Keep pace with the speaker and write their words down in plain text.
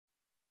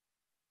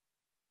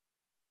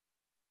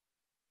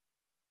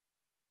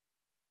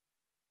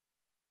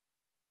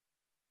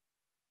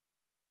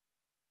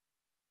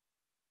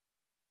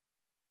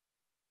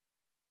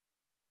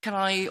Can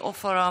I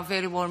offer a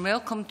very warm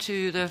welcome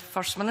to the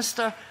First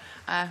Minister,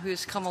 who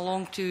has come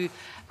along to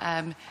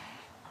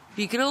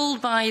be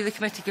grilled by the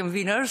committee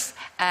conveners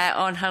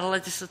on her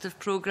legislative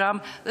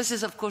programme. This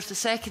is, of course, the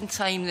second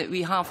time that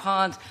we have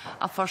had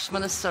a First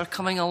Minister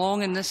coming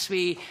along in this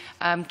way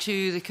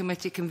to the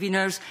committee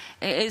conveners.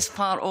 It is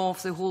part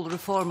of the whole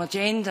reform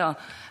agenda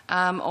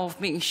of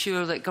making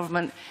sure that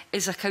government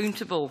is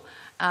accountable.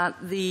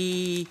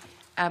 The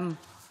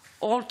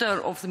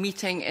order of the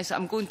meeting is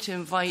I'm going to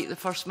invite the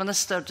First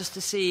Minister just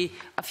to say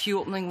a few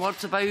opening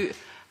words about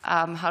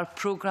her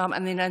programme,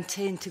 and then I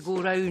intend to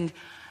go round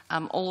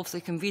all of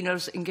the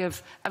conveners and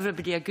give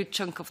everybody a good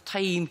chunk of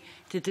time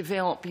to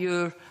develop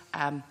your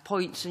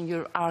points and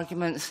your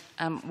arguments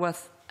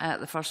with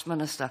the First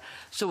Minister.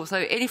 So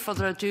without any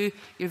further ado,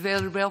 you're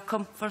very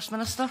welcome, First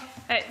Minister.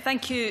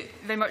 Thank you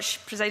very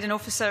much, Presiding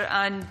Officer.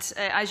 And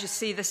as you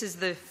say, this is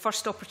the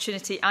first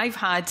opportunity I've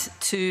had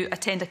to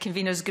attend a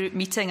conveners group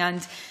meeting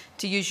and,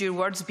 to use your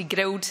words, be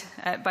grilled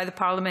by the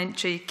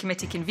Parliamentary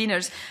Committee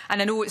conveners.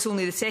 And I know it's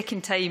only the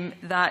second time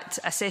that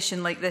a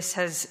session like this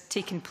has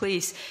taken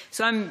place.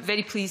 So I'm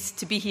very pleased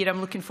to be here.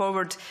 I'm looking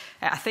forward,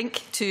 I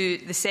think, to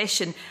the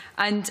session.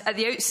 And at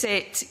the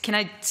outset, can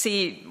I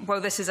say,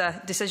 while this is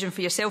a decision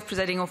for yourself,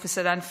 Presiding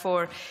Officer, and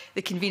for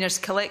the conveners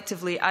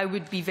collectively, I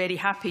would be very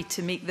happy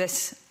to make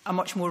this a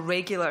much more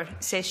regular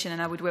session,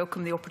 and I would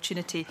welcome the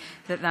opportunity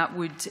that that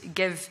would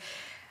give.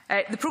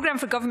 The programme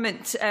for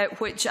government,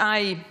 which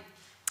I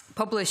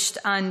published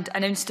and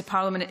announced to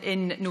Parliament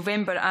in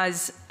November,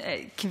 as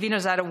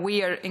conveners are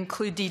aware,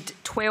 included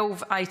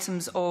 12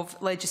 items of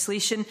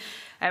legislation.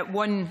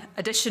 One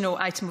additional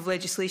item of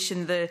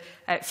legislation, the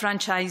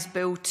franchise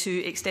bill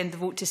to extend the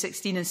vote to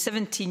 16 and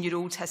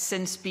 17-year-olds, has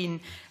since been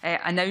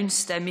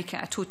announced,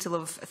 making it a total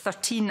of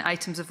 13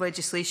 items of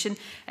legislation.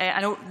 I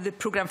know the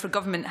programme for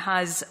government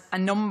has a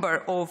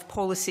number of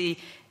policy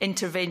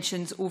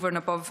interventions over and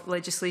above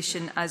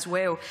legislation as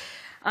well.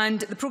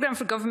 And the programme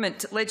for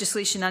government,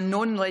 legislation and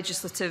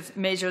non-legislative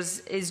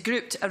measures is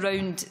grouped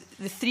around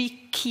the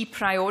three key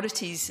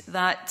priorities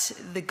that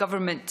the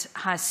government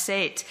has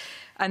set.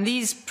 And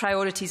these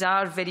priorities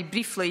are, very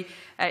briefly,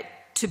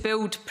 to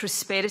build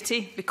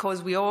prosperity,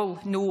 because we all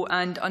know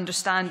and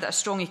understand that a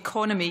strong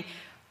economy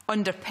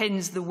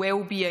underpins the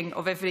well-being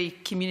of every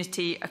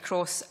community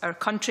across our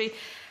country.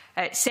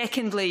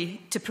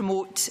 Secondly, to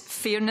promote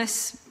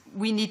fairness.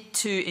 We need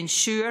to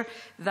ensure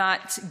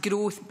that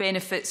growth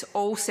benefits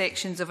all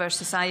sections of our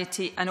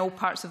society and all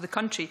parts of the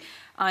country.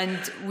 And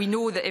we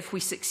know that if we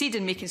succeed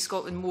in making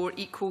Scotland more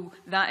equal,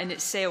 that in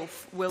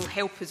itself will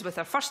help us with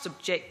our first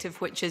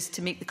objective, which is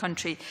to make the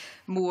country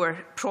more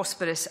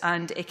prosperous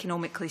and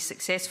economically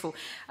successful.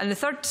 And the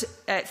third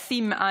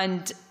theme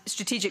and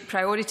strategic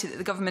priority that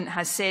the government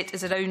has set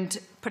is around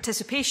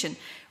participation.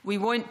 We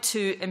want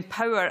to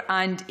empower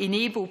and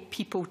enable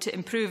people to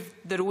improve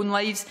their own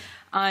lives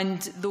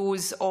and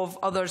those of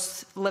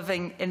others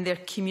living in their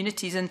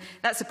communities. And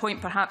that's the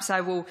point perhaps I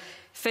will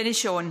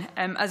finish on.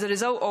 As a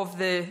result of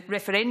the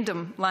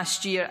referendum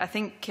last year, I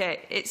think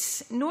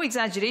it's no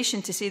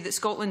exaggeration to say that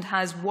Scotland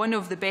has one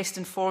of the best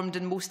informed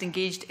and most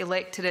engaged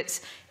electorates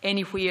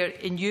anywhere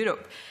in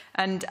Europe.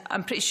 And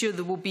I'm pretty sure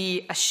there will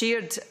be a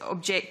shared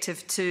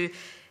objective to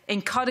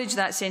encourage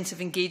that sense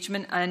of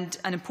engagement, and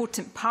an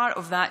important part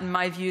of that, in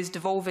my view, is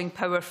devolving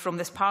power from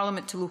this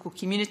Parliament to local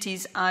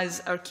communities,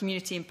 as our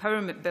Community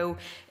Empowerment Bill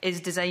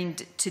is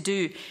designed to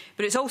do.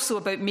 But it's also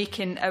about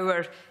making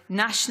our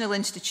national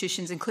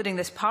institutions, including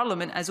this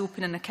Parliament, as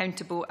open and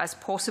accountable as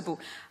possible.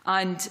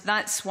 And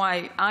that's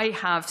why I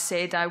have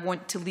said I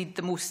want to lead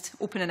the most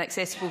open and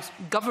accessible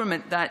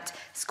government that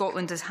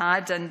Scotland has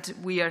had, and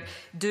we are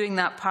doing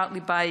that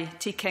partly by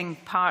taking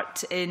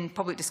part in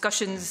public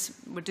discussions.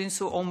 We're doing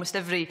so almost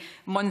every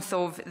month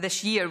of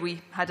this year.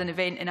 We had an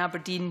event in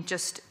Aberdeen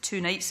just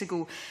 2 nights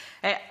ago.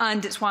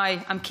 And it's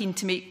why I'm keen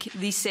to make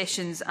these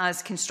sessions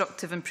as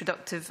constructive and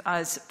productive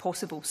as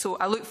possible. So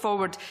I look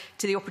forward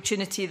to the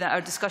opportunity that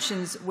our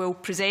discussions will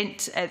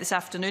present this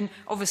afternoon.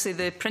 Obviously,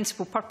 the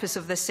principal purpose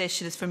of this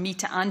session is for me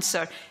to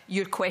answer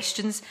your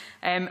questions,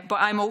 but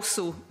I'm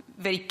also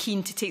very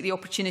keen to take the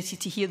opportunity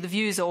to hear the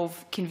views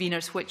of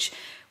conveners, which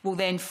will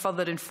then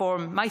further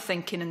inform my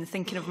thinking and the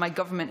thinking of my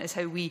government as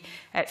how we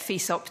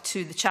face up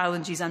to the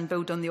challenges and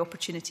build on the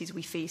opportunities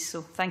we face.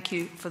 So thank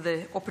you for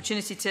the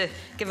opportunity to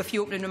give a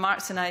few opening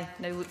remarks, and I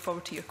now look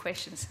forward to your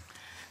questions.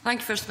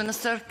 Thank you, First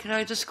Minister. Can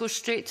I just go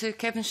straight to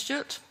Kevin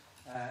Stewart?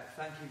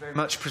 Thank you very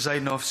much,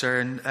 Presiding Officer.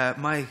 And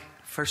my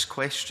first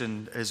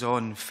question is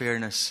on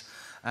fairness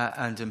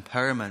and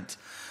empowerment.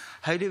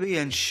 How do we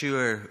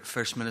ensure,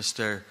 First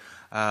Minister,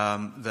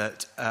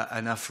 that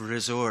enough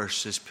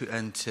resource is put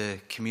into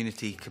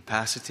community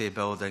capacity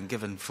building,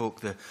 giving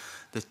folk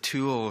the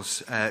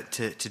tools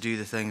to do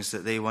the things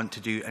that they want to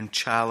do and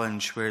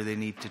challenge where they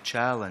need to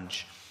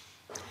challenge?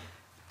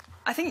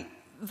 I think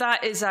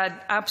that is an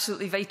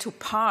absolutely vital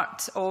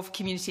part of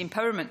community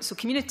empowerment. So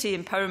community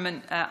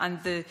empowerment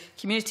and the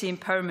Community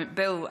Empowerment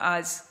Bill,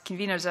 as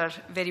conveners are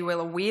very well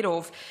aware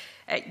of,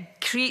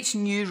 It creates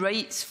new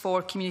rights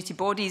for community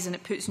bodies and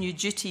it puts new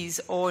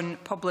duties on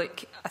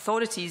public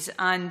authorities.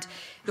 And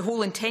the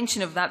whole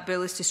intention of that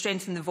bill is to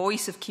strengthen the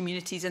voice of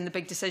communities in the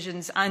big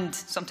decisions and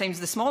sometimes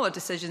the smaller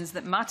decisions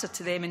that matter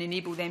to them and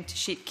enable them to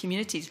shape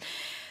communities.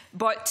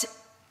 But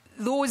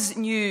those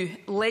new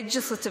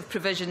legislative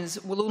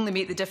provisions will only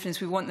make the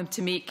difference we want them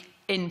to make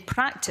in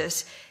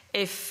practice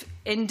if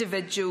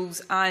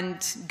individuals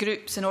and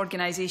groups and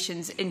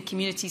organisations in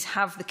communities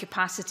have the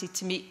capacity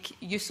to make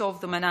use of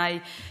them. And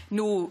I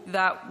know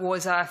that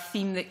was a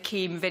theme that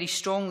came very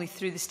strongly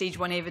through the Stage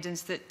 1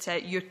 evidence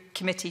that your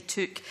committee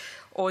took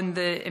on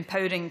the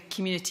Empowering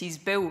Communities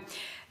Bill.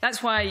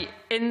 That's why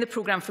in the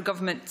Programme for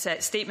Government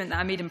statement that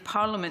I made in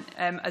Parliament,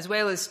 as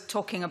well as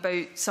talking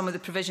about some of the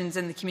provisions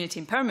in the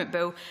Community Empowerment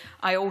Bill,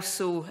 I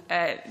also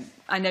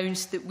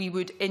announced that we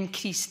would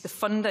increase the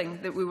funding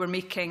that we were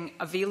making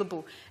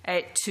available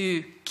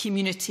to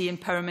community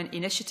empowerment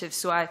initiatives.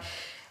 So I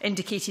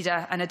indicated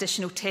an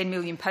additional £10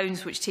 million,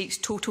 which takes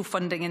total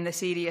funding in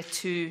this area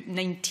to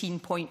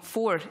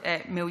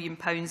 £19.4 million.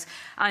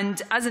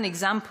 And as an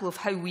example of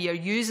how we are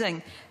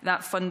using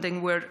that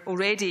funding, we're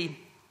already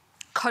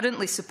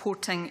currently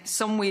supporting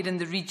somewhere in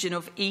the region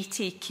of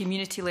 80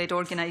 community-led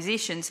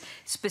organisations,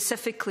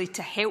 specifically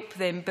to help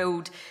them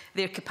build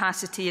their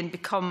capacity and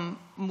become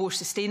more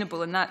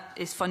sustainable. And that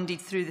is funded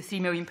through the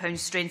 £3 million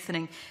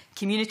Strengthening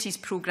Communities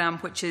programme,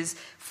 which is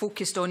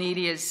focused on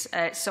areas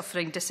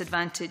suffering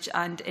disadvantage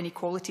and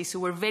inequality. So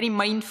we're very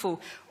mindful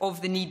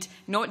of the need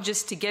not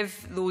just to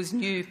give those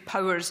new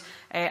powers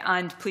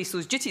and place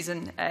those duties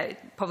in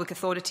public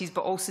authorities,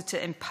 but also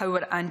to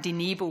empower and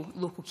enable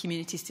local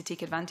communities to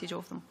take advantage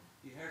of them.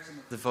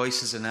 The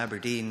voices in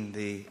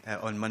Aberdeen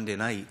on Monday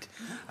night,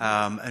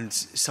 and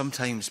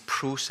sometimes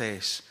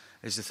process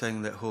is the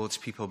thing that holds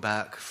people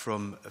back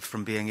from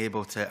being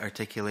able to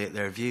articulate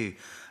their view.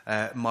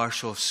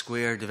 Marshall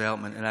Square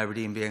development in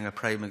Aberdeen being a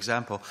prime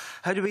example.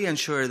 How do we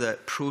ensure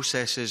that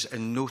processes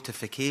and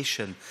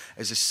notification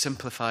is as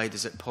simplified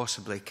as it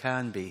possibly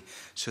can be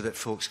so that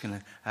folks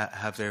can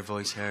have their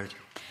voice heard?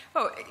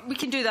 Well, we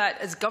can do that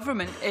as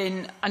government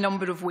in a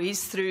number of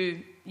ways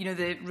through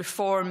the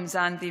reforms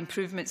and the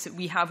improvements that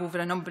we have over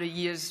a number of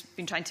years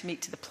been trying to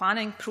make to the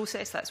planning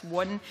process. That's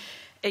one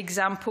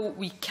example.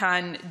 We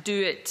can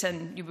do it,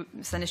 and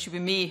it's an issue we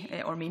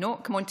may or may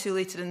not come on to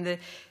later in the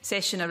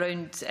session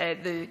around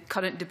the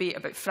current debate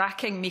about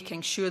fracking,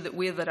 making sure that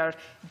where there are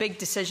big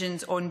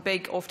decisions on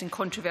big, often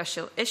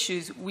controversial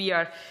issues, we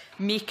are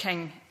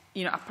making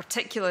a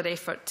particular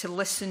effort to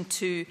listen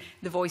to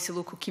the voice of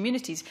local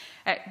communities.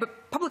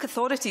 But public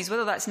authorities,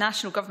 whether that's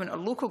national government or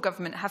local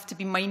government, have to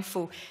be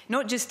mindful,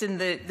 not just in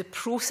the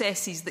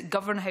processes that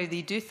govern how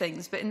they do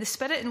things, but in the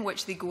spirit in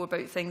which they go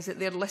about things, that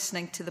they're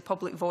listening to the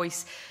public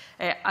voice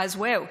as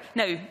well.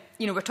 Now,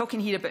 we're talking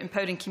here about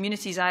empowering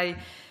communities. I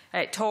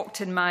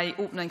talked in my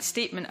opening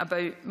statement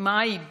about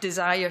my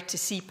desire to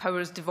see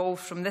powers devolve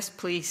from this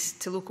place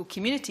to local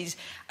communities.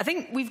 I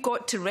think we've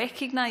got to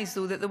recognise,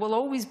 though, that there will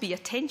always be a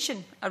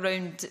tension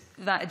around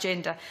that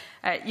agenda.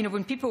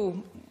 When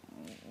people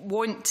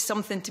want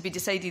something to be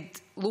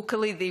decided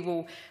locally, they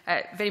will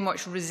very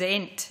much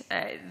resent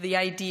the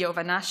idea of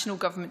a national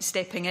government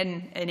stepping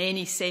in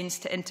any sense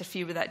to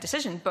interfere with that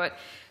decision. But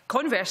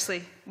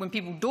conversely, when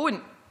people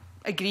don't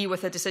agree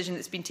with a decision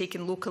that's been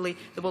taken locally,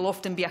 there will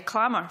often be a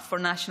clamour for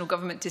national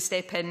government to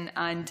step in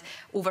and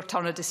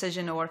overturn a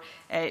decision or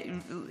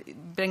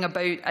bring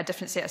about a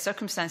different set of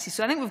circumstances.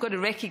 So I think we've got to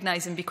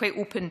recognise and be quite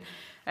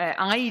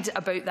open-eyed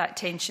about that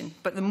tension.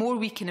 But the more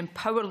we can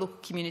empower local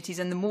communities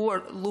and the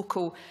more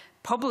local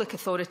public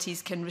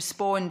authorities can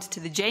respond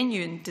to the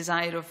genuine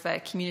desire of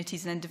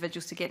communities and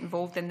individuals to get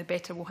involved, then the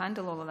better we'll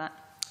handle all of that.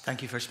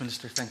 Thank you, First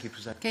Minister. Thank you,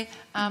 President. Okay,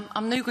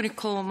 I'm now going to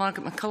call on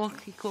Margaret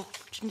McCulloch, Equal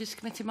Opportunities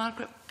Committee.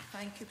 Margaret.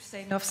 Thank you,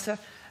 President Officer.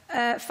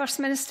 First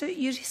Minister,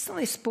 you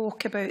recently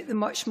spoke about the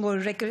much more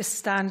rigorous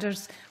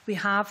standards we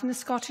have in the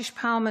Scottish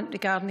Parliament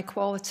regarding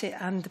equality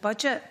and the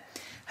budget.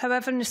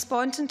 However, in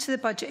responding to the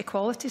Budget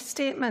Equality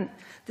Statement,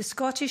 the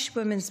Scottish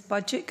Women's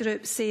Budget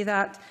Group say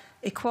that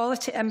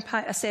equality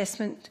impact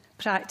assessment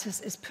practice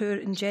is poor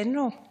in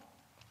general.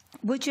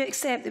 Would you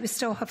accept that we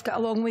still have got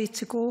a long way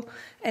to go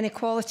in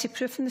equality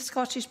proof in the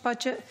Scottish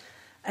budget?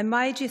 And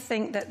why do you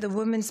think that the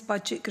Women's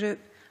Budget Group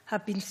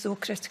have been so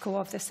critical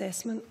of the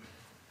assessment?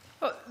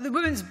 Well, the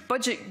Women's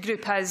Budget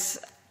Group, as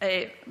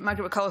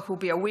Margaret McCulloch will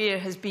be aware,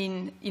 has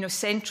been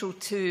central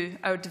to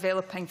our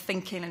developing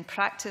thinking and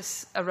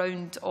practice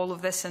around all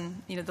of this.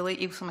 And the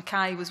late Ailsa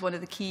Mackay was one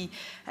of the key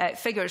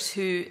figures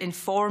who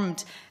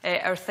informed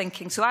our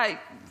thinking. So I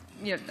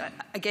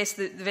guess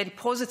the very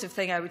positive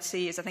thing I would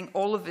say is I think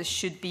all of us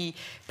should be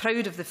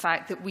proud of the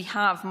fact that we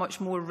have much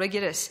more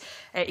rigorous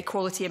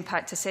equality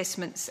impact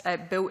assessments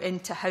built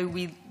into how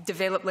we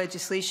develop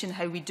legislation,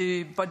 how we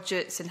do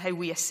budgets and how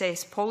we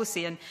assess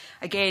policy. And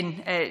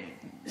again,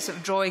 sort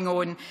of drawing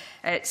on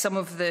some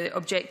of the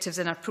objectives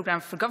in our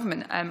programme for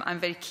government, I'm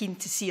very keen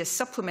to see us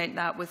supplement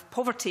that with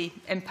poverty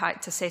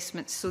impact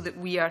assessments so that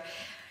we are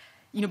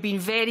being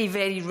very,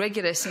 very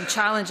rigorous and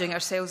challenging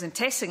ourselves and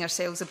testing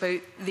ourselves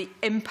about the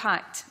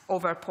impact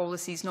of our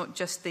policies, not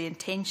just the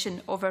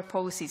intention of our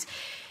policies.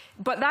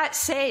 But that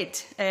said,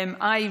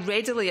 I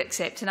readily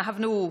accept, and I have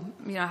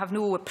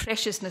no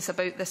preciousness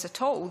about this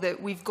at all,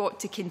 that we've got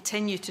to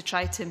continue to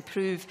try to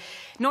improve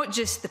not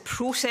just the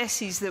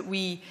processes that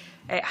we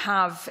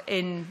have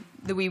in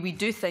the way we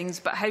do things,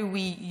 but how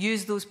we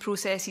use those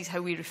processes, how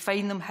we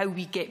refine them, how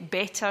we get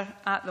better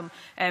at them.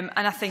 And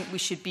I think we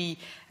should be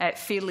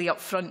fairly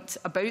upfront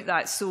about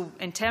that. So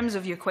in terms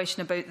of your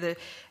question about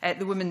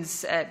the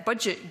Women's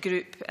Budget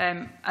Group,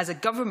 as a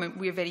government,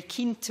 we are very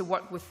keen to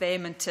work with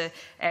them and to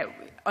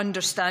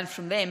understand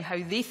from them how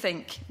they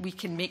think we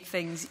can make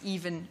things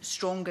even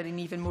stronger and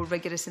even more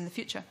rigorous in the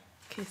future.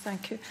 Okay,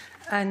 thank you.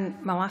 And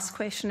my last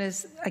question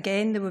is,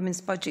 again, the Women's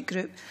Budget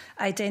Group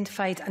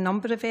identified a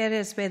number of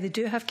areas where they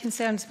do have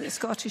concerns about the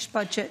Scottish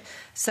budget,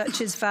 such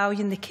as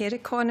valuing the care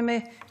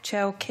economy,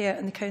 childcare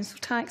and the council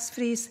tax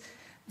freeze.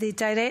 They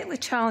directly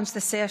challenged the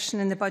assertion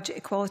in the Budget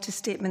Equality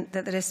Statement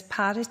that there is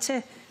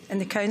parity in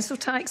the council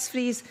tax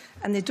freeze,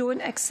 and they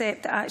don't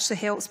accept that actually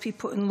helps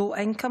people in low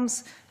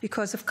incomes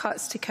because of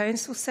cuts to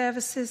council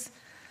services.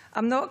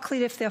 I'm not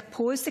clear if they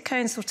oppose the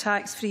council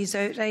tax freeze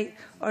outright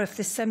or if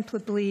they simply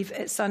believe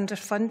it's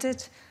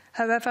underfunded.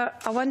 However,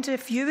 I wonder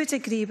if you would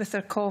agree with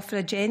their call for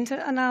a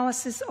gender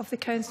analysis of the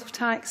council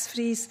tax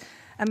freeze,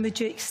 and would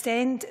you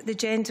extend the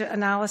gender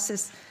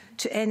analysis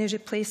to any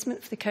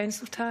replacement for the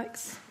council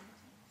tax?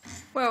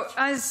 Well,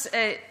 as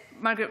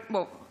Margaret,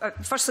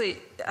 firstly,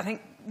 I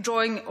think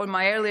drawing on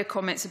my earlier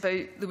comments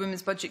about the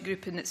Women's Budget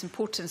Group and its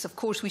importance, of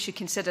course we should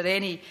consider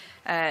any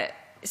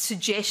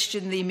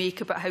suggestion they make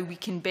about how we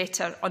can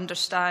better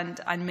understand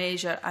and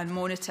measure and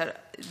monitor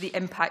the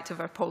impact of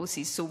our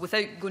policies. So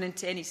without going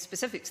into any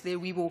specifics there,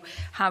 we will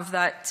have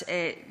that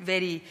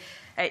very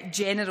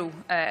general,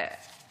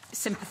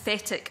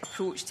 sympathetic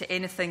approach to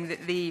anything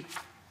that they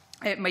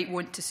might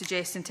want to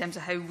suggest in terms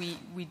of how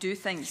we do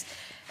things.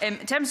 In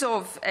terms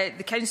of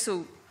the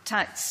council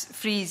tax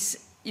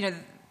freeze,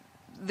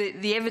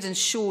 the evidence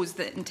shows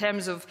that in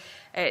terms of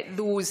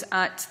those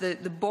at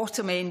the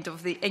bottom end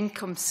of the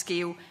income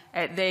scale,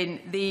 then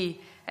they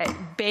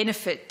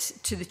benefit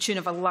to the tune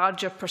of a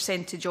larger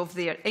percentage of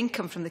their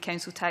income from the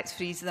council tax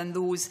freeze than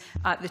those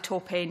at the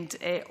top end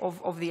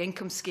of the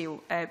income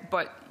scale.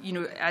 But,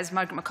 as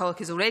Margaret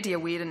McCulloch is already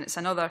aware, and it's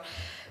another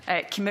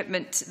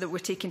commitment that we're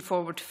taking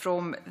forward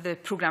from the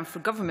Programme for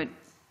Government,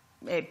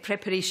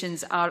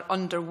 preparations are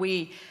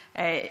underway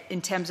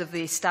in terms of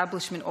the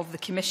establishment of the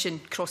Commission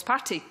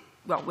cross-party,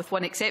 well, with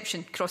one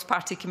exception,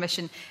 cross-party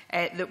commission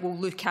that will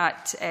look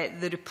at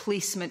the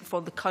replacement for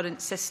the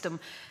current system,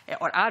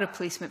 or a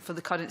replacement for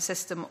the current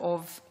system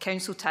of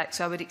council tax.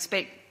 So I would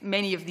expect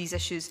many of these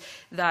issues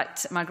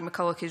that Margaret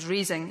McCulloch is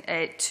raising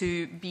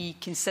to be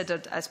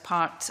considered as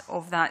part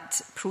of that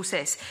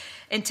process.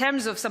 In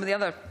terms of some of the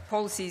other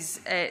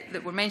policies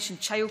that were mentioned,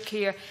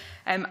 childcare,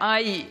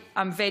 I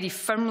am very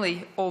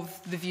firmly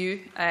of the view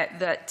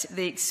that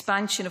the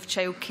expansion of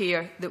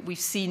childcare that we've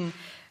seen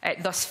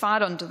thus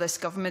far under this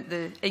government,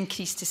 the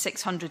increase to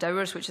 600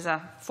 hours, which is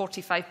a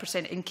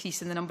 45%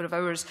 increase in the number of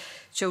hours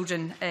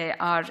children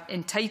are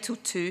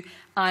entitled to,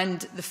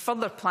 and the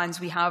further plans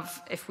we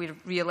have, if we're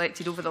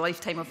re-elected over the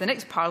lifetime of the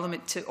next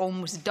Parliament, to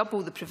almost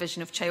double the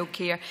provision of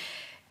childcare,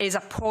 is a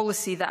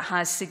policy that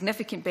has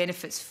significant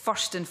benefits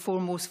first and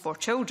foremost for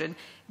children,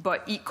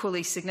 but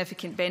equally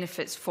significant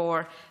benefits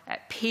for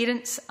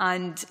parents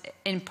and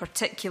in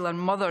particular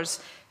mothers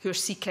who are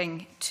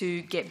seeking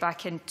to get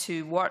back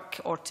into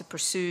work or to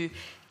pursue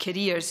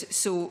careers.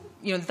 So,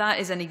 that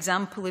is an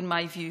example, in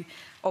my view,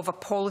 of a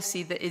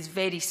policy that is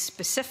very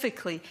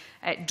specifically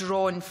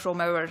drawn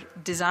from our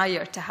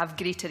desire to have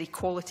greater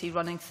equality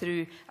running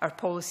through our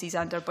policies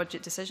and our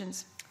budget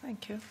decisions.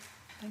 Thank you.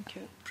 Thank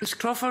you. Bruce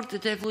Crawford, the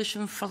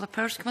Devolution for the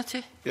Powers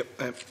Committee. Yep,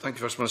 thank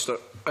you, First Minister.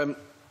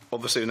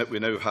 Obviously, we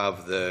now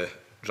have the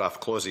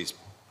draft clauses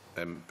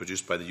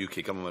produced by the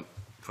UK Government,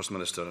 First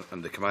Minister,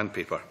 and the command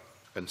paper.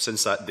 And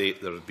since that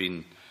date, there have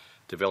been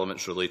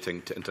developments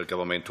relating to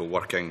intergovernmental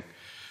working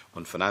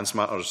on finance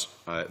matters,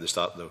 the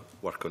start of the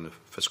work on the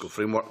fiscal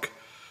framework,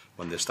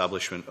 on the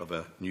establishment of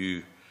a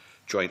new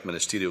joint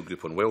ministerial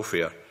group on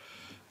welfare.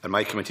 And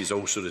my committee has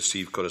also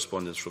received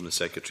correspondence from the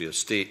Secretary of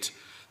State.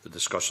 The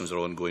discussions are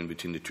ongoing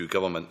between the two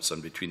governments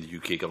and between the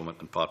UK Government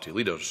and party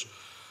leaders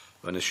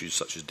on issues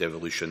such as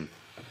devolution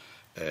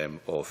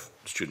of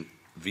student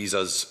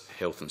visas,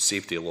 health and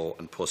safety law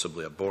and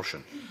possibly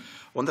abortion.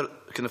 I wonder,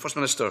 can the First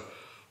Minister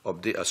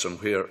update us on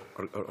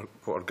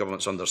what our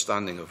government's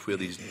understanding of where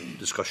these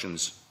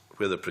discussions,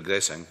 where they're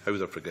progressing, how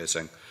they're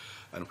progressing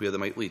and where they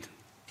might lead?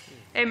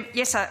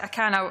 Yes, I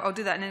can. I'll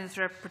do that. And if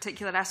there are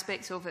particular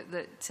aspects of it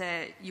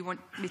that you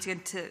want me to get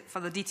into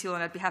further detail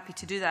on, I'd be happy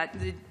to do that.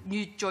 The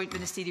new Joint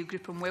Ministerial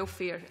Group on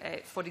Welfare,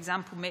 for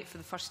example, met for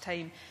the first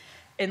time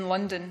in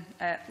London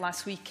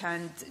last week,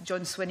 and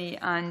John Swinney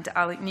and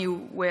Alec Neil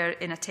were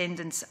in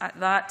attendance at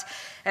that.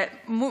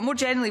 More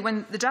generally,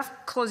 when the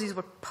draft clauses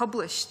were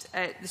published,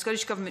 the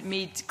Scottish Government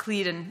made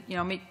clear, and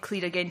made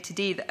clear again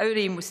today, that our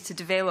aim was to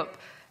develop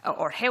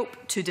or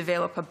help to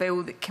develop a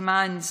bill that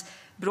commands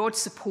broad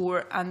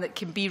support and that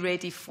can be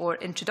ready for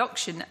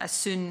introduction as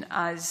soon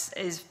as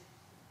is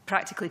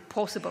practically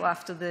possible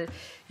after the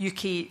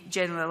UK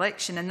general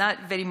election. And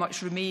that very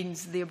much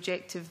remains the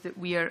objective that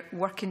we are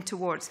working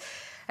towards.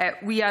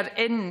 We are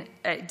in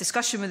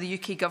discussion with the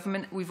UK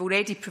Government. We've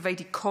already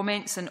provided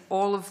comments on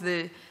all of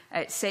the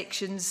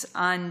sections,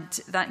 and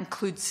that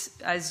includes,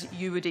 as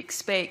you would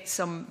expect,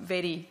 some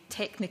very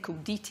technical,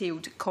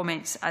 detailed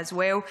comments as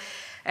well.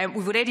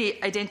 We've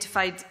already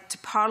identified to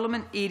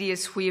Parliament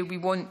areas where we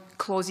want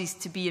clauses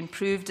to be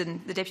improved,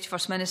 and the Deputy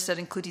First Minister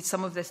included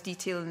some of this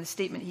detail in the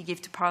statement he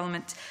gave to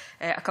Parliament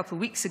a couple of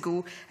weeks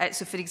ago.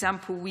 So, for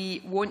example,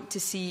 we want to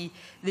see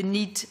the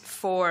need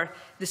for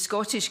the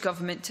Scottish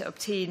Government to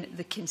obtain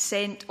the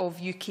consent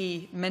of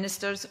UK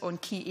ministers on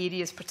key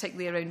areas,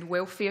 particularly around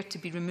welfare, to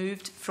be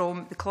removed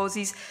from the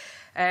clauses.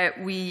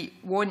 We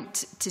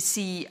want to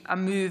see a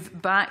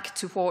move back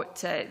to what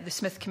the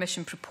Smith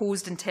Commission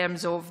proposed in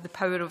terms of the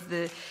power of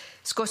the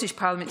Scottish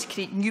Parliament to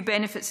create new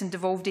benefits in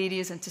devolved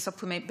areas and to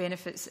supplement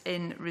benefits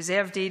in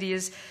reserved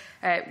areas.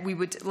 We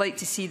would like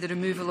to see the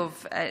removal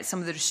of some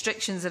of the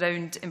restrictions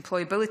around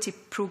employability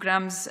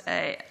programmes,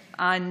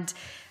 and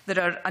there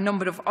are a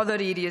number of other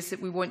areas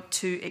that we want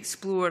to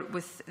explore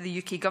with the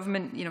UK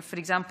Government. You know, for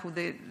example,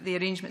 the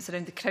arrangements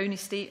around the Crown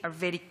Estate are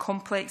very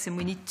complex, and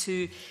we need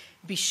to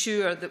be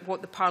sure that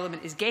what the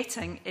Parliament is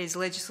getting is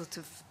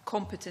legislative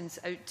competence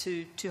out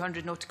to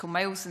 200 nautical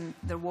miles, and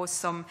there was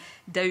some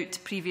doubt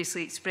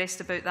previously expressed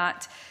about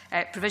that.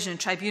 Provision in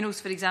tribunals,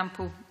 for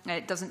example,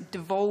 doesn't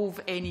devolve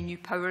any new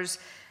powers,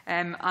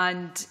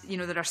 and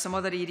there are some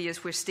other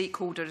areas where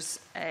stakeholders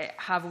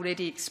have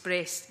already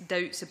expressed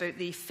doubts about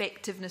the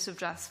effectiveness of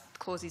draft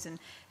clauses, and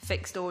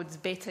fixed odds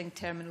betting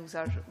terminals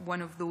are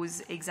one of those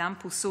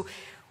examples. So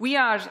we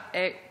are,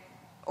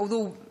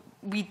 although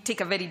we take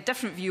a very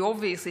different view,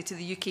 obviously, to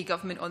the UK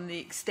Government on the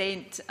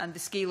extent and the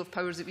scale of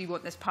powers that we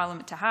want this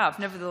Parliament to have.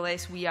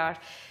 Nevertheless, we are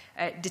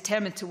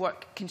determined to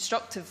work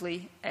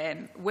constructively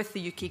with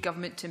the UK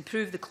Government to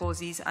improve the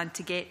clauses and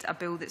to get a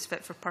bill that's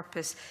fit for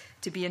purpose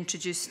to be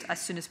introduced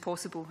as soon as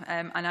possible.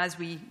 And as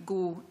we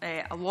go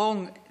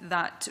along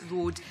that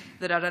road,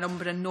 there are a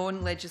number of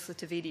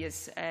non-legislative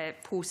areas,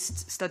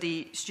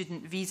 post-study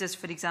student visas,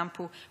 for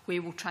example,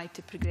 where we'll try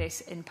to progress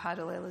in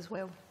parallel as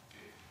well.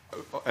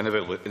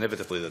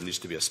 Inevitably, there needs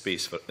to be a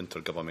space for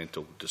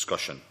intergovernmental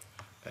discussion,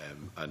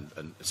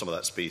 and some of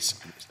that space,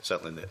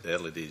 certainly in the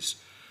early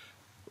days,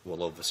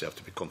 will obviously have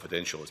to be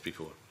confidential as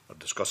people are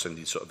discussing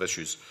these sort of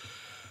issues.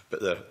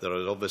 But there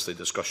are obviously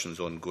discussions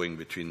ongoing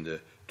between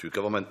the two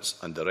governments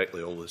and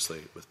directly,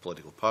 obviously, with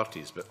political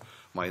parties. But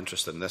my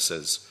interest in this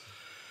is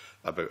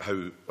about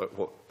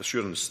what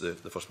assurance the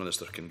First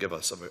Minister can give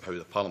us about how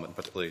the Parliament,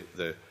 particularly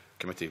the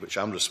committee which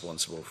I'm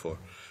responsible for,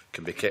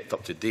 can be kept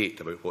up to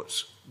date about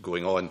what's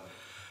going on,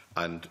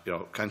 and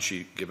can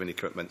she give any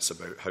commitments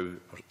about how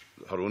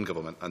her own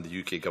government and the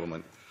UK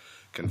Government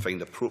can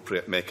find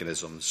appropriate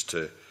mechanisms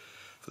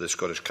for the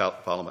Scottish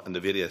Parliament and the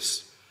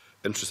various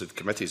interested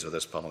committees of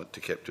this Parliament to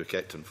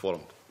keep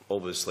informed,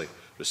 obviously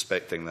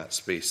respecting that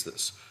space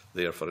that's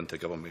there for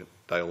intergovernmental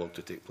dialogue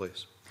to take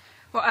place.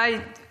 Well,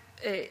 I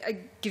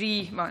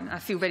agree, I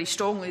feel very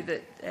strongly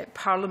that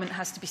Parliament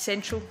has to be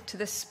central to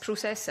this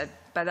process.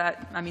 By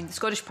that, I mean the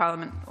Scottish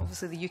Parliament,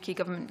 obviously the UK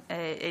Government,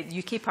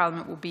 the UK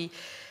Parliament will be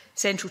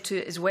central to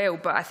it as well.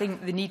 But I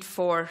think the need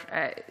for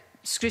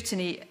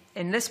scrutiny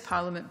in this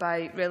Parliament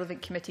by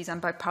relevant committees and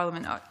by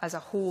Parliament as a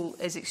whole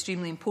is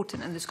extremely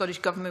important, and the Scottish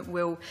Government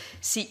will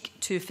seek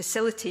to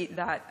facilitate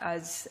that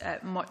as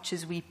much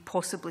as we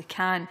possibly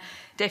can.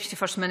 Deputy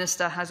First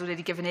Minister has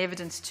already given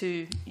evidence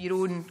to your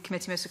own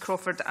committee, Mr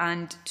Crawford,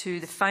 and to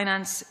the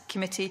Finance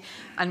Committee,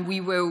 and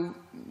we will,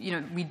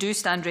 we do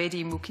stand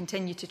ready and will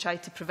continue to try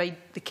to provide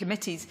the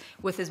committees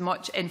with as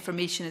much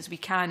information as we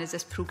can as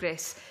this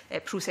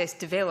process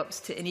develops,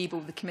 to enable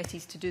the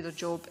committees to do their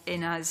job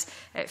in as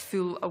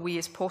full a way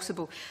as possible.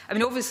 I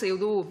mean, obviously,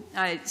 although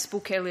I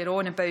spoke earlier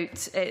on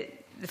about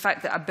the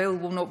fact that a bill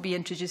will not be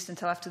introduced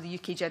until after the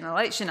UK general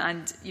election,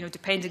 and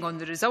depending on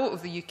the result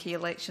of the UK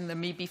election, there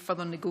may be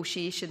further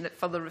negotiation that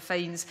further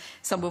refines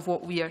some of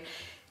what we are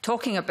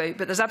talking about,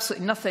 but there's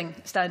absolutely nothing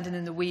standing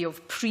in the way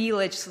of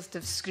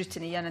pre-legislative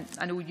scrutiny, and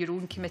I know your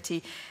own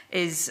committee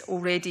is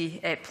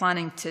already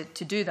planning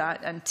to do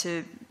that, and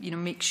to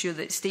make sure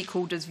that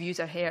stakeholders' views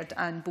are heard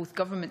and both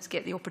governments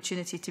get the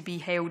opportunity to be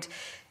held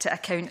to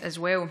account as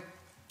well.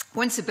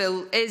 Once the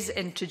bill is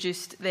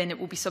introduced, then it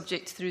will be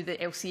subject through the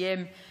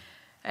LCM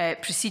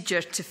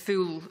procedure to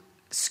full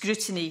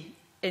scrutiny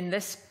in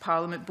this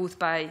Parliament, both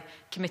by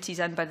committees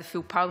and by the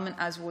full Parliament,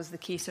 as was the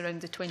case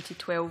around the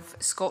 2012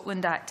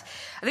 Scotland Act.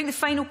 I think the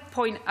final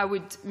point I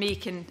would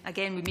make, and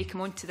again we may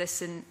come on to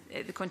this in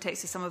the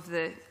context of some of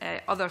the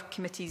other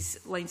committees'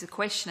 lines of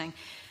questioning,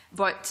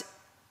 but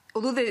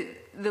although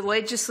the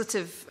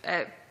legislative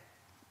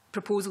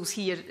proposals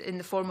here in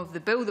the form of the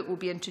bill that will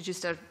be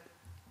introduced are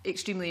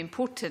extremely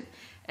important,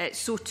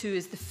 so too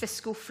is the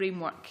fiscal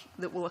framework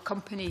that will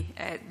accompany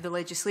the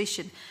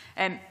legislation.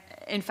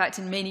 in fact,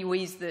 in many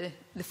ways, the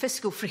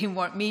fiscal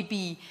framework may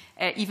be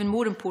even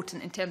more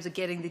important in terms of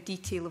getting the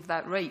detail of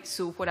that right.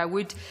 So what I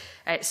would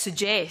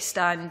suggest,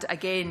 and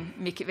again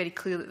make it very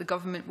clear that the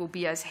government will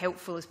be as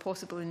helpful as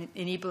possible in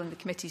enabling the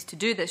committees to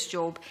do this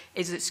job,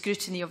 is that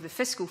scrutiny of the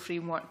fiscal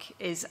framework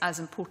is as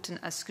important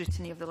as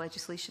scrutiny of the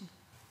legislation.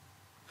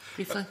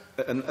 Briefly.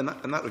 In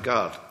that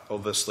regard,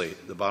 obviously,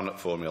 the Barnett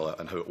formula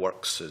and how it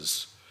works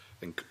is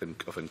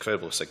of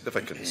incredible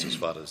significance as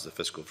far as the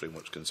fiscal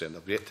framework is concerned.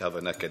 I've yet to have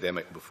an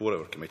academic before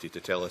our committee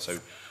to tell us how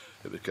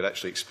we could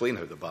actually explain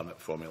how the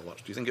Barnett formula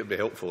works. Do you think it would be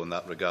helpful in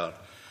that regard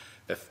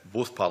if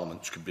both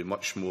parliaments could be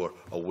much more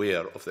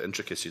aware of the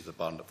intricacies of the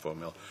Barnett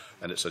formula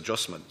and its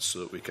adjustments, so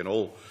that we can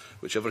all,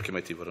 whichever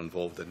committee we're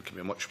involved in, can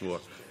be much more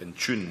in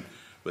tune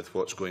with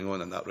what's going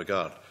on in that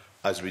regard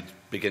as we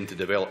begin to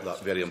develop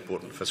that very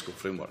important fiscal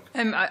framework?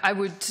 I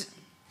would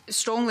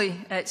strongly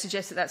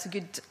suggest that that's a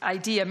good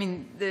idea. I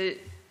mean,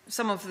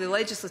 some of the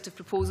legislative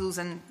proposals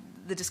and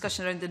the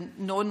discussion around the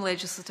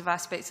non-legislative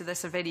aspects of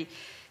this are very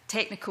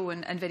technical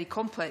and very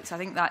complex. I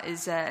think that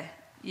is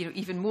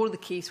even more the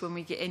case when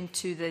we get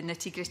into the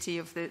nitty-gritty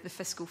of the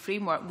fiscal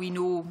framework. We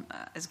know,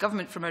 as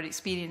government, from our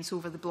experience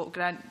over the block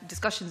grant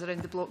discussions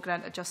around the block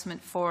grant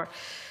adjustment for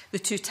the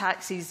 2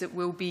 taxes that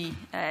will be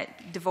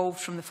devolved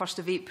from the 1st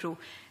of April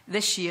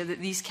this year, that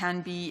these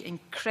can be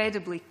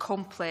incredibly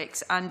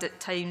complex and at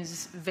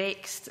times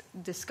vexed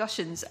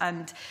discussions.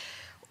 And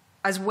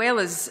as well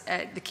as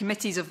the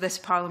committees of this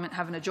Parliament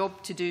having a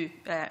job to do,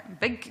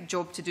 big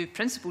job to do,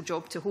 principal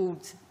job to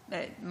hold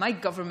my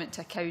government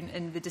to account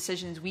in the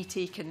decisions we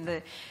take and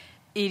the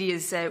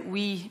areas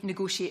we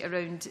negotiate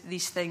around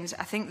these things,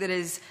 I think there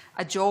is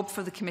a job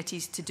for the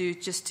committees to do,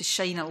 just to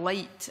shine a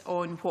light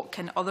on what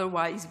can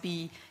otherwise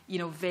be,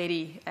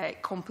 very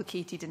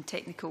complicated and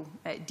technical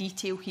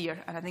detail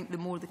here. And I think the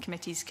more the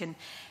committees can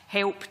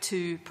help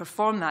to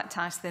perform that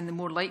task, then the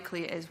more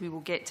likely it is we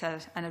will get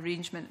to an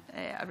arrangement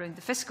around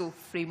the fiscal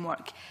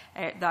framework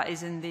that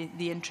is in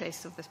the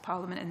interests of this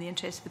Parliament and the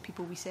interests of the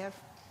people we serve.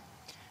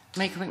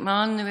 Michael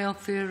McMahon, the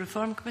Welfare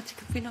Reform Committee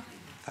Convener.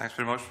 Thanks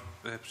very much,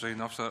 Presiding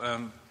Officer.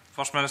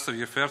 First Minister,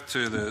 you referred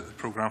to the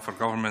programme for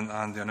government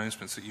and the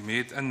announcements that you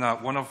made. In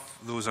that, one of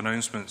those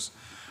announcements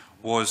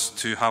was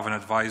to have an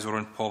advisor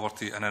on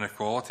poverty and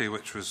inequality,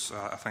 which was,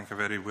 I think, a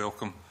very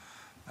welcome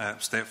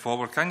step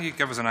forward. Can you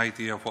give us an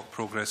idea of what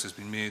progress has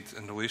been made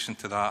in relation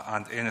to that,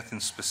 and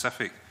anything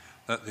specific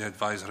that the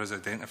advisor has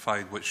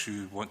identified which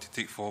you want to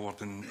take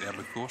forward in the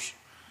early course?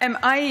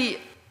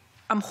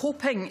 I'm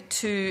hoping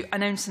to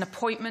announce an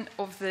appointment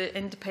of the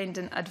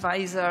independent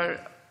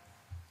advisor,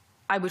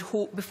 I would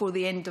hope, before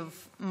the end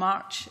of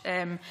March.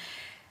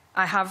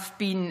 I have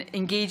been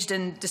engaged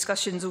in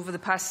discussions over the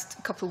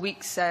past couple of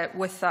weeks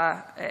with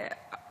a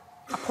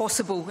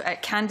possible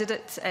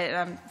candidate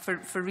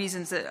for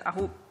reasons that I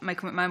hope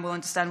Michael McMahon will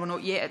understand. We're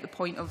not yet at the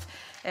point of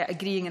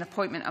agreeing an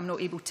appointment. I'm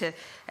not able to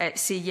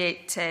say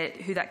yet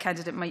who that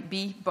candidate might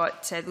be,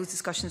 but those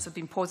discussions have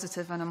been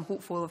positive, and I'm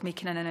hopeful of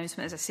making an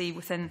announcement, as I say,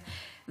 within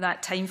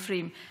that time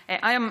frame.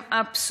 I am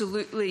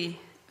absolutely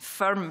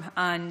firm,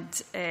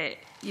 and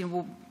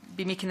we'll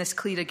be making this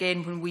clear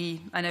again when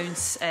we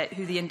announce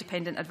who the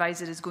independent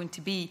advisor is going to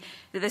be,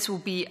 that this will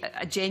be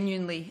a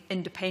genuinely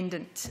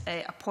independent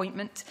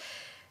appointment.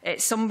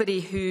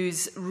 Somebody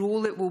whose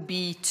role it will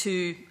be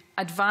to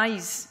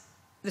advise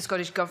the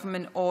Scottish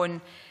Government on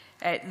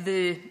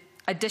the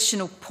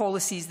additional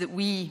policies that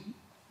we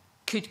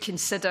could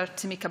consider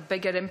to make a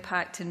bigger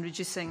impact in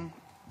reducing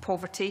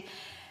poverty,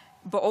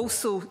 but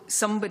also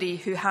somebody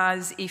who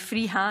has a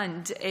free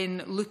hand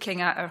in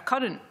looking at our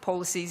current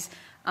policies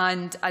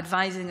and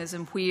advising us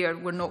on where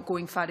we're not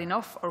going far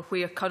enough, or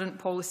where current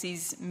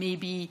policies may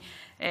be,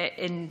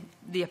 in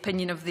the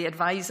opinion of the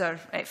advisor,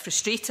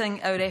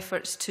 frustrating our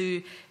efforts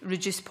to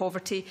reduce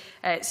poverty.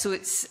 So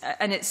it's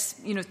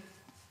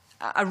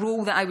a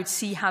role that I would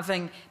see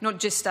having not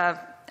just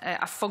a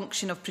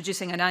function of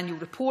producing an annual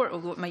report,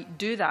 although it might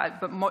do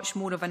that, but much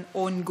more of an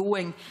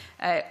ongoing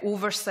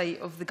oversight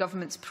of the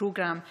government's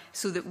programme,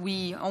 so that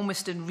we,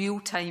 almost in real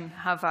time,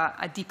 have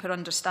a deeper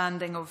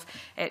understanding of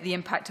the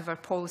impact of our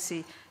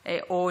policy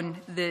on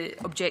the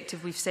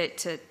objective we've set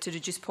to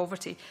reduce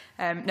poverty.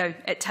 Now,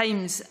 at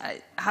times,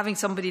 having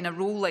somebody in a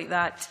role like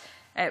that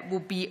will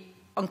be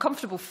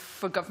uncomfortable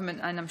for government,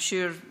 and I'm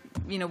sure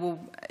will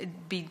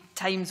be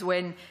times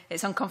when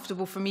it's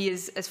uncomfortable for me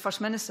as First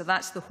Minister.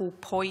 That's the whole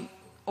point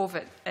of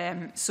it.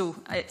 So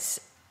it's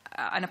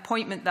an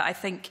appointment that I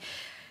think,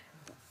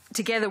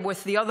 together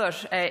with the other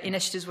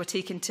initiatives we're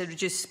taking to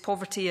reduce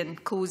poverty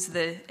and close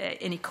the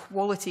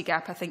inequality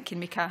gap, I think can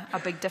make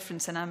a big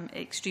difference, and I'm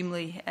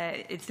extremely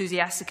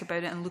enthusiastic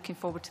about it and looking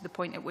forward to the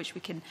point at which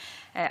we can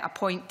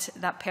appoint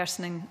that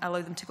person and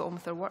allow them to get on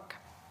with their work.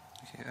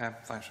 Okay,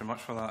 thanks very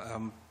much for that.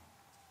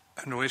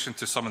 In relation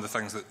to some of the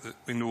things that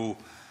we know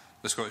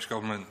the Scottish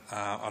Government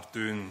are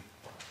doing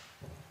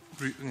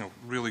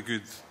really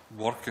good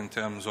work in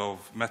terms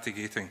of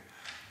mitigating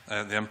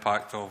the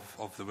impact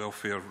of the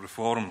welfare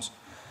reforms.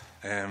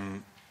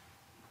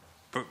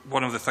 But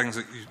one of the things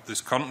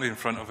that's currently in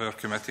front of our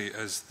committee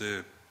is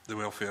the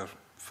Welfare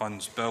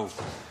Funds Bill.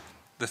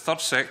 The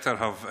third sector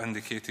have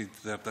indicated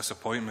their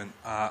disappointment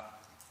at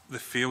the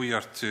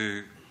failure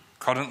to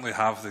currently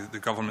have the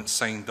government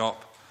signed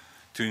up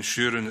to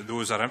ensuring that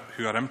those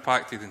who are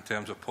impacted in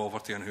terms of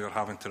poverty and who are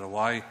having to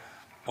rely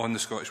on the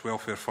Scottish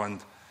Welfare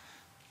Fund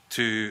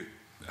to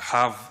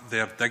have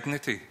their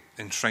dignity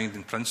enshrined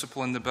in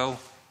principle in the bill,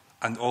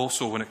 and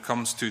also when it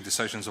comes to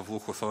decisions of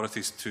local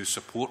authorities to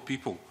support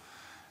people,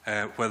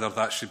 whether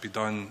that should be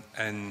done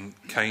in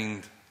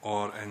kind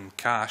or in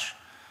cash,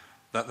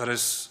 that there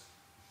is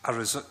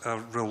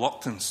a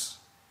reluctance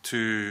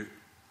to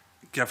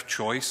give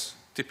choice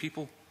to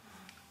people.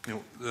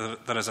 You know,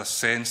 there is a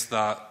sense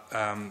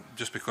that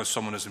just because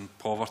someone is in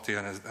poverty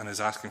and is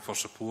asking for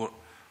support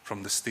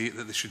from the state,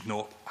 that they should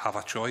not have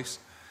a choice.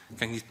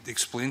 Can you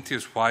explain to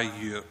us why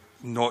you're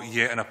not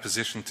yet in a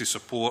position to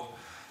support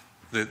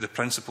the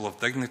principle of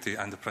dignity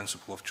and the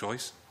principle of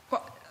choice?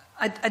 Well,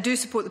 I do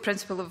support the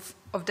principle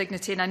of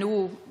dignity, and I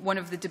know one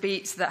of the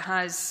debates that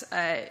has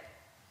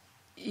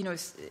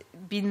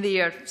been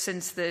there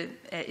since the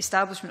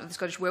establishment of the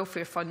Scottish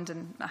Welfare Fund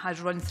and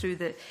has run through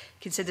the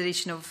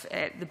consideration of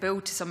the bill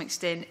to some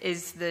extent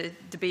is the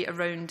debate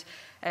around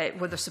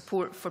whether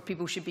support for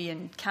people should be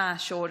in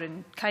cash or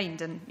in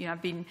kind. And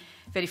I've been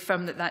very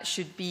firm that that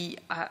should be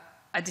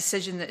a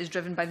decision that is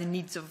driven by the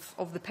needs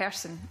of the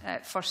person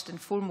first and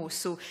foremost.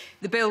 So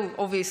the bill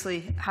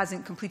obviously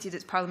hasn't completed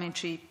its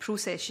parliamentary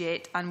process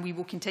yet, and we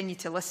will continue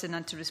to listen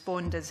and to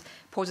respond as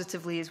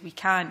positively as we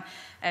can.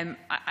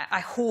 I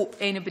hope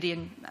anybody,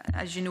 and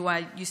as you know,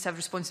 I used to have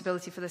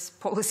responsibility for this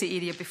policy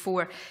area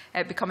before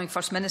becoming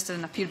First Minister,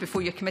 and appeared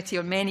before your committee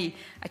on many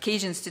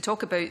occasions to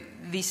talk about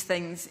these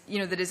things.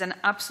 There is an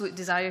absolute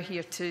desire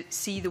here to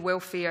see the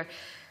Welfare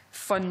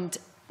Fund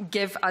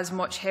give as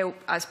much help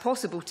as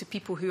possible to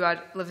people who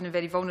are living in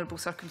very vulnerable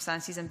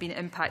circumstances and being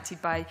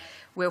impacted by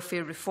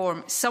welfare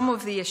reform. Some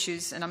of the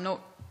issues, and I'm not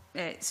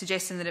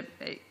suggesting that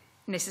it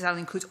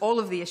necessarily includes all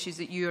of the issues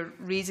that you're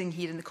raising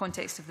here in the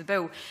context of the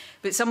bill,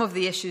 but some of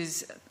the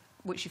issues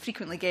which you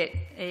frequently get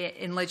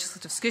in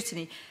legislative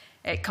scrutiny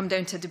come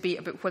down to a debate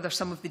about whether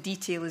some of the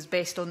detail is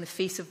best on the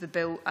face of the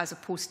bill as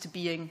opposed to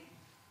being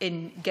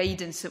in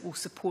guidance that will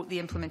support the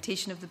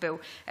implementation of the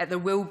bill. There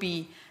will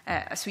be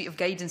a suite of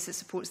guidance that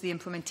supports the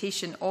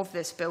implementation of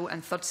this bill,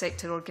 and third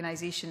sector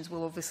organisations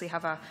will obviously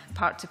have a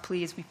part to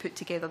play as we put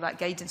together that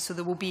guidance. So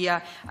there will be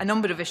a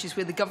number of issues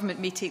where the government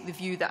may take the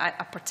view that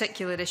a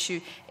particular issue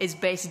is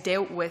best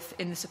dealt with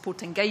in the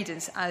supporting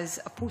guidance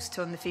as opposed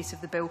to on the face of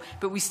the bill.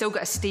 But we've still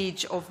got a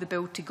stage of the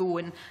bill to go,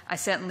 and I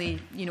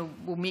certainly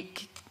will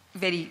make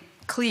very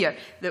clear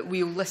that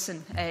we will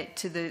listen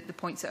to the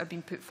points that are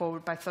being put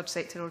forward by third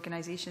sector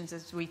organisations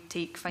as we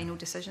take final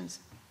decisions.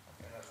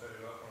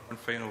 One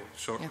final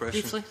short question.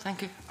 Briefly,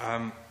 thank you.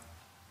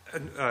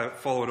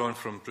 Following on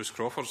from Bruce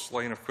Crawford's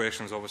line of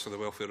questions, obviously the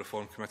Welfare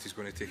Reform Committee is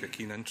going to take a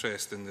keen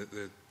interest in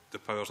the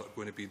powers that are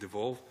going to be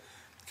devolved.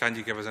 Can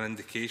you give us an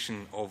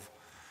indication of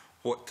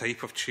what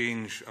type of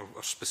change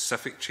or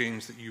specific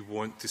change that you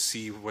want to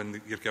see when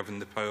you're given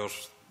the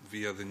powers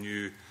via the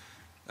new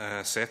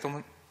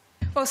settlement?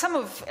 Well, some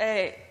of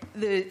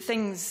the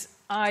things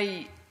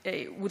I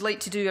would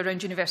like to do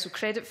around universal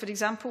credit, for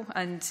example,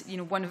 and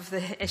one of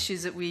the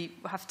issues that we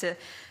have to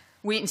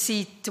wait and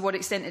see to what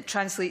extent it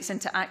translates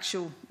into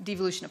actual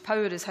devolution of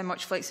power is how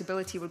much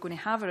flexibility we're going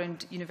to have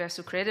around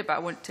universal credit. But I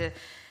want to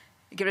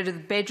get rid of the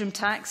bedroom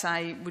tax.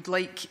 I would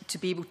like to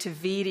be able to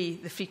vary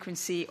the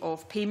frequency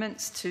of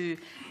payments to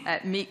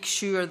make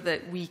sure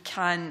that we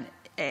can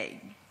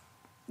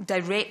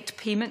direct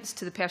payments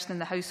to the person in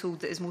the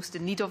household that is most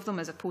in need of them,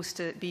 as opposed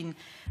to being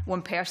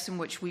one person,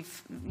 which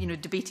we've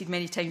debated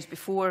many times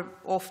before,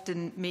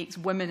 often makes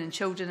women and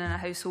children in a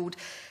household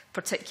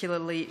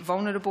particularly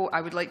vulnerable.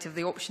 I would like to have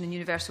the option in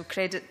universal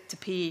credit to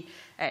pay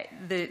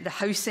the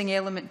housing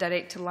element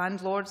direct to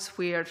landlords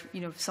where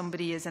if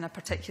somebody is in a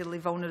particularly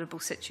vulnerable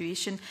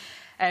situation.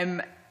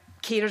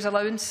 Carers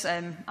allowance,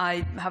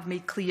 I have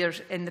made clear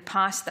in the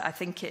past that I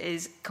think it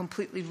is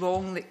completely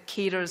wrong that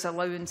carers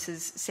allowance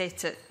is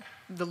set at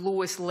the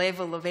lowest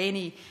level of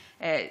any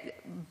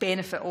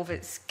benefit of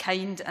its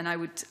kind, and I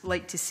would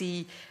like to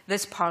see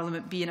this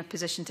Parliament be in a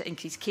position to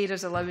increase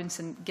carers allowance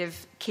and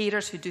give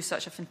carers who do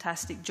such a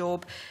fantastic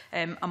job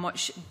a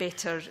much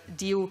better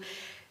deal.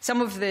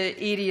 Some of the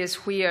areas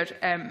where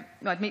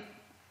I'd make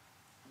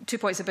 2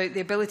 points about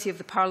the ability of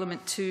the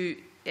Parliament to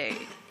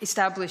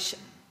establish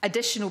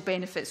additional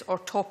benefits or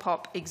top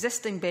up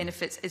existing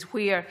benefits is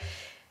where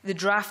the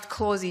draft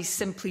clauses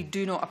simply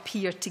do not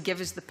appear to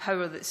give us the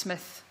power that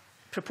Smith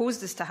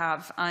proposed us to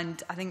have,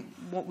 and I think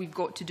what we've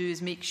got to do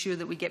is make sure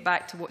that we get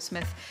back to what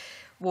Smith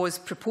was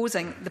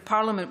proposing. The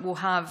Parliament will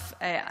have,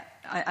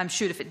 I'm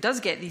sure if it does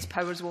get these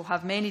powers, we'll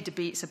have many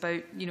debates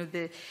about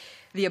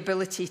the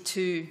ability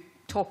to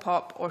top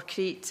up or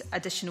create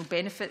additional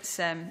benefits.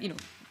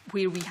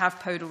 Where we have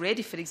power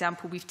already, for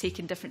example, we've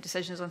taken different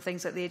decisions on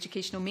things like the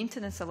educational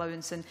maintenance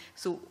allowance, and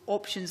so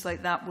options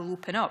like that will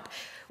open up.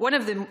 One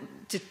of them,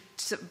 to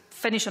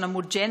finish on a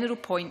more general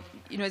point,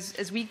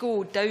 as we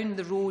go down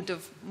the road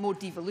of more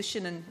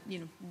devolution, and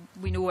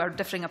we know our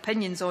differing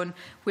opinions on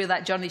where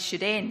that journey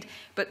should end.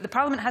 But the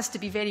Parliament has to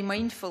be very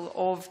mindful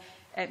of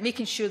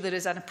making sure there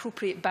is an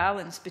appropriate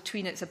balance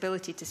between its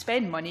ability to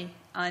spend money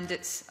and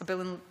its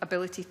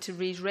ability to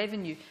raise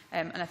revenue.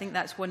 And I think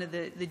that's one of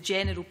the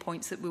general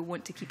points that we'll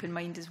want to keep in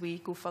mind as we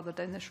go further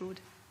down this road.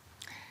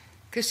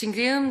 Christine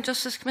Graham,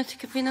 Justice Committee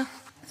Convener.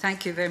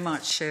 Thank you very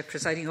much,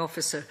 Presiding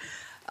Officer.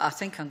 I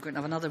think I'm going to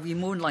have another wee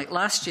moan like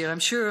last year. I'm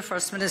sure,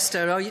 First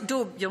Minister,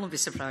 you'll not be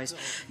surprised.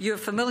 You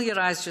have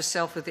familiarised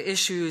yourself with the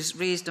issues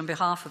raised on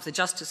behalf of the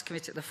Justice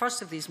Committee at the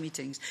first of these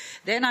meetings.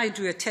 Then I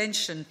drew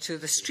attention to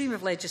the stream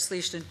of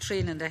legislation and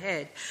train in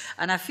ahead.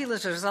 And I feel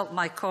as a result of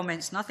my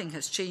comments, nothing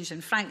has changed.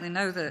 And frankly,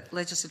 now the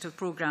legislative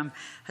programme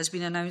has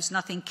been announced,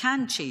 nothing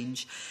can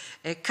change.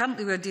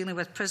 Currently, we are dealing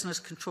with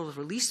Prisoners' Control of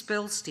Release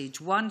Bill, Stage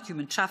 1,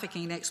 Human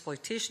Trafficking and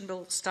Exploitation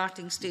Bill,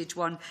 starting Stage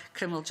 1,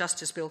 Criminal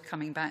Justice Bill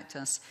coming back to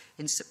us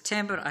in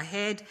September.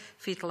 Ahead,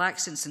 Fatal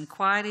Accidents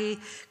Inquiry,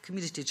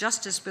 Community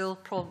Justice Bill,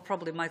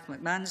 probably Michael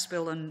McMahon's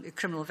bill on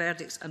criminal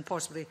verdicts, and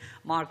possibly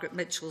Margaret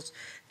Mitchell's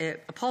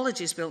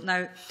Apologies Bill.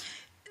 Now,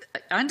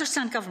 I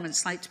understand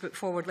governments like to put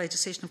forward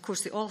legislation. Of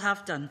course, they all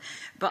have done.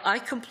 But I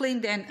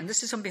complained then, and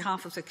this is on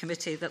behalf of the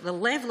committee, that the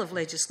level of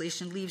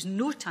legislation leaves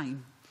no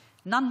time,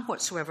 none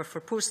whatsoever, for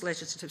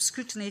post-legislative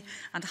scrutiny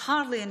and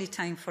hardly any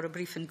time for a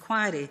brief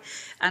inquiry.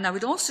 And I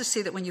would also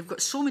say that when you've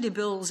got so many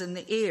bills in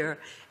the air,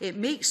 it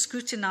makes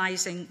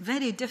scrutinising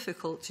very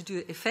difficult to do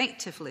it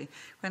effectively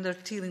when they're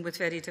dealing with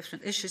very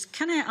different issues.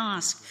 Can I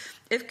ask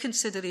if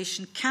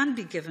consideration can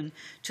be given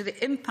to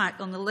the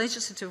impact on the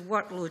legislative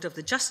workload of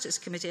the Justice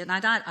Committee? And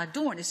I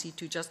don't want to see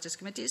two Justice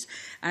Committees,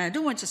 and I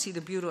don't want to see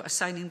the Bureau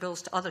assigning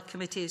bills to other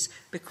committees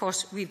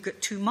because we've got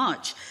too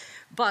much.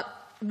 But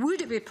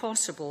would it be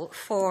possible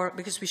for,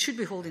 because we should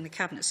be holding the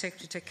Cabinet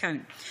Secretary to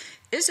account,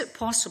 is it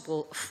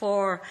possible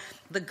for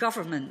the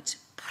government,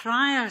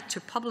 prior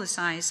to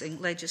publicising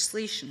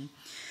legislation,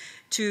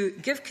 to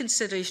give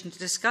consideration to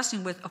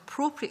discussing with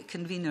appropriate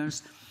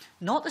conveners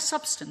not the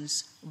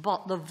substance,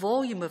 but the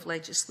volume of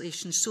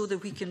legislation, so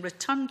that we can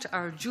return to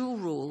our dual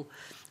role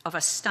of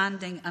a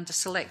standing and a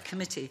select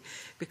committee?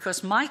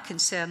 Because my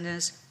concern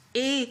is,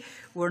 A,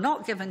 we're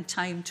not given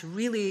time to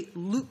really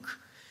look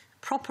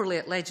properly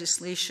at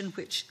legislation,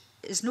 which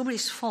is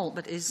nobody's fault,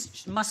 but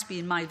must be,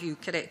 in my view,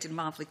 corrected in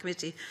behalf of the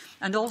committee.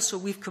 And also,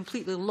 we've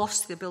completely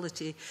lost the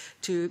ability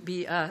to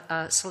be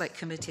a select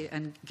committee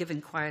and give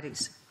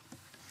inquiries.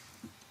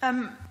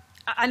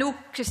 I know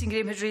Christine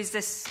Graham has raised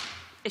this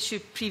issue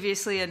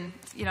previously, and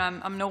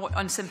I'm not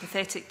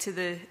unsympathetic to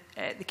the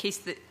case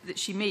that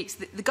she makes.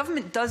 The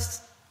government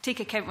does take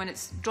account, when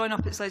it's drawn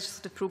up its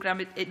legislative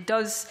programme, it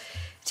does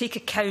take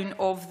account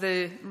of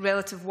the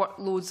relative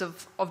workloads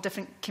of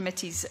different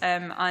committees.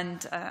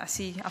 And I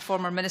see a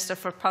former Minister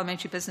for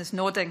Parliamentary Business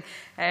nodding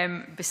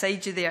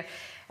beside you there.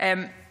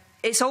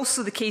 It's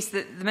also the case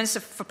that the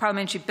Minister for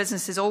Parliamentary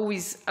Business is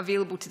always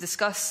available to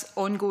discuss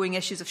ongoing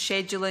issues of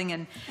scheduling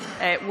and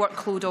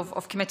workload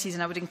of committees,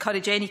 and I would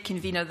encourage any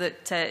convener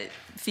that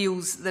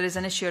feels there is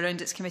an issue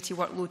around its committee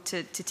workload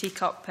to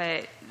take up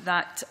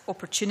that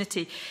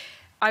opportunity.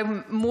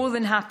 I'm more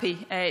than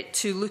happy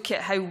to look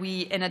at how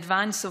we, in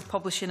advance of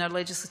publishing our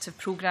legislative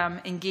programme,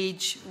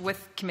 engage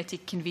with committee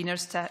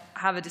conveners to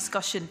have a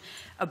discussion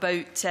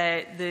about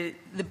the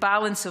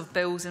balance of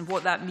bills and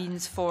what that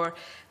means for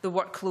the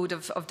workload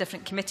of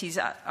different committees.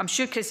 I'm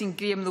sure Christine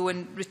Graham, though,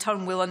 in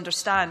return will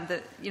understand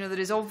that there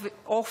is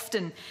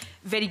often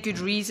very good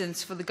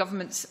reasons for the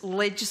government's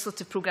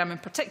legislative programme in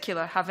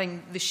particular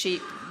having the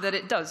shape that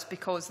it does,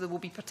 because there will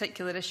be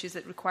particular issues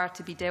that require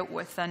to be dealt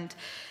with.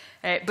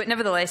 But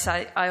nevertheless,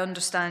 I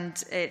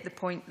understand the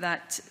point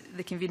that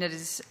the convener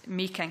is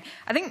making.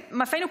 I think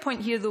my final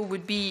point here, though,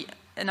 would be,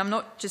 and I'm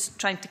not just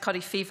trying to curry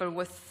favour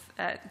with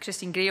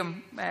Christine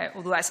Graham,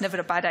 although that's never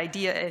a bad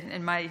idea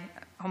in my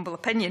humble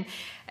opinion,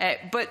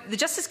 but the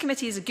Justice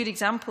Committee is a good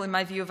example, in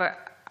my view, of a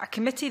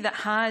committee that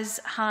has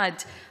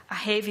had a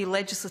heavy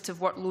legislative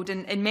workload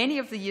in many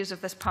of the years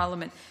of this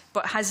Parliament,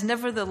 but has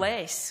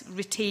nevertheless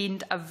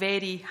retained a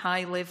very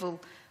high level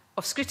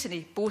of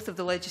scrutiny, both of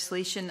the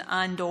legislation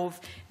and of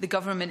the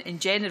government in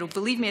general.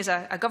 Believe me, as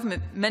a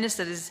government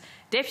minister, as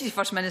Deputy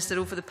First Minister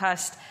over the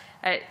past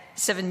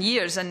 7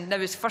 years, and now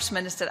as First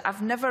Minister,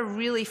 I've never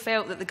really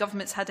felt that the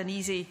government's had an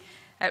easy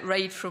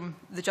ride from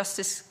the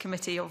Justice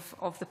Committee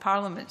of the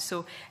Parliament.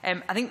 So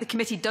I think the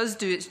committee does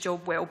do its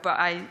job well, but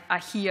I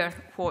hear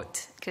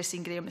what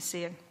Christine Graham is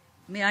saying.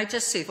 May I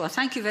just say, well,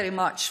 thank you very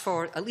much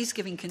for at least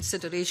giving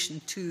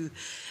consideration to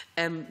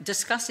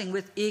discussing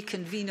with a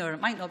convener.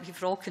 It might not be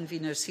for all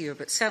conveners here,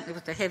 but certainly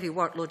with the heavy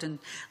workload in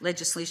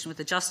legislation with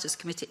the Justice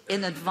Committee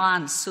in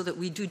advance, so that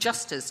we do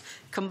justice,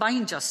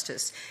 combine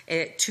justice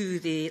to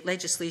the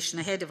legislation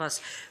ahead of us.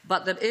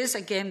 But there is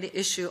again the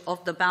issue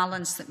of the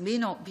balance that may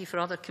not be for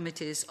other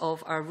committees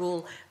of our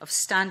role of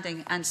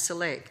standing and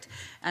select.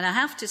 And I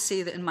have to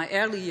say that in my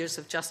early years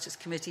of Justice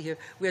Committee here,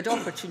 we had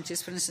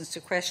opportunities, for instance,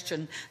 to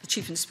question the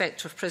Chief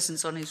Inspector of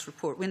Prisons on his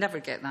report. We never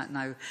get that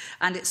now.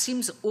 And it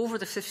seems over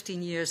the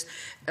 15 years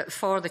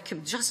for the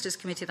Justice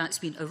Committee, that's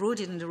been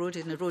eroded and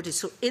eroded and eroded.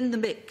 So in the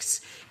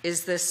mix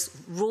is this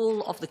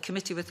role of the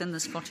committee within the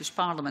Scottish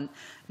Parliament,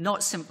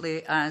 not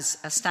simply as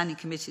a standing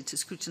committee to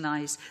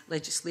scrutinise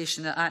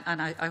legislation.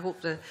 And I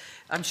hope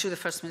I'm sure the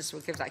First Minister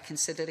will give that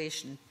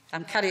consideration.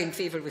 I'm carrying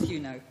favour with you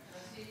now.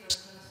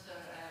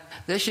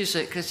 The issues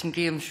that Christine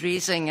Graham's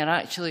raising are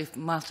actually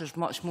matters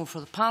much more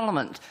for the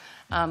Parliament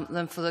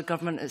than for the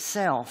government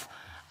itself.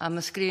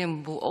 Ms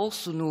Graham will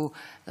also know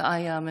that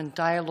I am in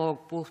dialogue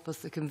both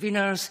with the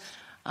conveners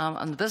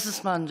and the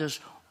business managers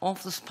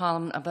of this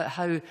Parliament about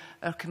how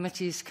our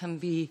committees can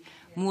be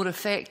more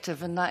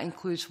effective, and that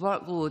includes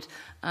workload.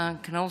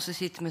 And can also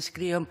say to Ms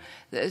Graham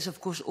that it is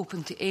of course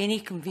open to any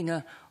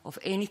convener of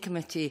any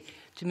committee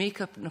to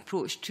make up an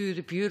approach to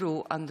the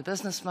Bureau and the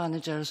business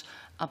managers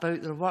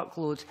about their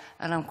workload,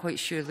 and I'm quite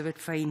sure they would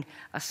find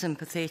a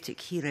sympathetic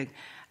hearing.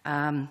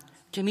 Jim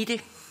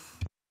Eadie.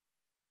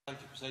 Thank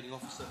you, Presiding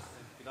Officer.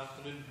 Good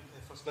afternoon,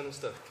 First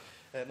Minister.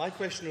 My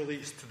question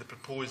relates to the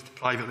proposed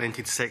private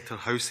rented sector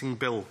housing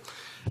bill.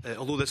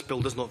 Although this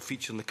bill does not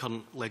feature in the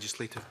current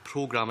legislative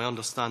programme, I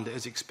understand it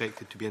is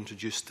expected to be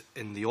introduced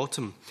in the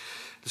autumn.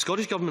 The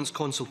Scottish Government's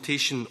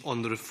consultation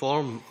on the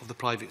reform of the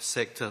private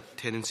sector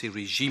tenancy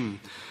regime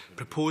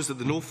proposed that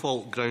the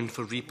no-fault ground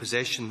for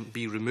repossession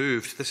be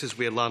removed. This is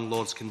where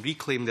landlords can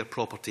reclaim their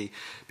property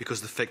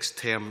because the fixed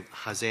term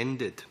has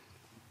ended.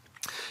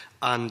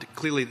 And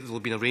clearly there will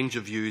have been a range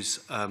of views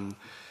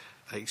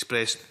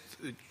expressed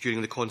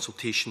during the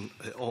consultation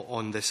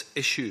on this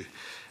issue.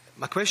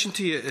 My question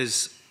to you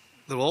is,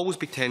 there will always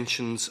be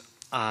tensions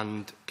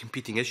and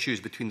competing issues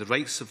between the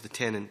rights of the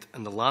tenant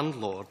and the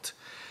landlord,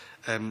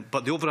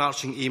 but the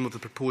overarching aim of the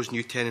proposed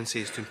new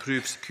tenancy is to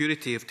improve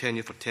security of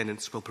tenure for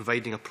tenants while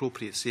providing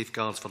appropriate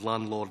safeguards for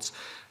landlords,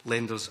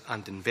 lenders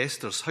and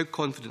investors. How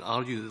confident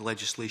are you that the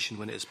legislation,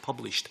 when it is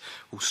published,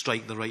 will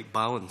strike the right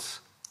balance?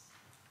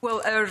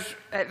 Well, our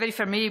very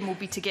firm aim will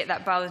be to get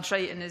that balance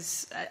right, and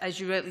as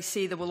you rightly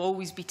say, there will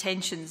always be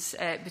tensions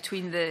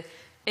between the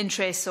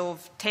interests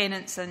of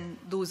tenants and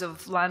those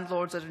of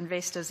landlords or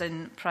investors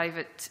in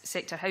private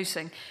sector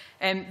housing.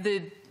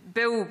 The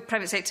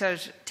private sector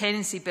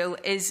tenancy bill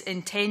is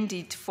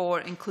intended for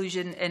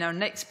inclusion in our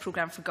next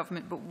programme for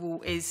government, but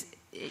is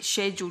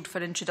scheduled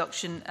for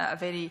introduction at a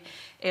very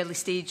early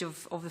stage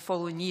of the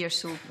following year,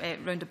 so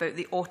round about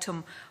the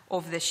autumn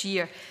of this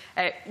year.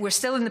 We're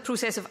still in the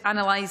process of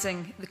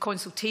analysing the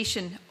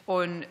consultation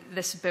on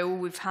this bill.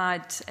 We've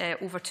had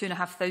over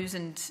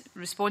 2,500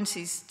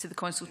 responses to the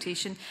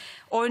consultation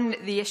on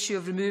the issue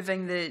of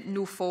removing the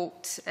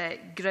no-fault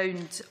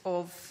ground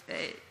of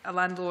a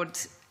landlord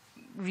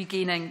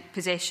regaining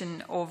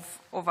possession of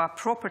our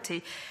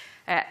property.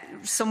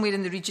 Somewhere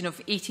in the region of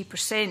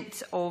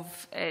 80%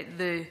 of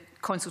the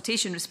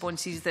consultation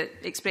responses that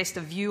expressed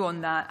a view on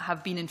that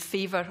have been in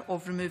favour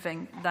of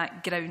removing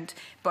that ground.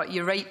 But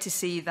you're right to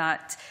say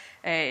that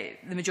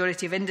the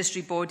majority of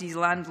industry bodies,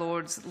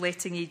 landlords,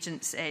 letting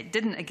agents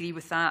didn't agree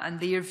with that, and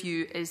their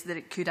view is that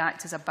it could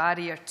act as a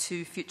barrier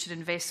to future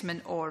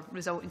investment or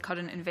result in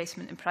current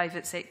investment in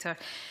private sector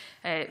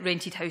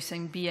rented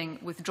housing being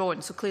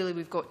withdrawn. So clearly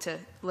we've got to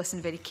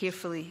listen very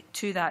carefully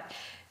to that.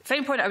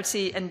 Final point I would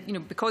say,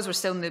 and because we're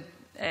still in the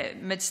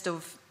midst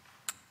of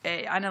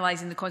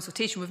analysing the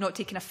consultation, we've not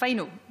taken a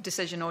final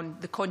decision on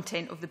the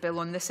content of the bill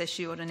on this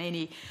issue or on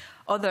any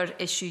other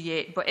issue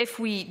yet. But if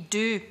we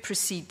do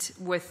proceed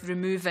with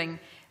removing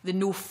the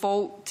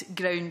no-fault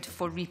ground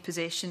for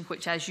repossession,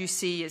 which, as you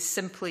say, is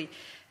simply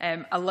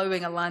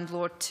allowing a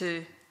landlord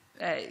to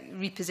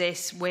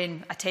repossess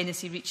when a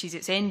tenancy reaches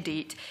its end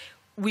date,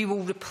 we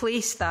will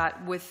replace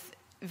that with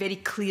very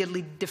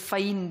clearly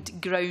defined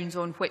grounds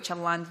on which a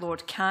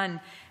landlord can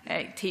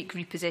take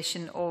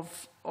repossession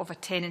of a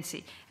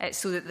tenancy,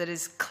 so that there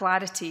is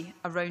clarity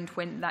around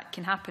when that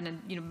can happen.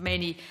 And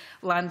many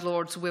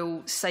landlords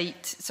will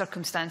cite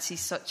circumstances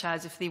such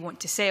as if they want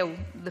to sell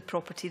the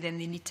property, then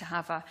they need to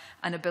have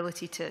an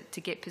ability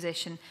to get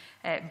possession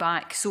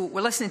back. So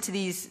we're listening to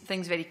these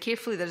things very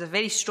carefully. There's a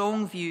very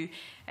strong view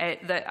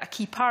that a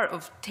key part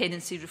of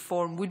tenancy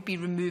reform would be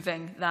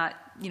removing that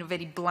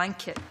very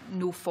blanket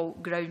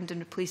no-fault ground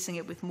and replacing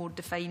it with more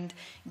defined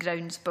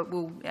grounds, but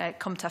we'll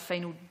come to a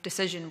final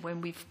decision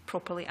when we've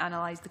properly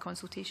analysed the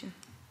consultation.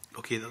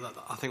 Okay,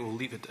 I think we'll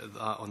leave it at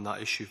that on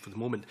that issue for the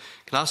moment.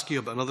 Can I ask you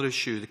about another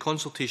issue? The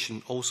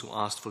consultation also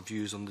asked for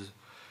views on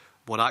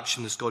what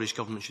action the Scottish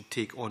Government should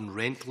take on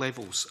rent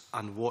levels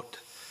and what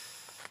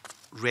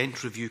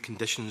rent review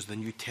conditions the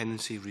new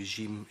tenancy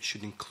regime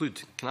should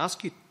include. Can I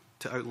ask you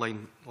to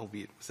outline,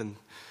 albeit within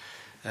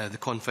the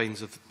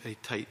confines of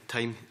tight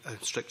time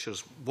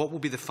strictures, what will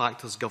be the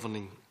factors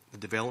governing the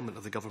development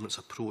of the Government's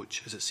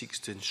approach as it seeks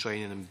to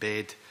enshrine and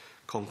embed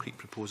concrete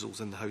proposals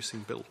in the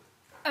housing bill?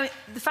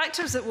 The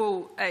factors that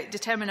will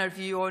determine our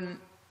view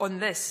on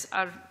this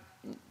are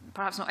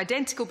perhaps not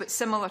identical, but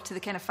similar to the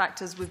kind of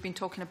factors we've been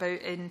talking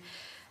about in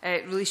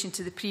relation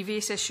to the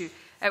previous issue.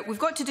 We've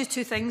got to do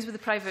two things with the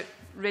private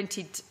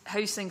rented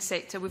housing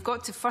sector. We've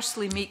got to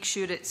firstly make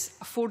sure it's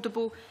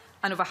affordable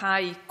and of a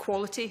high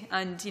quality.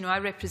 And, I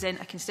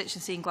represent a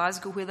constituency in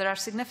Glasgow where there are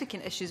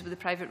significant issues with the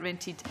private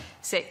rented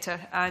sector.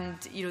 And,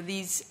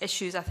 these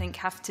issues, I think,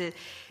 have to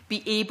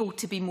be able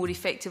to be more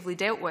effectively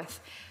dealt with.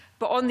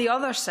 But on the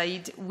other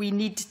side, we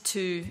need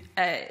to,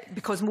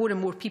 because more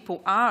and more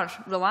people are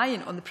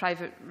reliant on the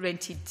private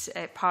rented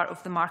part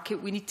of the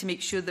market, we need to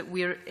make sure that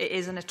it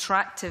is an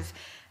attractive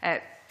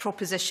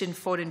proposition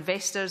for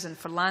investors and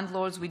for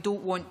landlords. We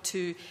don't want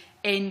to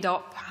end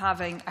up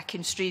having a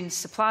constrained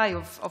supply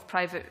of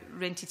private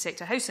rented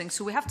sector housing.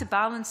 So we have to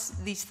balance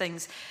these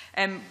things.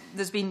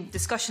 There's been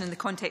discussion in the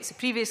context of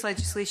previous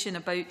legislation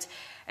about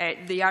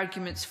the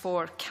arguments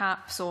for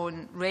caps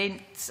on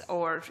rents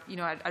or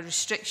a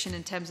restriction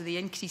in terms of the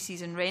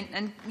increases in rent.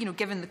 And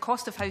given the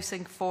cost of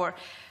housing for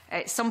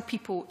some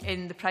people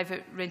in the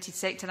private rented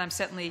sector, I'm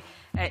certainly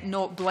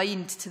not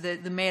blind to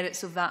the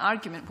merits of that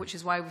argument, which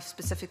is why we've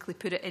specifically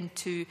put it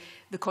into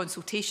the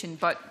consultation.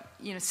 But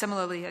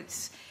similarly,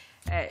 it's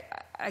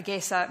I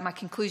guess my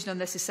conclusion on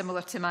this is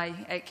similar to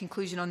my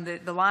conclusion on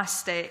the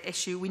last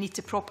issue. We need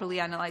to properly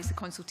analyse the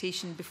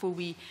consultation before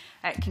we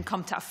can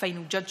come to a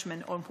final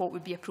judgment on what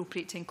would be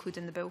appropriate to include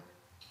in the bill.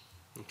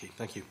 Okay,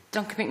 thank you.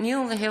 Duncan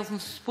McNeill, the Health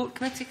and Sport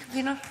Committee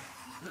Convener.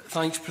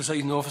 Thanks,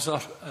 Presiding Officer.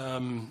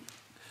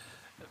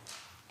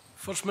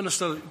 First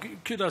Minister,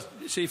 could I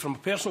say from a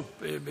personal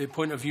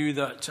point of view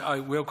that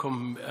I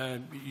welcome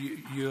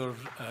your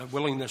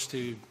willingness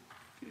to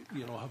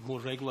have more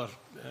regular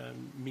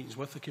meetings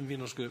with the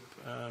Conveners Group.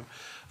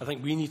 I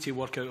think we need to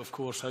work out, of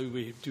course, how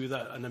we do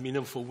that in a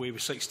meaningful way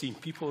with 16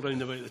 people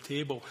around about the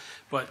table,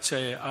 but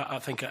I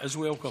think it is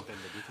welcome.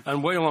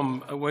 And while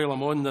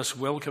I'm on this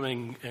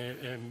welcoming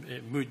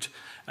mood,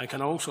 I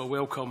can also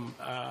welcome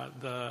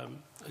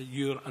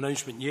your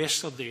announcement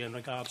yesterday in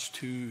regards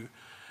to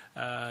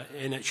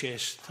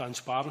NHS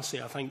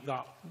transparency. I think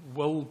that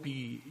will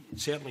be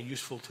certainly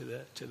useful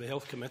to the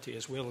Health Committee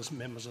as well as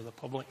members of the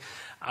public,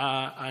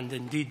 and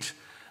indeed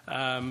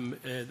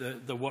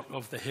the work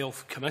of the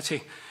Health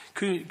Committee.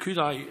 Could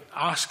I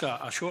ask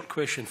a short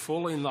question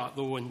following that,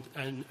 though,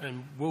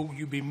 and will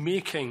you be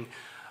making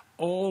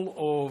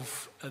all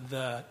of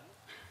the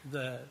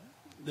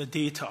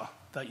data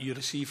that you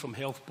receive from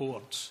health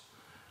boards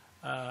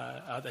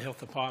at the Health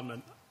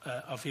Department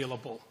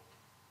available?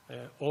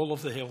 All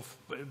of the health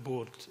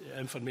board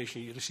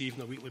information you receive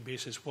on a weekly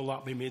basis, will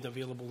that be made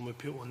available and we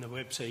put on the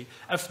website?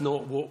 If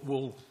not, what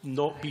will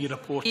not be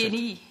reported?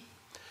 A&E?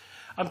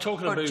 I'm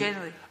talking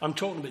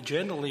about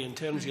generally in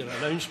terms of your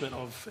announcement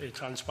of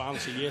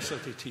transparency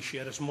yesterday, to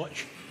share as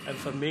much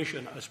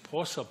information as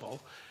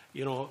possible.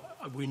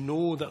 We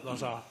know that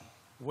there's a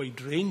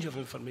wide range of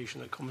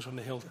information that comes from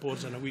the health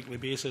boards on a weekly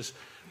basis.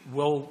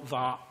 Will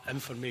that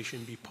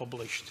information be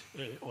published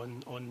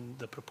on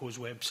the proposed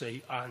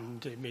website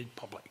and made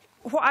public?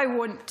 What I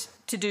want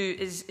to do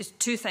is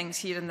two things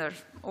here, and they're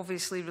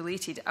obviously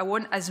related. I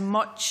want as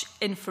much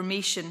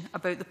information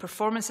about the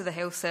performance of the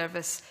health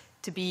service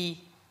to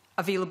be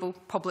available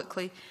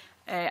publicly,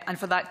 and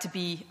for that to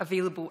be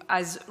available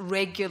as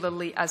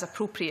regularly as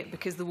appropriate,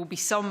 because there will be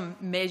some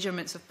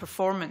measurements of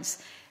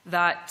performance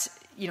that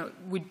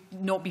would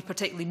not be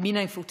particularly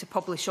meaningful to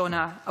publish on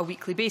a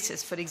weekly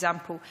basis. For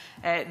example,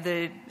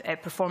 the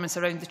performance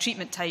around the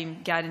treatment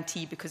time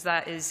guarantee, because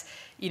that is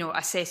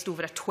assessed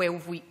over a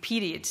 12-week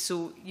period.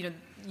 So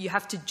you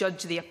have to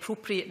judge the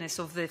appropriateness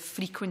of the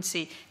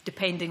frequency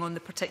depending on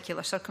the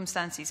particular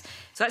circumstances.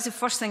 So that's the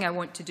first thing I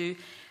want to do.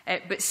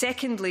 But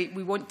secondly,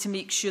 we want to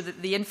make sure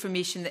that the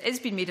information that is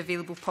being made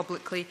available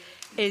publicly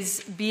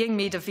is being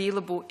made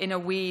available in a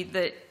way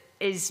that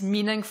is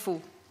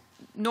meaningful,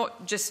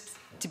 not just,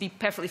 to be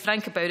perfectly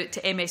frank about it, to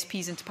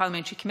MSPs and to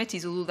parliamentary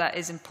committees, although that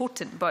is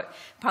important, but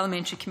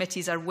parliamentary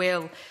committees are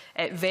well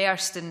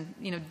versed in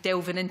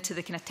delving into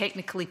the kind of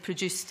technically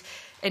produced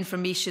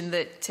information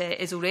that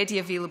is already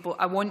available.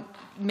 I want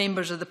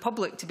members of the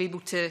public to be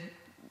able to,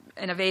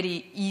 in a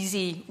very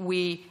easy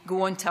way,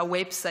 go onto a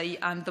website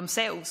and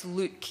themselves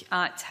look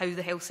at how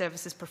the health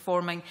service is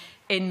performing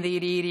in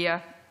their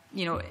area,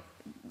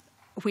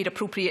 where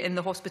appropriate in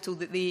the hospital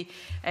that they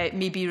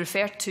may be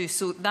referred to.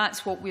 So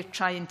that's what we're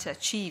trying to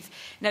achieve.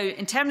 Now,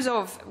 in terms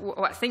of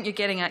what I think you're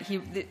getting at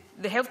here,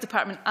 the Health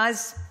Department,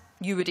 as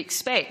you would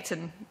expect,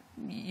 and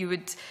you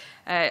would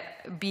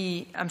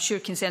be, I'm sure,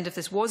 concerned if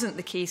this wasn't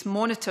the case,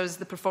 monitors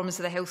the performance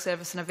of the health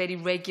service on a very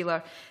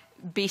regular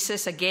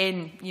basis.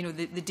 Again,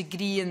 the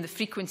degree and the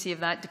frequency of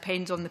that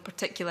depends on the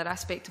particular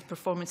aspect of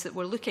performance that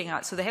we're looking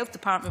at. So the Health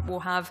Department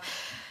will have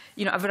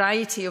a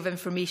variety of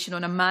information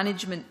on a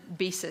management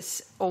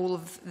basis all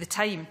of the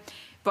time.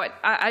 But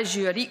as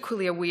you are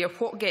equally aware,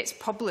 what gets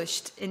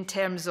published in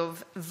terms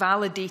of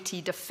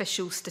validated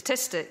official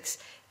statistics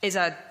is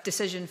a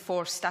decision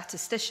for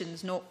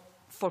statisticians, not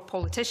for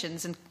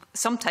politicians. And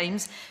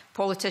sometimes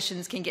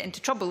politicians can get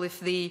into trouble if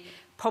they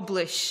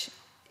publish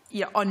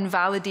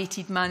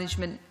unvalidated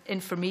management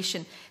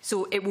information.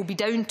 So it will be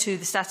down to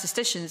the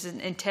statisticians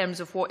in terms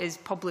of what is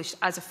published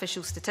as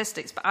official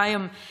statistics. But I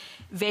am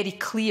very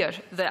clear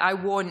that I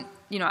want,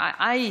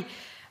 I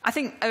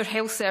think our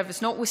health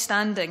service,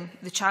 notwithstanding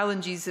the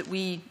challenges that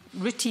we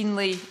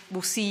routinely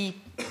will see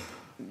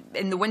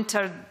in the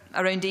winter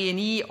around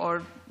A&E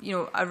or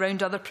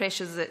around other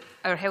pressures that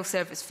our health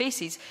service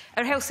faces,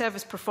 our health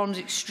service performs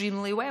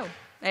extremely well.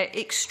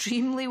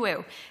 Extremely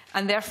well,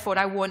 and therefore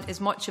I want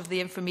as much of the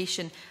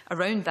information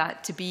around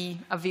that to be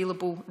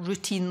available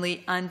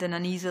routinely and in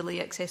an easily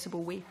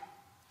accessible way.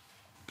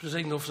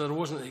 Presiding Officer, I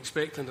wasn't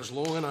expecting as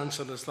long an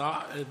answer as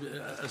that,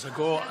 as I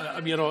got.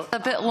 A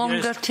bit longer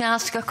yes, to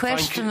ask a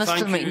question,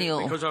 thank Mr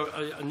McNeill. Because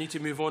I need to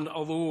move on.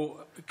 Although,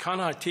 can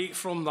I take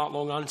from that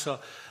long answer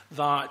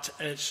that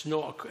it's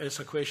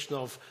a question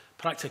of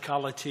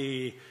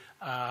practicality,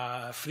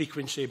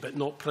 frequency but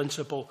not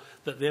principle,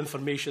 that the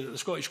information that the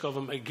Scottish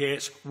Government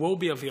gets will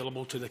be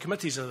available to the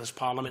committees of this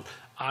Parliament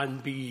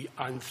and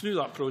through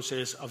that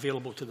process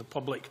available to the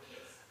public?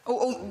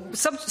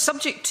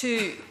 Subject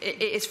to,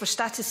 it's for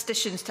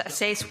statisticians to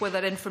assess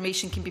whether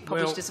information can be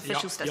published as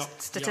official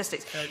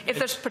statistics. If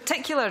there's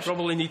particular...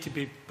 Probably need to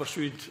be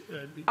pursued...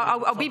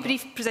 I'll be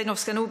brief, Presiding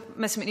Officer. I know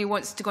Ms McNeill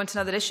wants to go on to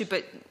another issue,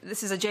 but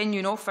this is a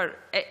genuine offer.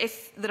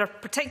 If there are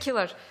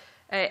particular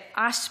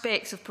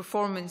aspects of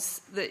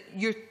performance that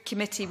your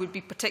committee would be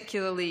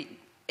particularly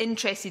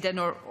interested in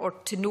or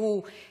to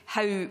know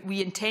how we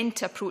intend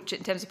to approach it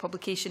in terms of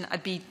publication,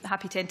 I'd be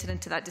happy to enter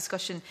into that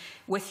discussion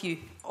with you.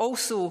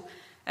 Also,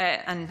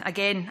 and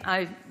again,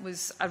 I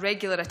was a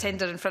regular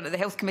attender in front of the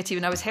Health Committee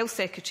when I was Health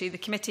Secretary. The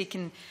committee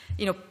can,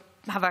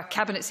 have a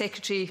Cabinet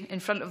Secretary in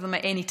front of them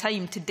at any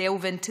time to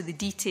delve into the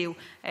detail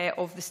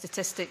of the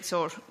statistics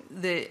or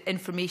the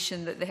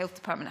information that the Health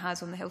Department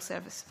has on the health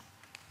service.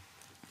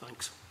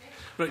 Thanks.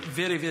 Right,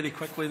 very, very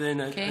quickly then,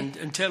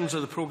 in terms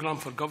of the programme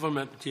for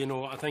government,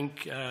 I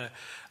think,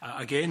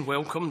 again,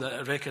 welcome that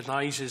it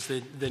recognises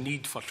the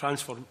need for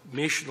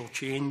transformational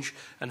change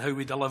in how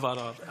we deliver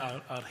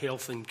our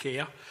health and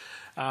care.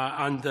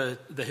 And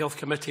the Health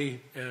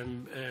Committee,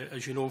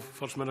 as you know,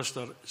 First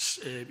Minister,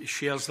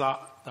 shares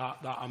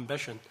that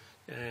ambition.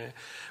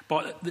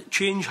 But the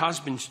change has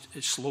been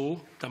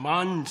slow.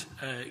 Demand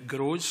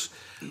grows.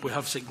 We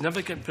have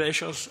significant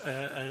pressures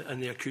in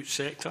the acute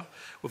sector.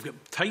 We've got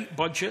tight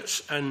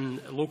budgets in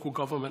local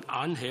government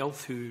and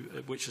health,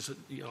 which is,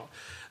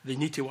 they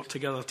need to work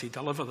together to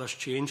deliver this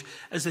change.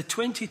 Is the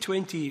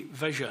 2020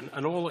 vision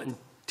and all it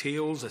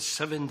entails, a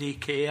 7-day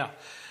care,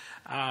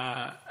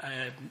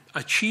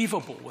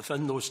 achievable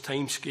within those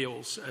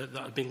timescales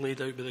that have been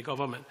laid out by the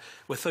government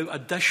without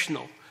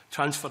additional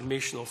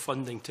transformational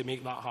funding to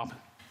make that happen?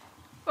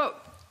 Well,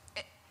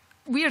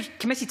 we are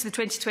committed to the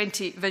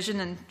 2020 vision,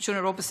 and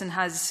Shona Robison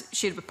has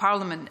shared with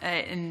Parliament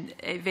in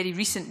very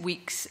recent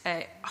weeks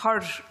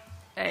her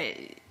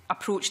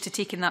approach to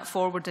taking that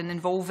forward and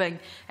involving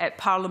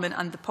Parliament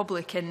and the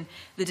public in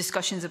the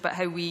discussions about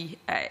how we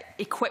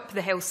equip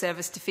the health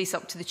service to face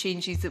up to the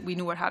changes that we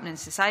know are happening in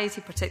society,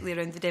 particularly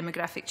around the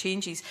demographic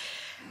changes.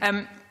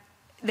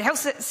 The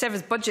health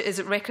service budget is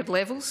at record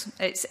levels.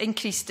 It's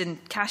increased in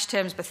cash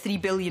terms by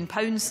 £3 billion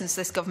since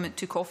this government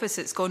took office.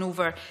 It's gone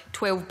over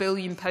 £12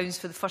 billion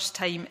for the first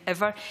time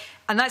ever.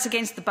 And that's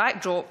against the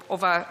backdrop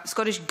of a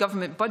Scottish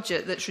Government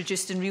budget that's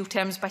reduced in real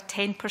terms by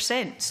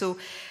 10%. So,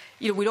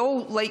 we'd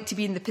all like to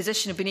be in the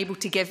position of being able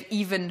to give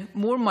even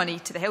more money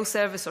to the health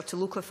service or to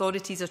local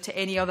authorities or to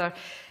any other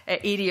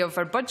area of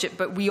our budget,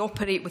 but we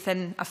operate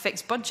within a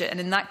fixed budget,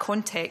 and in that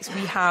context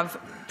we have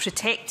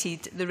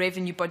protected the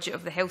revenue budget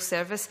of the health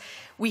service.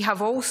 We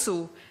have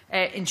also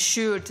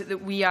ensured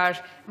that we are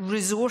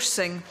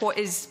resourcing what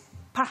is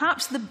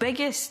perhaps the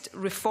biggest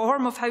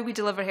reform of how we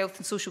deliver health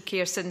and social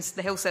care since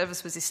the health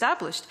service was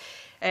established,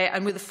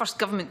 and we're the first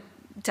government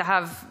to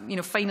have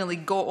finally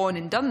got on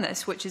and done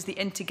this, which is the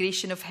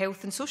integration of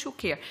health and social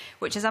care,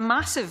 which is a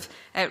massive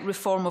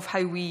reform of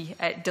how we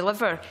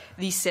deliver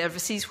these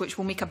services, which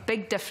will make a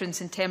big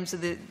difference in terms of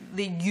the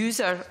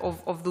user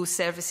of those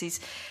services.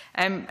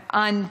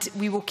 And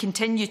we will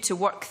continue to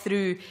work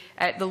through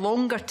the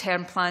longer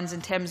term plans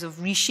in terms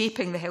of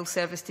reshaping the health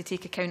service to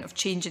take account of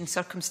changing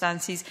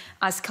circumstances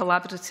as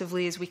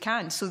collaboratively as we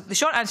can. So the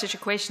short answer to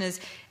your question is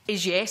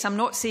yes. I'm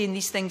not saying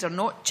these things are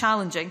not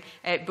challenging,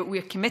 but we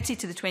are committed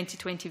to the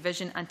 2020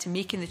 vision and to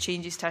making the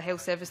changes to our health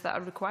service that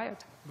are required.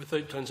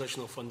 Without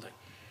transitional funding?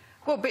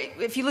 Well, but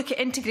if you look at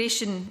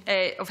integration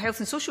of health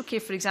and social care,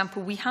 for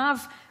example, we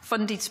have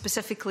funded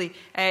specifically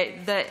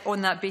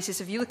on that basis.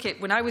 If you look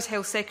at when I was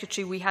Health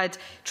Secretary, we had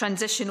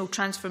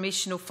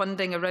transformational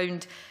funding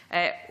around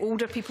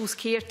older people's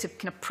care to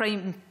kind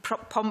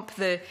of pump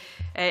the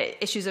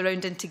issues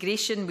around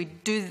integration. We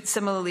do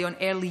similarly on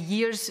early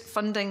years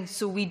funding.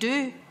 So we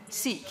do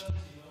seek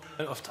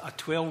out of a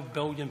 £12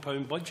 billion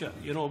budget.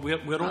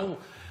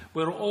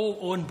 We're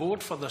all on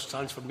board for this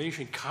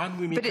transformation. Can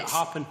we make it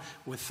happen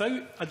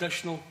without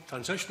additional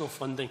transitional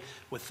funding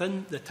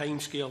within the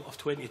timescale of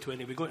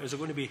 2020? Is it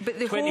going to be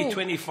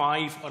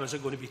 2025 or is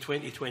it going to be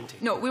 2020?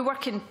 No, we're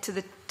working to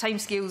the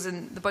timescales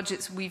and the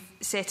budgets we've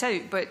set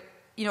out, but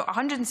you know,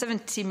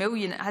 170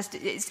 million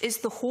it's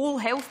the whole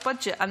health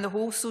budget and the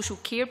whole social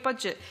care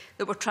budget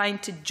that we're trying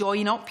to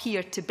join up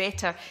here to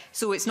better.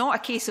 So it's not a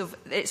case of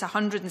it's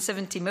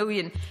 170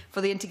 million for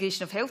the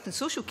integration of health and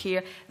social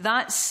care.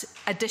 That's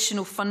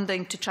additional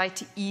funding to try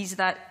to ease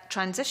that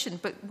transition.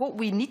 But what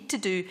we need to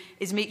do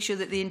is make sure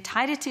that the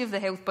entirety of the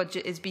health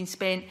budget is being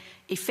spent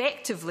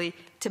effectively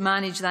to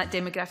manage that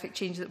demographic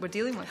change that we're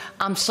dealing with.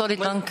 I'm sorry,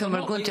 Duncan.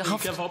 We're going to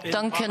have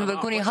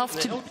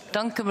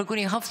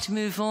to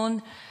move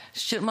on.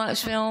 Stuart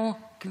Maxwell,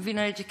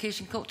 Convener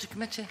Education Culture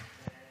Committee.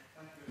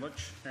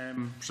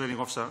 Presiding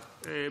Officer.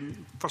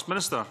 First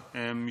Minister,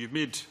 you've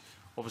made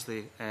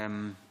obviously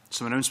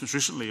some announcements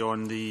recently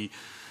on the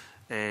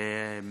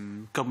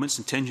government's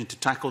intention to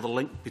tackle the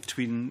link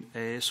between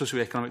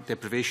socio-economic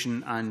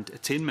deprivation and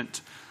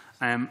attainment.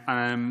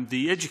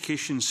 The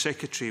Education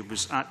Secretary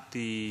was at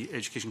the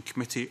Education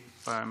Committee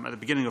at the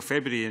beginning of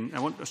February, and I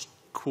want to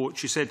quote,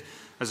 she said,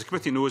 "As the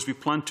committee knows, we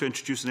plan to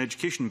introduce an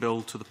education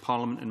bill to the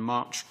Parliament in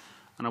March,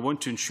 and I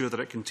want to ensure that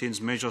it contains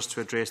measures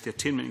to address the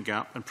attainment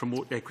gap and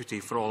promote equity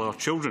for all our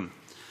children."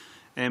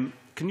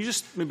 Can you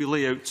just maybe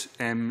lay out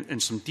in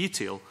some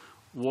detail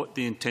what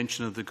the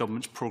intention of the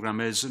government's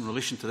programme is in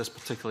relation to this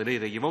particular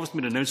area? You've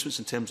obviously made announcements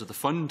in terms of the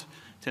fund,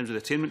 in terms of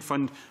the attainment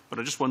fund, but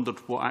I just wondered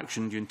what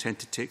action you intend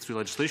to take through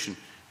legislation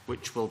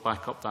which will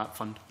back up that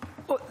fund.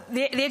 Well,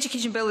 the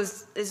education bill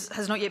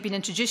has not yet been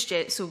introduced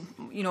yet, so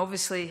you know,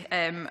 obviously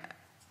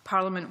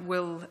Parliament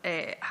will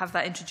have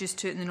that introduced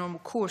to it in the normal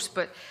course.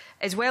 But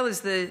as well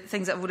as the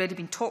things that have already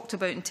been talked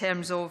about in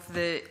terms of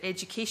the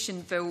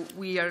education bill,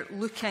 we are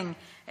looking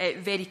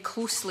very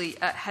closely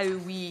at how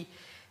we,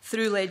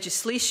 through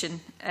legislation,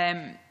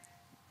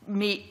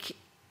 make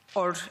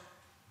or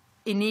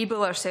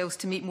enable ourselves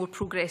to make more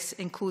progress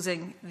in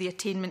closing the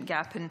attainment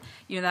gap. And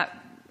you know,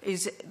 that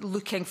is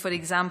looking, for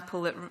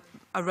example, at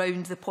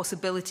around the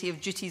possibility of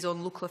duties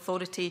on local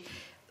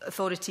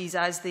authorities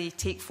as they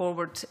take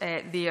forward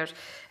their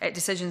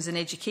decisions in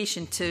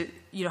education to,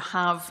 you know,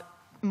 have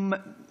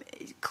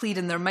clear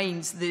in their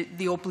minds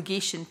the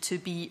obligation to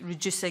be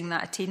reducing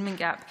that attainment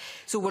gap.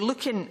 So we're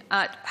looking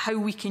at how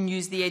we can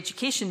use the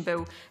education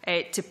bill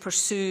to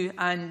pursue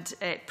and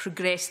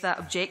progress that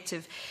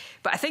objective.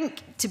 But I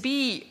think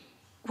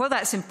while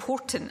that's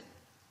important,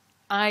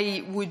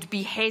 I would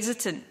be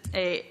hesitant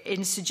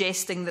in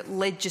suggesting that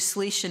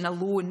legislation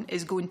alone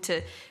is going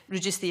to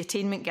reduce the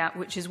attainment gap,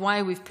 which is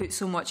why we've put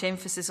so much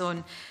emphasis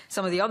on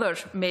some of the other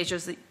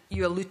measures that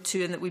you allude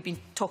to and that we've been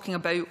talking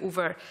about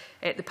over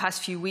the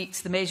past few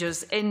weeks, the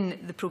measures in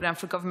the programme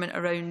for government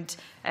around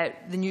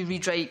the new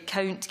Read, Write,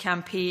 Count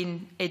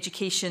campaign,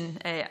 education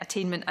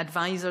attainment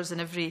advisors in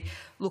every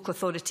local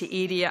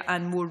authority area,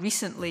 and more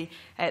recently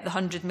the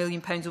 £100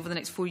 million over the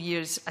next 4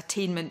 years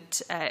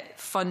attainment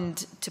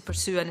fund to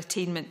pursue an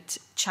attainment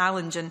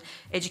challenge. And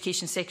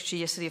Education Secretary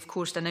yesterday, of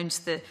course,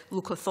 announced the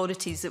local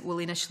authorities that will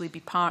initially be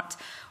part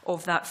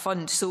of that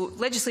fund. So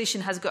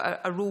legislation has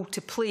got a role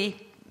to play,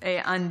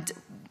 and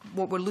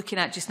what we're looking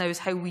at just now is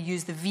how we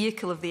use the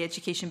vehicle of the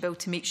education bill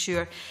to make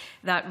sure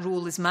that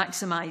role is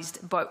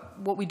maximised. But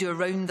what we do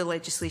around the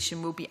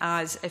legislation will be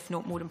as, if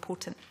not more,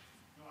 important.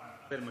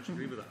 I very much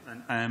agree with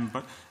that.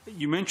 But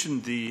you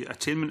mentioned the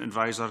attainment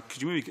advisor.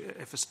 Could you maybe,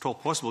 if it's at all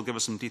possible, give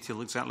us some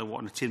detail exactly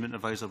what an attainment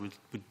advisor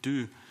would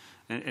do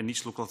in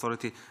each local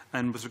authority?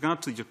 And with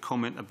regard to your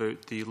comment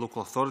about the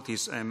local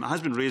authorities, it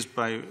has been raised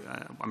by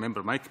a member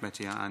of my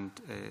committee and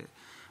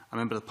a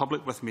member of the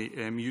public with me.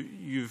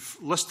 You've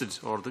listed,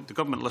 or the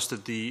government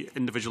listed, the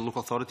individual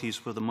local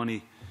authorities where the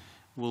money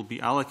will be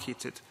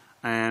allocated.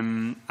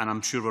 And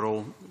I'm sure we're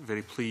all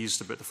very pleased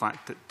about the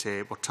fact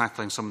that we're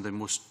tackling some of the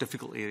most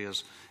difficult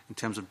areas in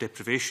terms of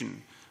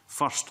deprivation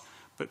first.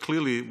 But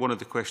clearly one of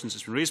the questions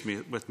that's been raised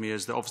with me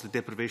is that obviously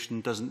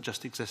deprivation doesn't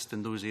just exist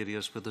in those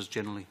areas where there's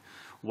generally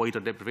wider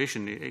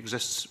deprivation. It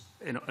exists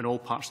in all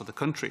parts of the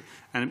country.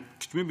 And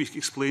could you maybe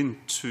explain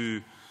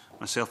to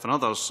myself and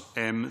others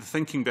the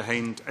thinking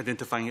behind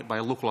identifying it by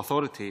a local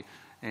authority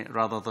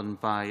rather than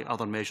by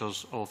other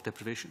measures of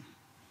deprivation?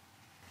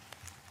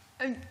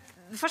 The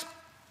first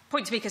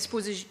point to make, I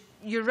suppose, is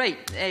you're right.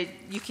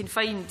 You can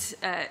find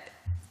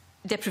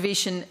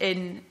deprivation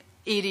in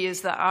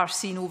areas that are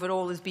seen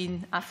overall as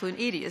being affluent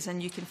areas,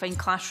 and you can find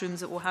classrooms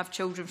that will have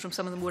children from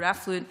some of the more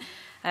affluent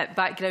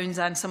backgrounds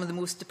and some of the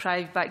most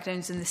deprived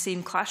backgrounds in the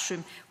same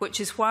classroom, which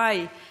is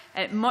why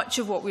much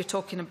of what we're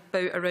talking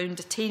about around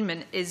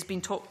attainment is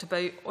being talked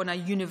about on a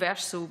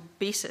universal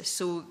basis.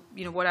 So,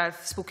 you know, what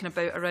I've spoken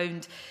about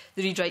around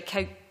the Read,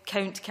 Write,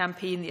 Count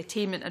campaign, the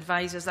attainment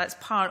advisors, that's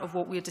part of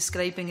what we're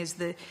describing as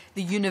the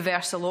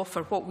universal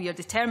offer. What we are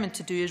determined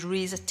to do is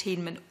raise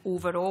attainment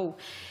overall.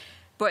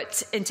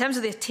 But in terms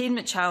of the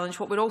attainment challenge,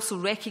 what we're also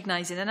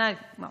recognising, and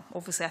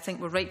obviously I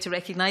think we're right to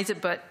recognise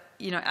it, but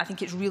I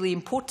think it's really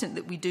important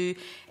that we do,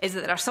 is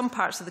that there are some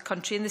parts of the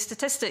country, and the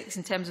statistics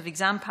in terms of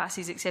exam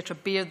passes, etc.,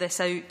 bear this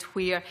out,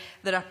 where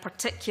there are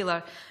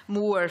particular,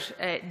 more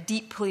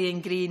deeply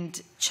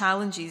ingrained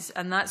challenges.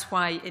 And that's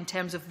why, in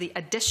terms of the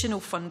additional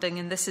funding,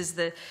 and this is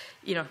the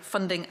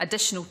funding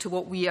additional to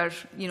what we are,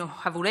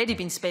 have already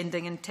been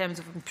spending in terms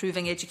of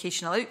improving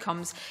educational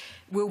outcomes,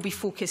 will be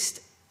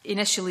focused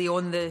initially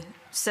on the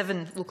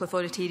 7 local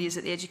authority areas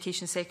that the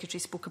Education Secretary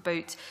spoke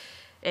about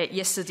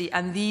yesterday,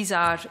 and these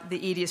are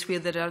the areas where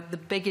there are the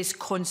biggest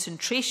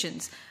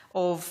concentrations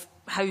of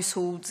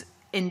households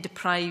in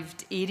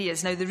deprived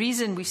areas. Now, the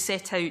reason we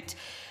set out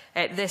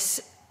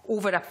this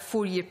over a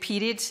 4-year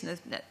period,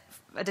 the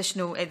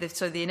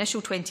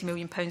initial £20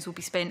 million will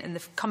be spent in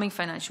the coming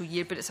financial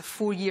year, but it's a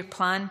 4-year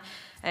plan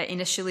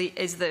initially,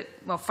 is that,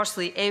 well,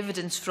 firstly,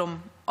 evidence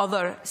from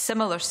other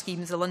similar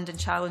schemes, the London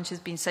Challenge has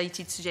been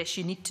cited, suggests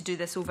you need to do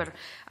this over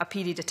a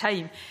period of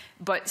time.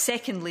 But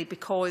secondly,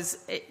 because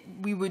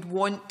we would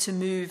want to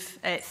move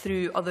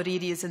through other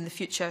areas in the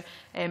future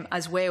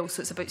as well.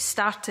 So it's about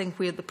starting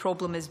where the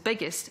problem is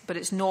biggest, but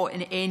it's not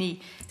in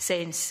any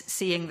sense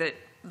saying that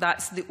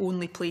that's the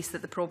only place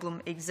that the problem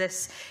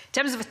exists. In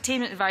terms of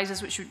attainment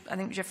advisors, which I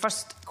think was your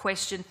first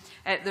question,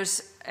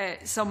 there's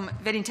some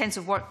very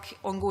intensive work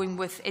ongoing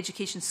with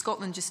Education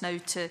Scotland just now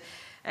to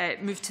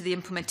move to the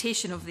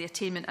implementation of the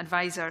attainment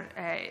advisor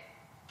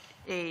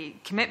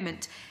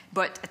commitment.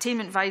 But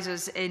attainment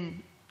advisors,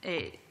 in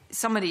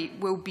summary,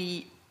 will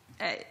be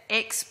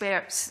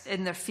experts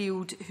in their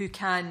field who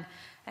can,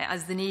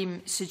 as the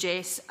name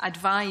suggests,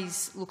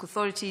 advise local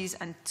authorities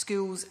and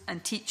schools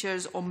and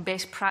teachers on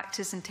best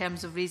practice in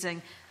terms of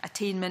raising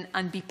attainment,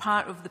 and be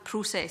part of the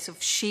process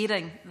of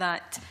sharing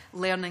that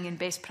learning and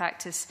best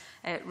practice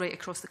right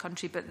across the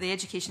country. But the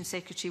Education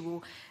Secretary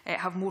will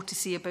have more to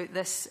say about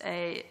this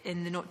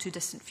in the not too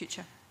distant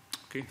future.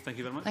 Okay, thank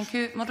you very much. Thank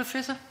you. Mother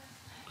Fraser.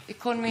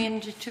 Economy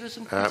and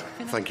Tourism.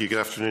 Thank you. Good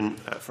afternoon.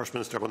 First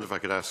Minister, I wonder if I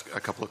could ask a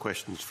couple of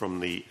questions from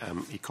the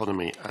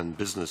economy and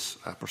business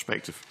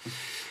perspective.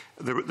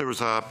 There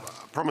was a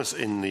promise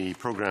in the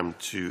programme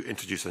to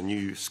introduce a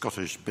new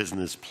Scottish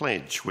business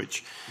pledge,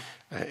 which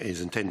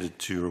is intended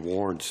to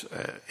reward,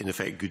 in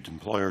effect, good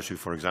employers who,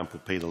 for example,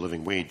 pay the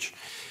living wage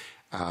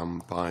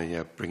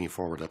by bringing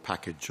forward a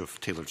package of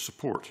tailored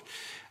support.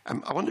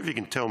 I wonder if you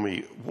can tell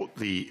me what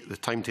the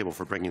timetable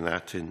for bringing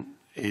that in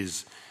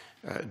is.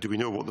 Do we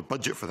know what the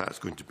budget for that is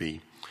going to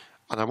be?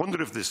 And I wonder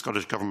if the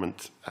Scottish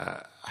Government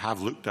have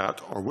looked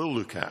at or will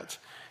look at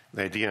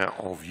the idea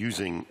of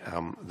using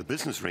the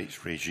business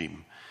rates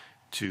regime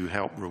to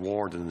help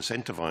reward and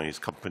incentivise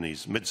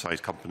companies,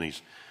 mid-sized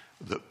companies,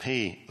 that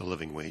pay the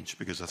living wage,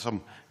 because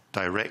some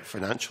direct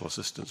financial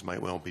assistance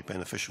might well be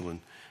beneficial in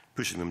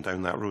pushing them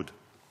down that road.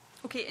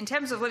 Okay, in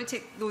terms of, let me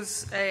take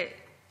those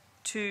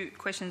 2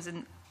 questions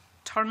in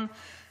turn.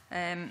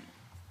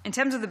 In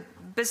terms of the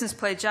business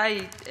pledge,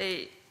 I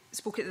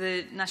spoke at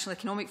the National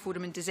Economic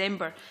Forum in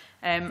December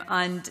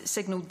and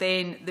signalled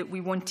then that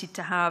we wanted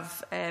to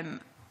have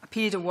a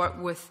period of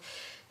work with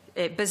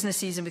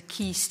businesses and with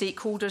key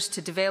stakeholders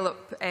to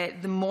develop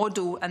the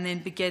model and then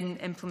begin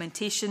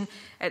implementation.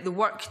 The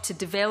work to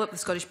develop the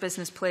Scottish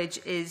Business Pledge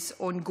is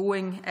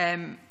ongoing.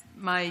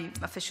 My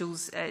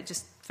officials,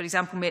 just for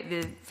example, met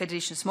the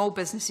Federation of Small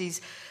Businesses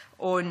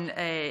on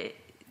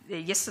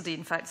yesterday,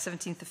 in fact,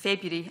 17th of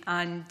February,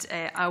 and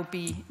I'll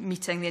be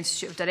meeting the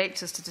Institute of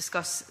Directors to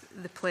discuss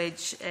the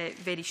pledge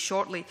very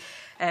shortly.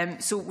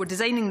 So we're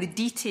designing the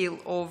detail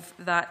of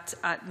that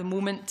at the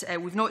moment.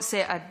 We've not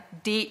set a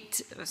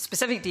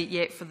specific date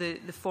yet for the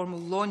formal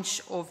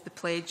launch of the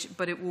pledge,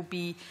 but it will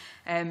be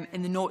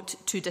in the not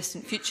too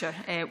distant future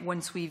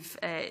once we've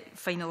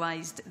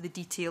finalised the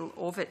detail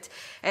of it.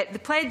 The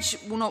pledge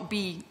will not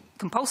be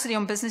compulsory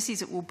on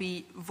businesses, it will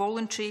be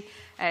voluntary.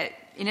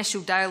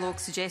 Initial dialogue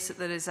suggests that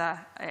there is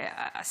a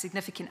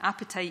significant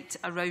appetite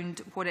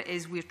around what it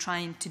is we're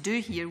trying to do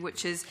here,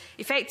 which is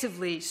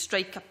effectively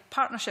strike a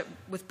partnership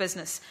with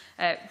business.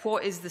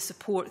 What is the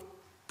support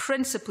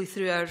principally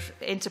through our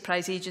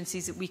enterprise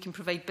agencies that we can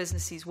provide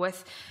businesses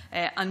with,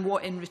 and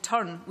what in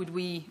return would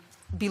we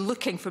be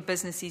looking for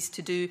businesses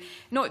to do,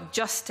 not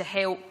just to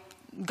help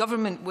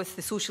government with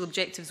the social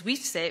objectives we've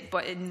set,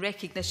 but in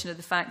recognition of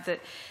the fact that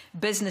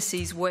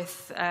businesses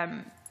with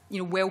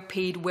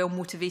well-paid,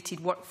 well-motivated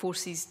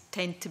workforces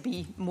tend to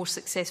be more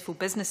successful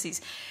businesses.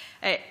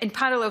 In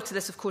parallel to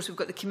this, of course, we've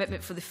got the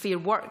commitment for the Fair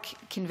Work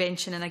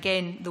Convention, and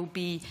again, there'll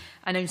be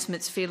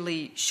announcements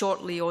fairly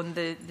shortly on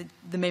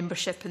the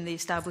membership and the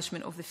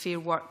establishment of the Fair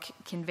Work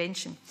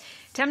Convention.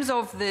 In terms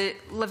of the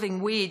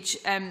living wage,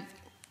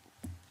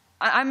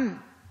 I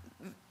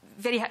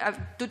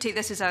don't take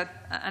this as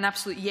an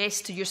absolute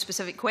yes to your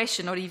specific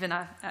question, or even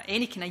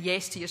any kind of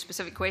yes to your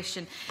specific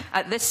question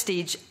at this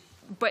stage.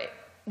 But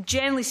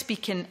generally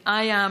speaking,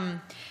 I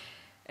am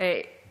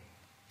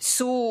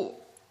so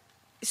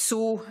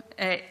so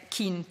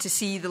keen to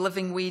see the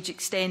living wage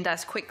extend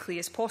as quickly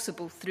as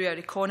possible through our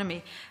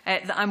economy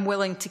that I'm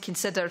willing to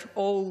consider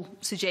all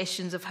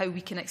suggestions of how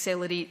we can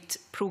accelerate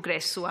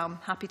progress. So I'm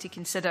happy to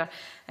consider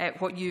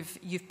what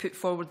you've put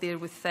forward there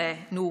with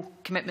no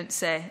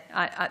commitments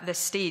at this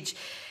stage.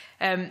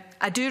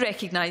 I do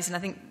recognise, and I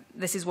think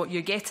this is what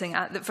you're getting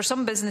at, that for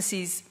some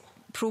businesses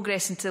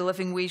progress into the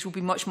living wage will be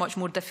much, much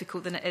more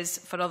difficult than it is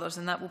for others,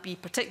 and that will be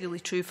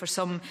particularly true for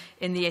some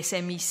in the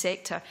SME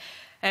sector.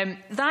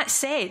 That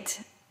said,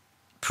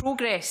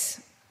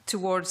 progress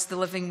towards the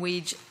living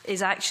wage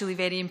is actually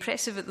very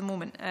impressive at the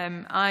moment.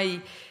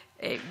 I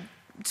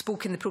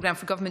spoke in the programme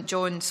for government.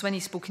 John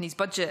Swinney spoke in his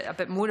budget a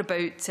bit more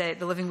about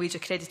the living wage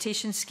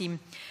accreditation scheme.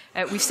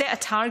 We've set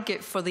a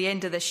target for the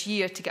end of this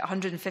year to get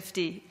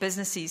 150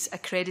 businesses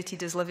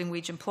accredited as living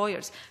wage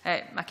employers.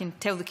 I can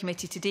tell the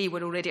committee today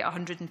we're already at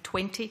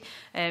 120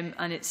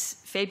 and it's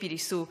February.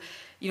 So,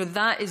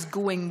 that is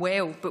going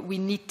well, but we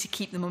need to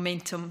keep the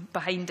momentum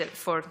behind it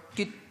for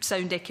good,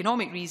 sound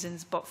economic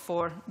reasons, but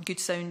for good,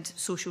 sound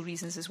social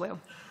reasons as well.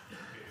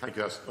 Thank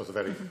you. That was a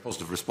very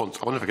positive response.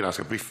 I wonder if I could ask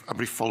a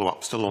brief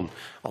follow-up still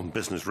on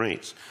business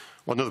rates.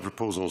 One of the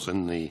proposals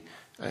in the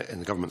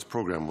government's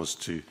programme was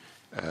to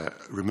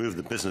remove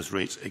the business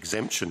rates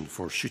exemption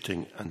for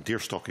shooting and deer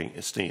stalking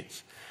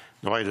estates.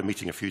 Now, I had a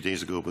meeting a few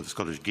days ago with the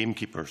Scottish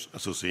Gamekeepers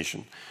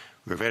Association.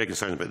 We were very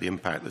concerned about the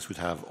impact this would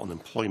have on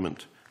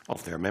employment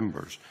of their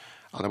members.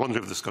 And I wonder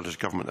if the Scottish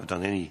Government have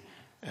done any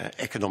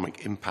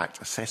economic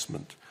impact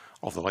assessment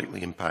of the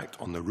likely impact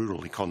on the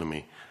rural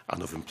economy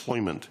and of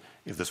employment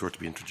if this were to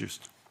be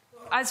introduced.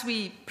 As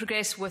we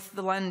progress with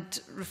the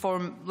land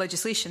reform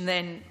legislation,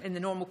 then in the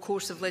normal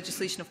course of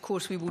legislation, of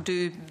course, we will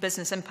do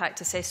business impact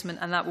assessment,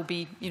 and that will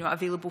be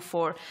available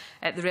for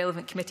the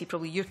relevant committee,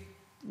 probably your,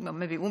 well,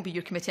 maybe it won't be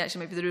your committee, actually,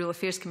 maybe the Rural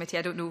Affairs Committee,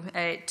 I don't know,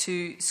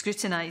 to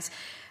scrutinise.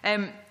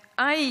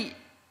 I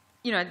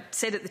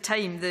said at the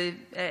time the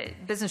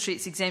business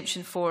rates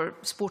exemption for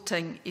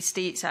sporting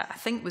estates, I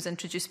think, was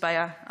introduced by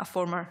a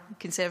former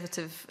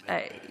Conservative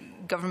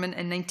government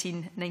in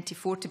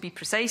 1994, to be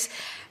precise.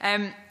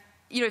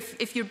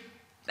 If you're,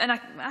 and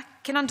I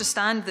can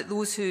understand that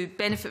those who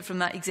benefit from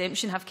that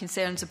exemption have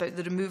concerns about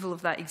the removal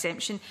of that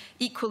exemption.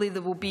 Equally,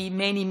 there will be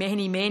many,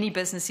 many, many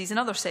businesses in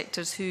other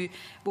sectors who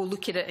will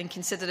look at it and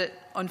consider it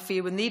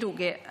unfair when they don't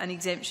get an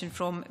exemption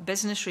from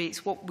business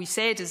rates. What we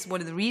said is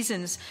one of the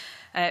reasons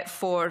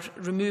for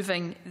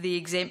removing the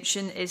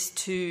exemption is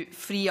to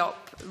free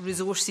up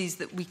resources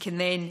that we can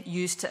then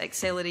use to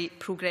accelerate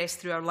progress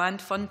through our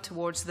land fund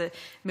towards the 1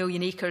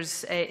 million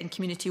acres in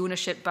community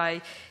ownership by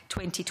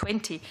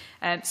 2020.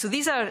 So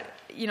these are,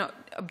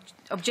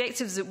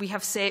 objectives that we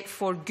have set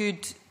for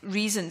good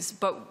reasons.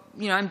 But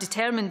I'm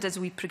determined as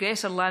we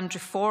progress our land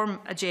reform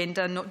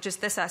agenda, not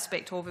just this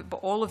aspect of it, but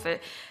all of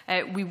it,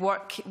 we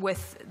work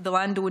with the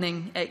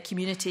landowning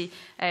community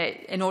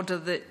in order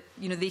that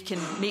they can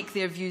make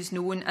their views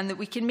known, and that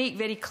we can make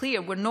very clear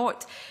we're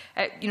not,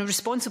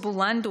 responsible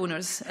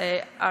landowners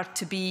are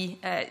to be,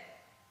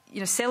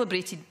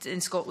 celebrated in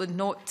Scotland,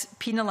 not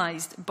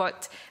penalised.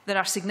 But there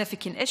are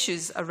significant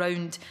issues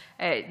around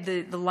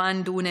the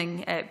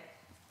landowning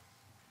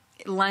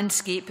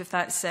landscape, if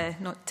that's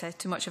not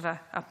too much of a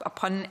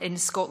pun, in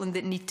Scotland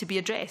that need to be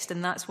addressed,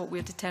 and that's what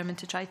we're determined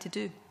to try to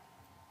do.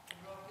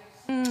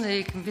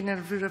 The Convener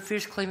of Rural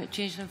Affairs, Climate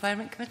Change and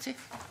Environment Committee.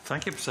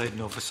 Thank you,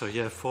 Presiding Officer.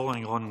 Yeah,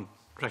 following on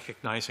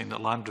recognising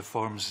that land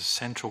reform is a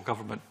central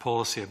government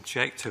policy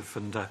objective,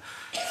 and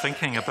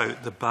thinking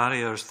about the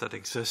barriers that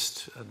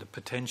exist and the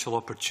potential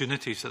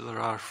opportunities that there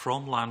are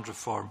from land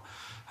reform,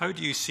 how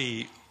do you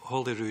see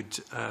Holyrood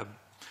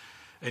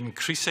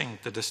increasing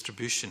the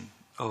distribution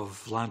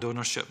of land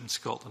ownership in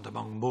Scotland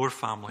among more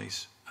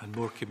families and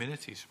more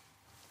communities?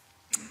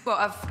 Well,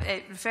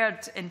 I've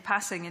referred in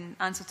passing in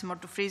answer to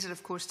Murdo Fraser,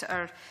 of course, to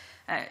our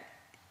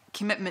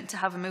commitment to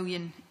have 1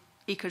 million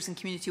acres in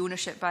community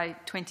ownership by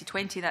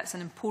 2020. That's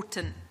an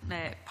important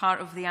part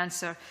of the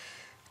answer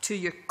to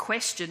your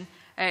question.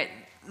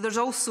 There's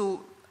also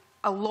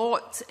a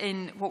lot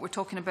in what we're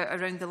talking about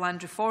around the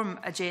land reform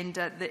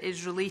agenda that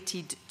is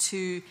related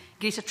to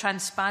greater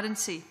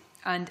transparency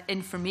and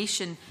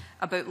information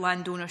about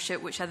land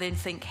ownership, which I then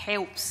think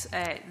helps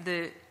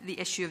the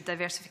issue of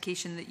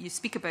diversification that you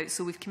speak about.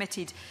 So we've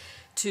committed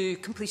to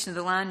completion of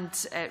the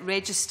land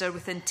register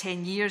within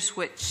 10 years,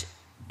 which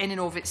in and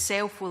of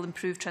itself will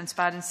improve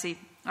transparency.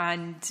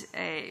 And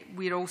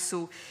we're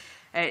also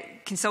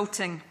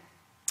consulting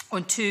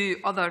on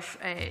 2 other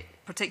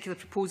particular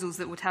proposals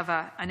that would have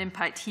an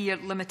impact here,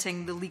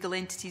 limiting the legal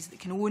entities that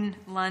can own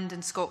land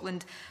in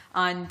Scotland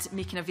and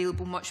making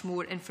available much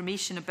more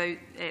information about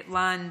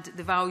land,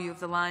 the value of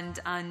the land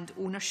and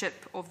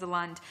ownership of the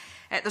land.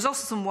 There's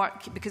also some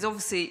work, because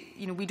obviously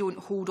we don't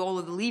hold all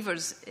of the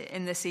levers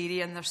in this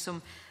area, and there's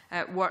some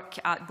work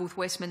at both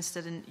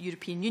Westminster and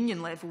European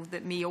Union level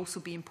that may also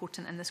be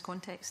important in this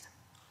context.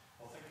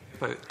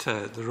 About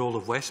the role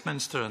of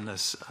Westminster in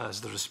this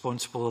as the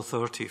responsible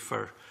authority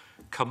for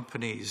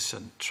companies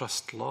and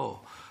trust law.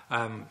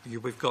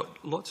 We've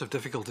got lots of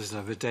difficulties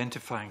of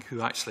identifying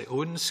who actually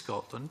owns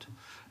Scotland,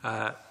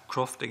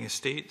 crofting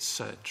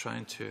estates,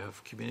 trying to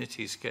have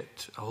communities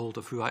get a hold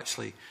of who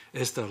actually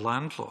is their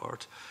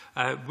landlord.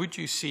 Would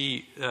you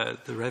see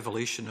the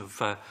revelation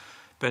of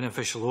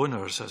beneficial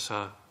owners as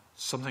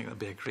something that would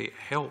be a great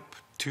help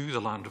to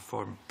the land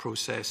reform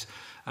process?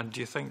 And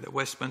do you think that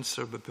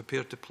Westminster would be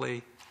prepared to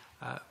play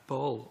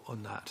ball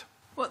on that?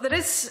 Well, there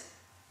is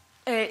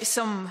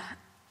some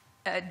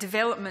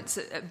developments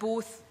at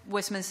both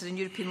Westminster and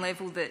European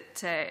level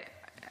that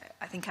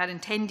I think are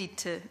intended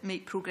to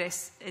make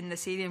progress in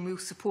this area, and we'll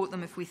support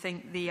them if we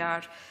think they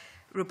are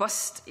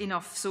robust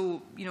enough.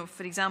 So,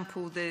 for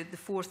example, the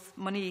fourth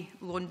money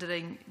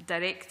laundering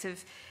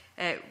directive,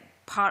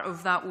 part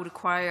of that will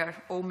require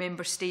all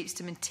member states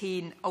to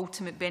maintain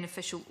ultimate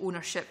beneficial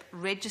ownership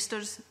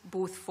registers,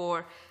 both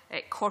for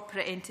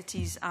corporate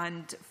entities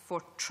and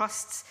for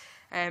trusts.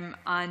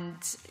 And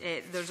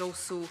there's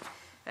also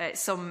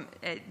some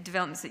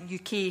developments at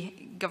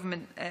UK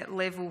government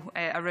level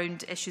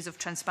around issues of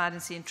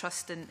transparency and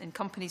trust in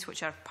companies,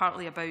 which are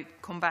partly about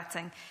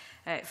combating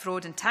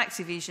fraud and tax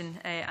evasion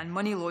and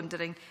money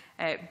laundering,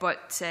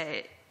 but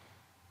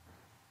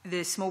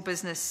the Small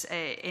Business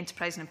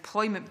Enterprise and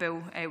Employment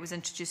Bill was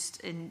introduced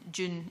in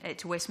June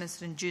to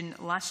Westminster in June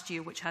last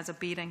year, which has a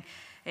bearing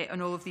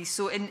on all of these.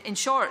 So in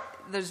short,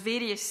 there's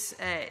various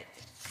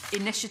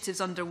initiatives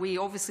underway.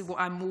 Obviously, what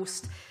I'm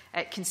most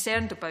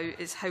concerned about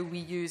is how we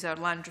use our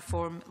land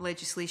reform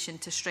legislation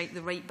to strike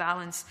the right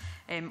balance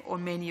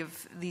on many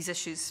of these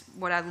issues.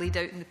 What I laid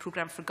out in the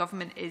programme for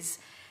government is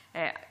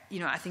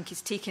I think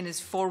is taken us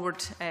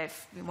forward.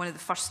 One of the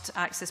first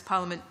acts this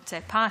Parliament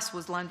passed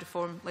was land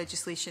reform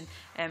legislation,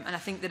 and I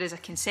think there is a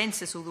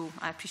consensus, although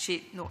I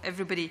appreciate not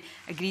everybody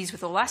agrees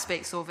with all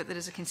aspects of it, there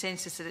is a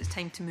consensus that it's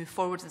time to move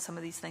forward in some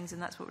of these things,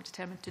 and that's what we're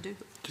determined to do.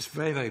 Just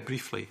very, very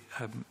briefly,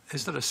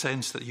 is there a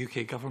sense that the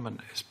UK Government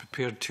is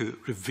prepared to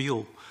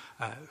reveal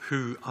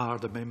who are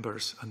the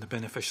members and the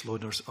beneficial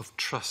owners of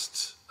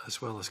trusts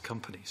as well as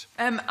companies?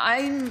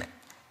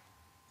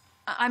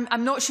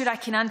 I'm not sure I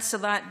can answer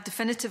that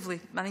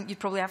definitively. I think you'd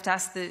probably have to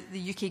ask the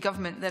UK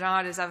Government. There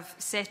are, as I've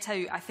set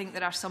out, I think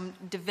there are some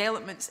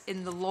developments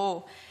in the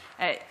law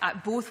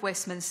at both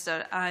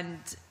Westminster and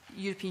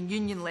European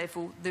Union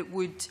level that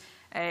would,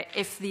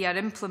 if they are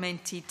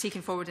implemented,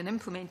 taken forward and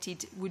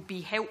implemented, would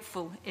be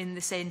helpful in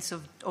the sense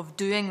of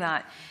doing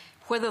that.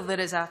 Whether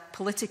there is a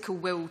political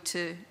will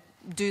to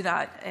do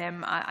that,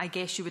 I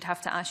guess you would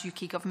have to ask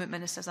UK Government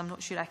ministers. I'm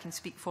not sure I can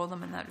speak for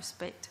them in that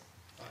respect.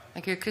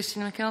 Thank you.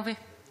 Christine McKelvey.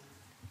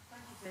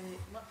 Very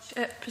much,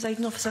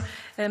 Presiding Officer.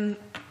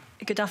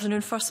 Good afternoon,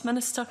 First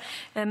Minister.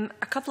 A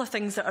couple of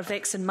things that are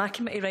vexing my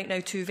committee right now,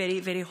 two very,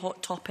 very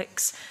hot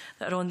topics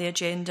that are on the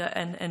agenda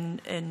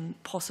and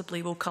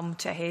possibly will come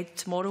to a head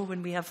tomorrow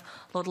when we have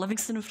Lord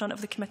Livingston in front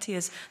of the committee,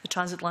 is the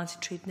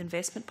Transatlantic Trade and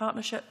Investment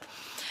Partnership.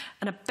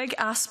 And a big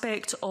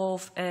aspect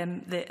of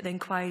the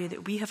inquiry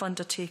that we have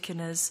undertaken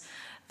is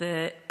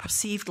the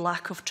perceived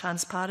lack of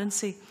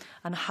transparency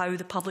and how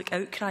the public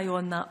outcry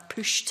on that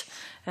pushed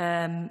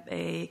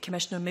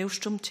Commissioner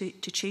Maelstrom to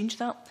change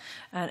that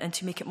and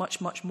to make it much,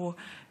 much more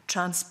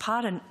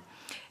transparent.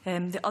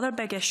 The other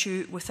big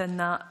issue within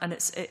that, and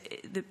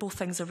both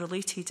things are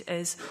related,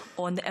 is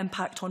on the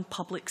impact on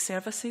public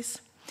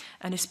services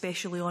and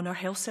especially on our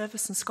health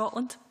service in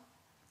Scotland.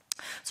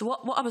 So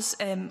what I was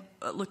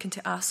looking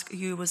to ask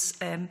you was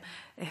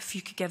if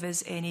you could give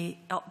us any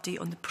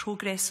update on the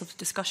progress of the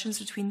discussions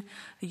between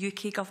the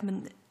UK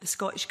Government, the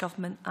Scottish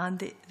Government and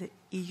the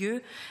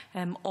EU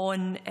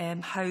on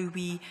how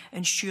we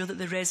ensure that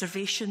the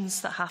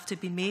reservations that have to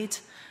be made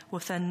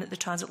within the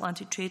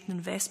Transatlantic Trade and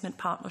Investment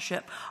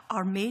Partnership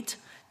are made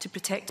to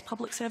protect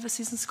public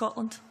services in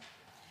Scotland.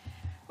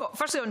 Well,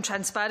 firstly, on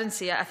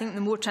transparency, I think the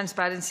more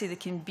transparency there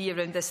can be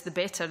around this, the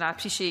better. And I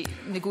appreciate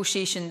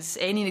negotiations,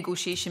 any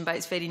negotiation by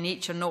its very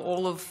nature, not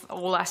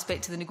all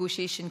aspects of the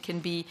negotiation can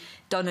be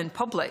done in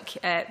public.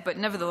 But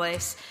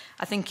nevertheless,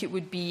 I think it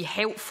would be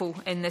helpful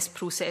in this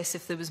process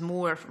if there was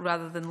more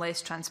rather than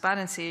less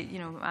transparency.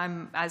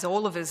 I'm, as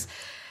all of us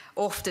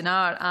often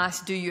are,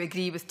 asked, do you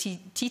agree with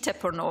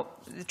TTIP or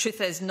not? The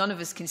truth is, none of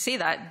us can say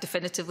that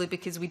definitively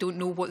because we don't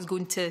know what's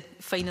going to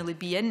finally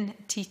be in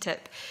TTIP.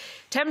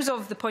 In terms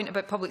of the point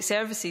about public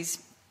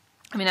services,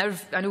 I know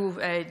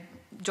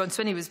John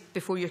Swinney was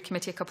before your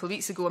committee a couple of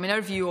weeks ago.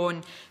 Our view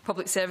on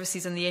public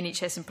services and the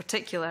NHS in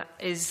particular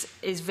is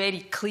very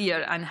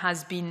clear and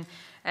has been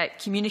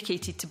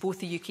communicated to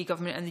both the UK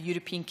Government and the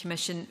European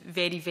Commission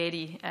very,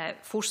 very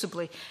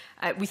forcibly.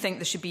 We think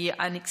there should be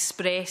an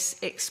express,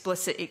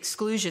 explicit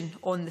exclusion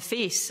on the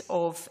face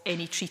of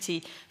any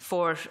treaty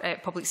for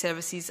public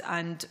services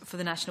and for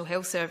the National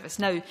Health Service.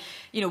 Now,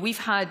 we've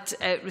had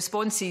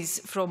responses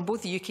from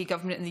both the UK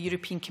Government and the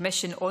European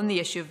Commission on the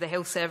issue of the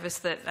health service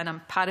that, and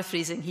I'm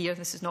paraphrasing here,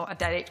 this is not a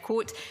direct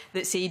quote,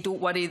 that say, don't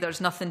worry,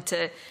 there's nothing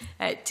to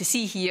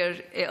see here,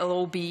 it'll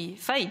all be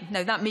fine.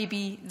 Now, that may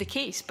be the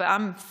case, but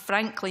I'm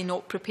frankly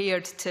not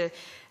prepared to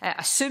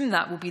assume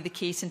that will be the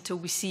case until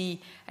we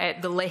see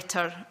the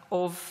letter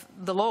of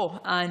the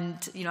law. And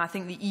I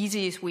think the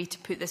easiest way to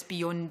put this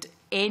beyond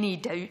any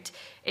doubt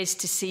is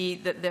to say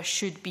that there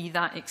should be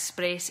that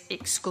express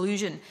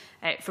exclusion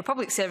for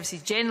public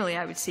services generally,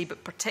 I would say,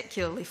 but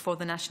particularly for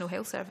the National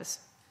Health Service.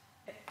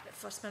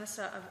 First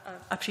Minister,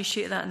 I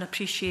appreciate that and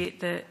appreciate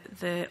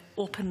the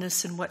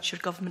openness in which your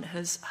government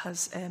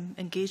has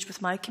engaged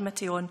with my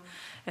committee on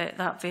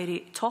that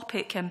very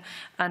topic. And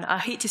I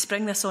hate to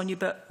spring this on you,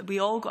 but we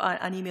all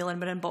got an email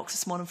in our inbox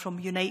this morning from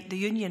Unite the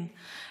Union,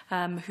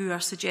 who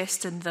are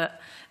suggesting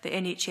that the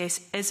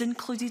NHS is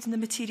included in the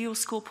material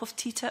scope of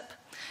TTIP,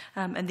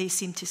 and they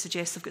seem to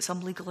suggest they've got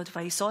some legal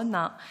advice on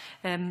that.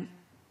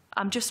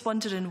 I'm just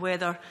wondering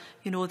whether,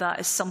 that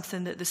is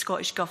something that the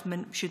Scottish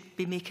Government should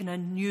be making a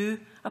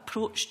new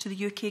approach to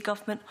the UK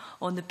Government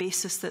on the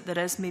basis that there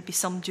is maybe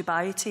some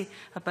dubiety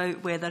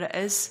about whether it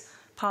is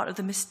part of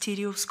the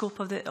material scope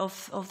of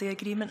the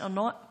agreement or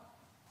not.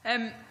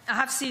 I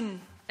have seen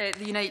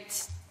the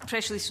Unite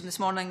press release from this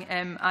morning.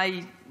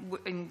 I,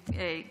 in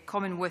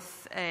common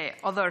with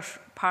other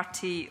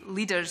party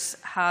leaders,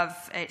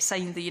 have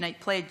signed the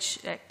Unite pledge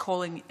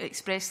calling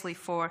expressly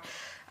for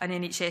an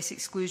NHS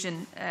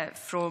exclusion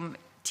from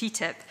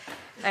TTIP.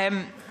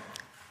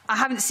 I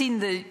haven't seen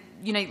the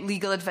Unite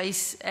legal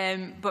advice,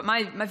 but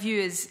my view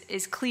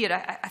is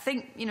clear. I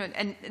think,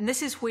 and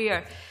this is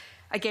where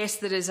I guess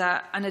there is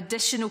an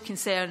additional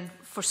concern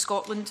for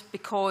Scotland,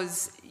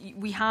 because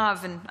we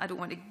have, and I don't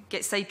want to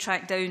get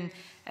sidetracked down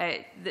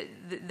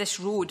this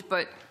road,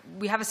 but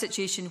we have a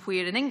situation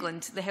where in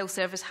England the health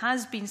service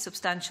has been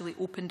substantially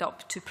opened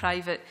up to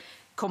private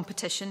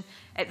competition.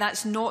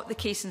 That's not the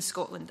case in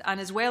Scotland. And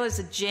as well as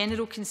a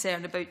general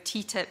concern about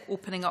TTIP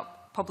opening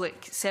up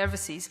public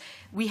services,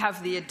 we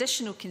have the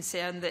additional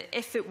concern that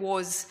if it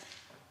was,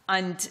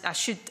 and I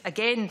should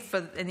again,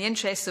 in the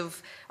interest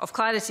of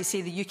clarity,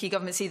 say the UK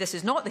Government say this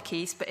is not the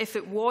case, but if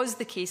it was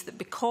the case that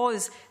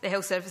because the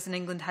health service in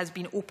England has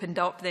been opened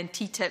up, then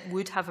TTIP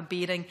would have a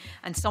bearing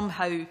and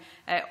somehow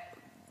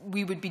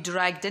we would be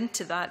dragged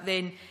into that,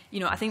 then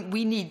I think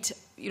we need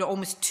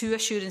almost two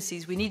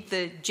assurances. We need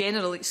the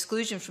general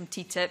exclusion from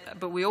TTIP,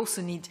 but we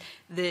also need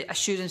the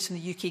assurance from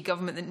the UK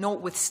Government that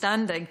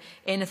notwithstanding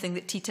anything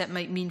that TTIP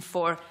might mean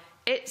for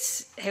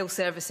its health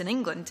service in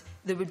England,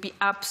 there would be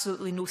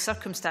absolutely no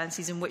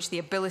circumstances in which the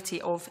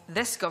ability of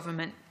this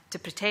government to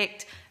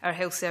protect our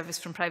health service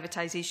from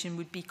privatisation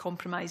would be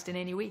compromised in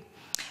any way.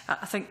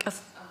 I think... I'm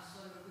sorry,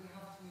 we're going to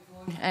have to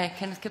move on.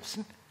 Kenneth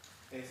Gibson.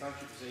 Thank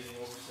you,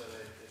 Presiding Officer.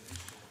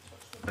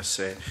 This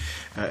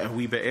a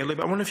wee bit early,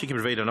 but I wonder if you can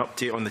provide an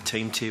update on the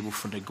timetable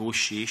for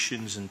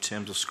negotiations in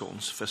terms of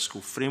Scotland's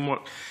fiscal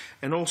framework,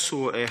 and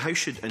also how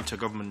should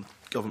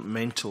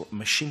intergovernmental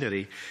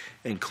machinery,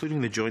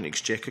 including the Joint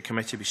Exchequer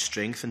Committee, be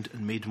strengthened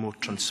and made more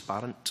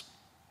transparent?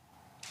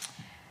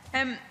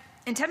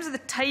 In terms of the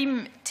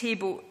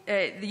timetable,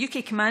 the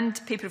UK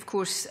Command paper, of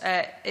course,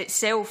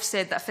 itself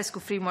said that a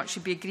fiscal framework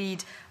should be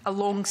agreed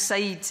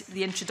alongside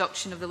the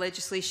introduction of the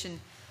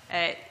legislation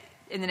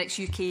in the next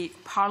UK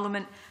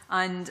Parliament.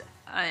 And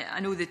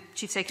I know the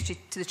Chief Secretary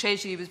to the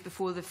Treasury was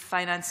before the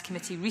Finance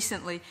Committee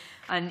recently,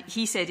 and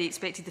he said he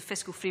expected the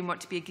fiscal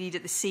framework to be agreed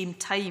at the same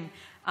time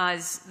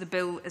as the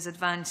bill is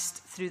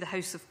advanced through the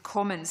House of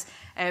Commons.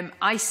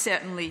 I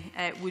certainly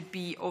would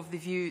be of the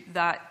view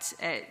that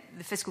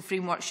the fiscal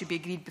framework should be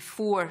agreed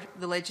before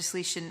the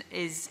legislation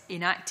is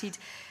enacted,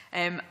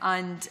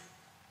 and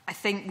I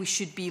think we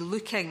should be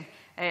looking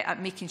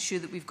at making sure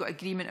that we've got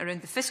agreement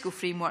around the fiscal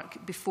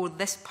framework before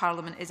this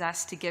Parliament is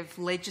asked to give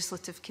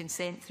legislative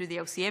consent through the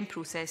LCM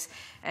process,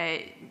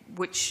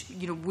 which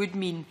would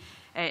mean,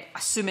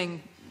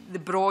 assuming the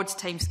broad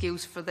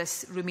timescales for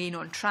this remain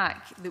on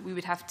track, that we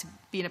would have to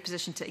be in a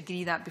position to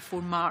agree that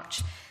before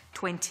March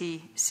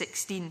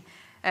 2016.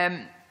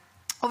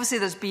 Obviously,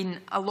 there's been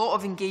a lot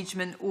of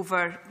engagement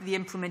over the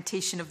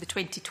implementation of the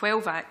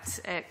 2012 Act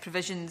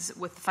provisions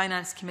with the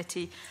Finance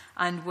Committee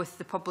and with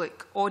the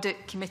Public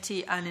Audit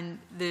Committee, and in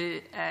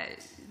the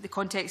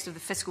context of the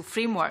fiscal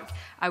framework,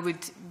 I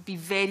would be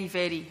very,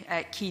 very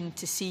keen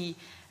to see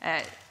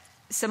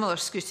similar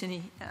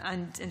scrutiny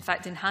and, in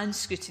fact, enhanced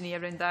scrutiny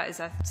around that,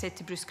 as I said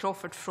to Bruce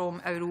Crawford, from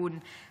our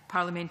own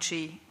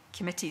parliamentary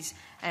committees.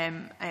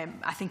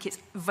 I think it's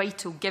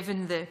vital,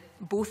 given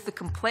both the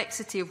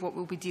complexity of what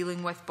we'll be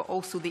dealing with, but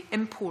also the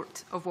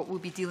import of what we'll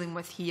be dealing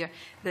with here,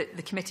 that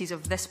the committees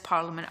of this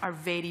Parliament are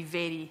very,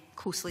 very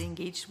closely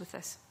engaged with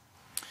this.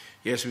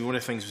 Yes, one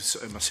of the things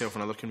myself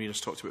and other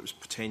conveners talked about was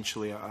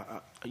potentially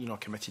a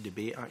committee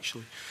debate,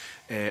 actually,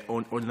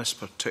 on this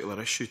particular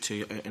issue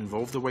to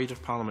involve the wider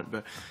Parliament.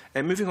 But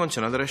moving on to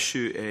another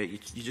issue,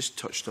 you just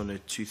touched on the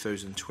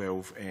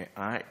 2012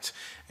 Act.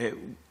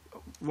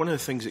 One of the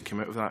things that came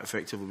out of that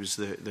effectively was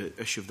the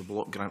issue of the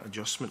block grant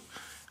adjustment,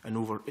 and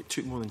it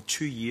took more than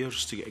 2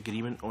 years to get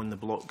agreement on the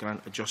block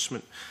grant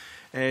adjustment.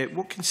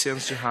 What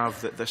concerns do you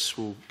have that this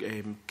will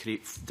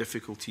create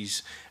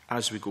difficulties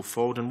as we go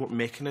forward, and what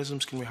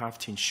mechanisms can we have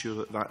to ensure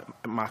that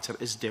that matter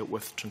is dealt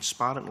with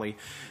transparently,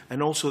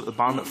 and also that the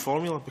Barnett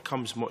formula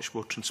becomes much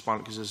more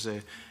transparent? Because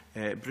as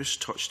Bruce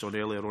touched on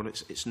earlier on,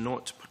 it's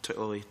not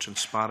particularly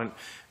transparent,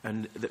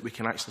 and that we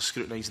can actually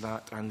scrutinise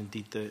that and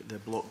indeed the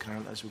block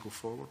grant as we go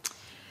forward?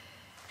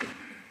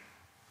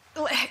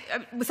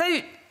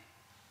 Without,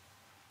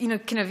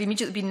 kind of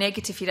immediately being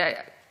negative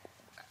here,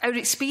 our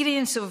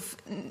experience of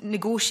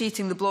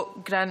negotiating the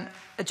block grant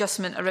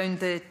adjustment around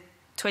the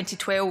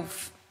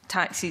 2012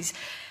 taxes,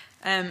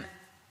 I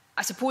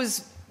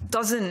suppose,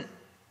 doesn't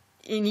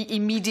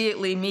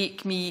immediately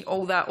make me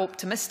all that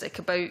optimistic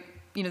about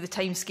the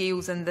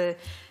timescales and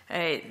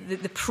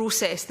the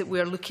process that we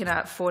are looking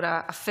at for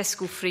a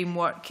fiscal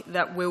framework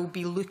that will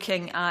be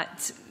looking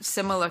at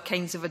similar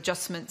kinds of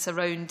adjustments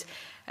around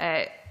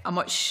a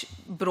much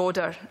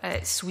broader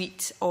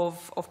suite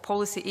of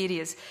policy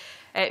areas.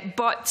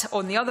 But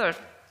on the other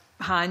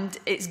hand,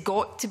 it's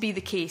got to be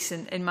the case,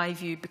 in my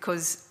view,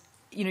 because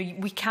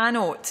we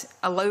cannot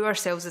allow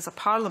ourselves as a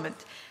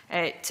parliament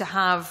to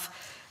have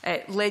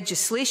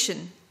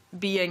legislation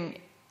being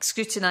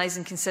scrutinised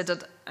and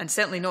considered, and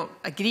certainly not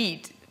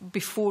agreed,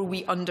 before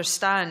we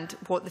understand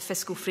what the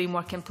fiscal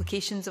framework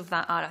implications of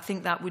that are. I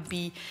think that would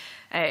be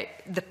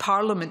the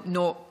Parliament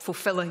not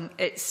fulfilling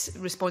its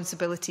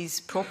responsibilities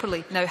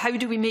properly. Now, how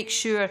do we make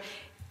sure,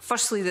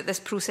 firstly, that this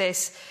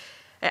process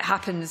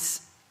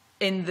happens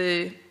in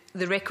the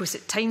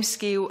requisite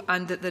timescale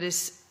and that there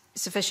is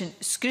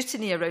sufficient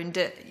scrutiny around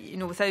it,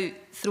 without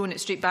throwing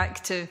it straight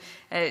back to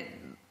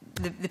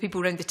the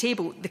people around the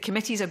table? The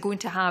committees are going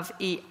to have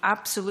an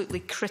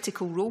absolutely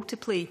critical role to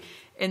play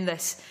in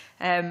this,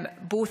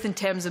 both in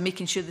terms of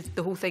making sure that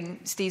the whole thing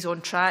stays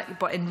on track,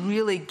 but in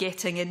really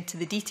getting into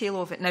the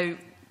detail of it. Now,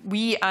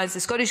 we as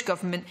the Scottish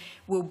Government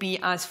will be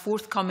as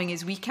forthcoming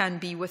as we can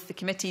be with the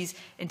committees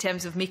in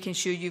terms of making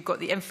sure you've got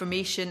the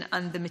information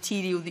and the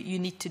material that you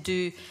need to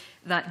do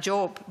that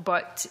job.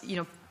 But,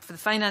 for the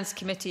Finance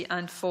Committee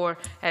and for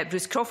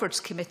Bruce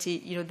Crawford's committee,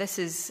 this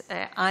is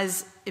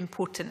as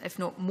important, if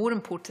not more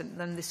important,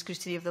 than the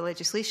scrutiny of the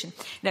legislation.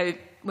 Now,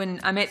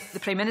 when I met the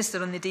Prime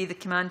Minister on the day the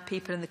command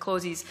paper and the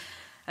clauses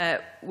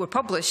were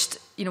published,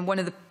 one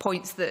of the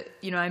points that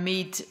I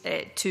made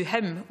to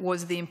him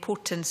was the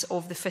importance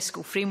of the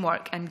fiscal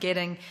framework and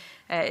getting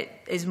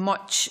as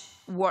much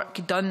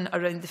work done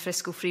around the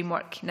fiscal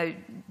framework. Now,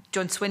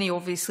 John Swinney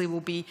obviously will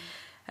be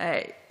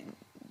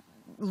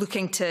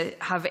looking to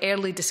have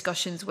early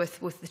discussions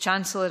with the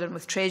Chancellor and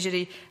with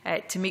Treasury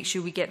to make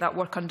sure we get that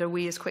work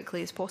underway as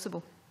quickly as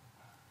possible.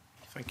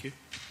 Thank you.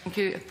 Thank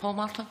you. Paul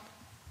Martin.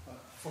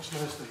 First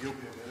Minister, you'll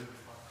be aware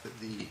of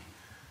the fact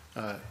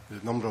that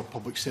the number of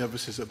public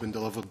services that have been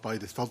delivered by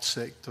the third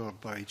sector,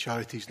 by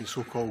charities and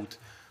so-called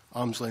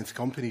arm's-length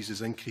companies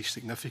has increased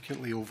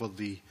significantly over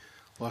the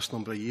last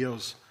number of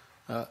years.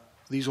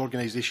 These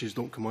organisations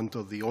don't come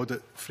under the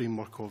audit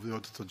framework of the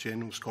Auditor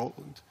General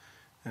Scotland.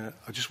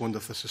 I just wonder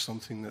if this is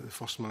something that the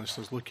First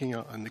Minister is looking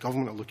at and the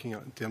Government are looking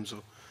at in terms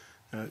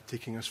of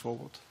taking us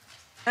forward.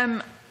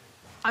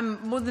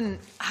 I'm more than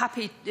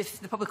happy if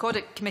the Public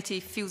Audit Committee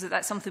feels that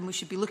that's something we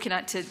should be looking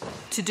at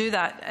to do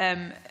that.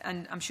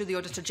 And I'm sure the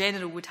Auditor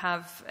General would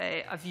have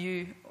a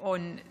view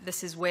on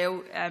this as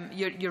well.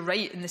 You're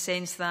right in the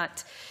sense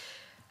that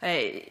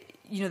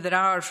there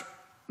are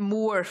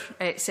more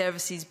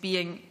services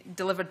being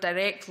delivered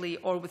directly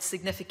or with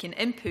significant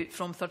input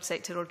from third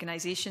sector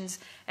organisations.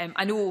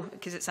 I know,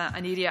 because it's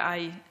an area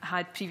I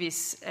had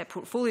previous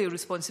portfolio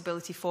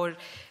responsibility for,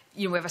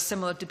 we have a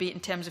similar debate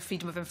in terms of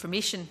freedom of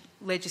information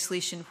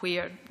legislation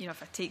where,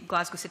 if I take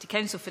Glasgow City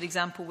Council, for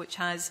example, which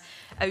has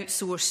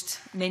outsourced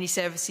many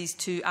services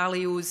to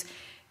ALIOs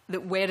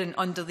that weren't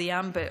under the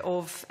ambit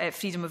of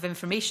freedom of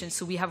information.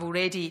 So we have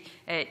already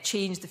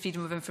changed the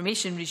freedom of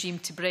information regime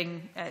to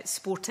bring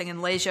sporting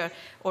and leisure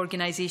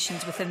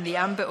organisations within the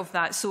ambit of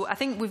that. So I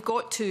think we've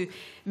got to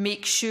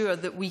make sure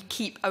that we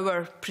keep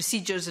our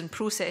procedures and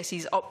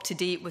processes up to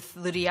date with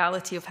the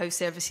reality of how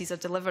services are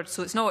delivered.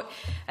 So it's not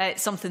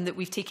something that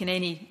we've taken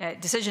any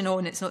decision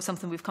on, it's not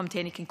something we've come to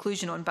any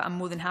conclusion on, but I'm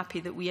more than happy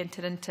that we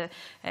enter into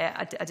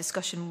a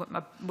discussion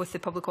with the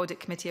Public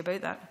Audit Committee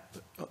about that.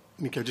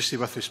 Can I just say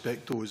with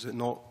respect, though, is it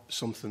not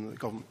something that the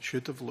Government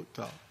should have looked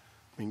at?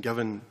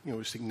 Given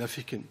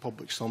significant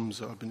public sums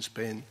that have been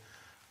spent,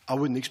 I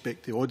wouldn't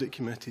expect the Audit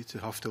Committee to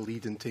have to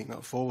lead in taking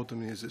that forward.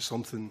 Is it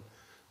something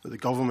that the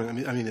Government,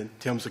 in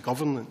terms of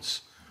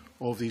governance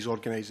of these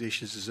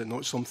organisations, is it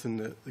not something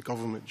that the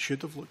Government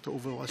should have looked at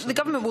over the last? The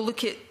Government will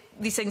look at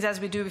these things as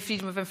we do with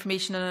freedom of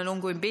information on an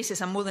ongoing basis.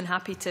 I'm more than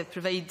happy to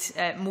provide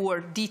more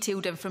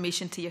detailed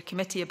information to your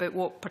committee about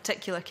what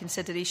particular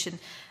consideration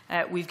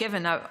we've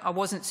given. I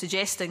wasn't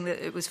suggesting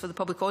that it was for the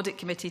Public Audit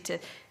Committee to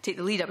take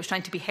the lead. I was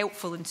trying to be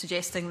helpful in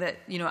suggesting that,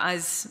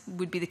 as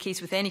would be the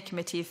case with any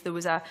committee, if there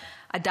was a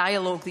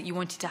dialogue that you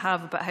wanted to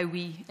have about how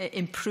we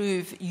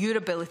improve your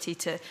ability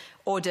to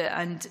audit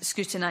and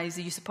scrutinise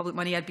the use of public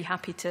money, I'd be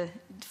happy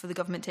for the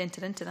Government to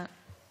enter into that.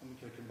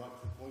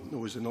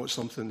 No, is it not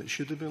something that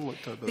should have been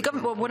looked at? The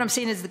government, well, what I'm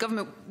saying is the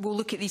Government will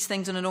look at these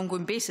things on an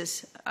ongoing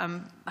basis.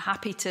 I'm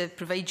happy to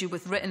provide you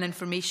with written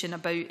information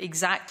about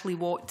exactly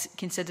what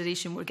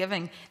consideration we're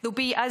giving. There'll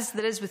be, as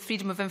there is with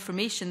freedom of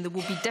information, there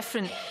will be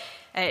different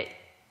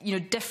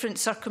different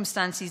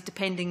circumstances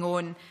depending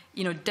on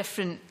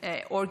different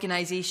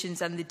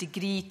organisations and the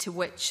degree to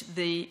which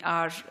they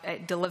are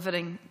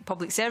delivering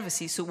public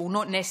services. So it will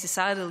not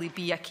necessarily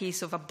be a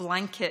case of a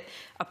blanket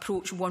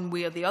approach one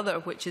way or the other,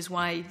 which is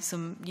why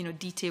some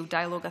detailed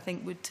dialogue, I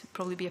think, would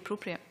probably be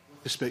appropriate.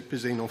 Respect,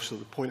 Presiding Officer,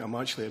 the point I'm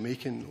actually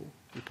making, though,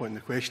 the point in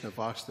the question I've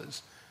asked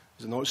is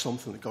it not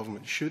something the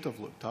government should have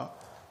looked at,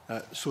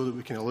 so that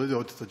we can allow the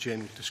Auditor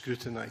General to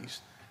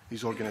scrutinise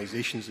these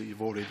organisations that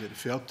you've already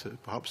referred to?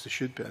 Perhaps they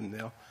should be in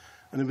there.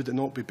 And would it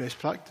not be best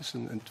practice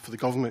and for the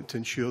government to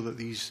ensure that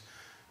these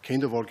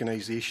kind of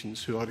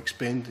organisations who are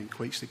expending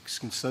quite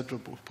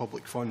considerable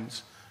public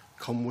funds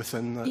come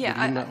within the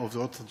remit of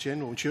the Auditor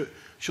General? Surely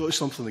it's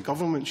something the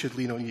government should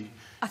lean on.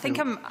 I think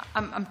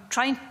I'm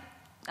trying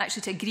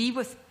actually to agree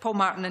with Paul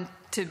Martin and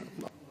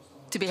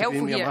to be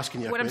helpful here.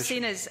 What I'm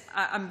saying is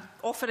I'm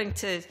offering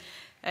to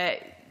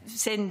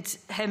send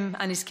him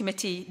and his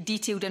committee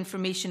detailed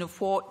information of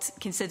what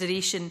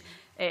consideration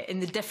in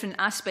the different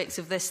aspects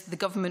of this the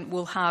government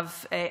will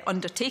have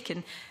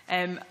undertaken.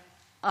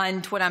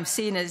 And what I'm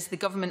saying is the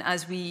government,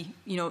 as we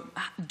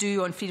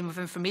do on freedom of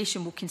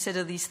information, will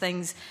consider these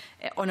things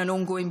on an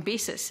ongoing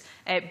basis.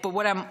 But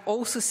what I'm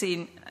also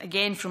saying,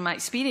 again from my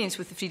experience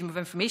with the freedom of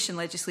information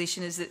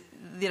legislation, is that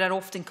there are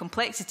often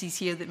complexities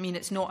here that mean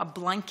it's not a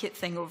blanket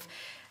thing of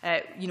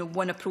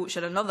one approach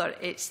or another.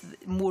 It's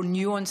more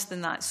nuanced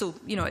than that. So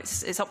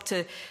it's up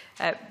to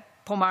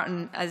Paul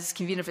Martin as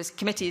convener of his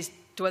committee as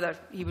to whether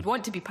he would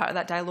want to be part of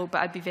that dialogue,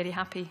 but I'd be very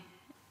happy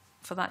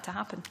for that to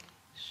happen.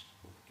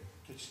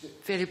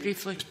 Very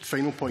briefly.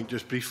 Final point,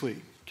 just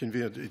briefly,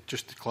 convener,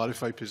 just to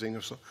clarify, Presiding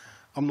Officer,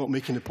 I'm not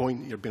making the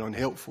point that you're being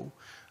unhelpful.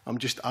 I'm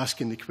just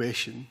asking the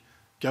question,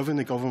 given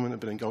the government have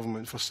been in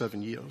government for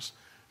 7 years,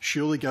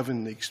 surely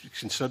given the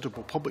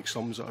considerable public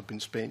sums that have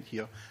been spent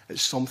here,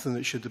 it's something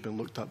that should have been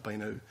looked at by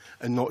now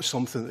and not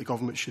something that the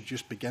government should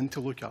just begin to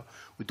look at.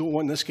 We don't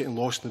want this getting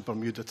lost in the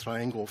Bermuda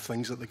Triangle of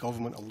things that the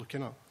government are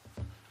looking at.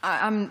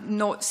 I'm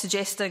not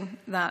suggesting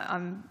that.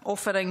 I'm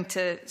offering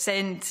to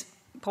send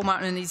Paul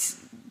Martin and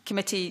his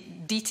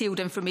committee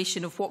detailed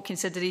information of what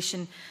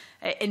consideration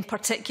in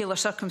particular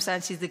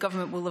circumstances the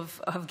government will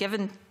have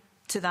given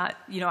to that.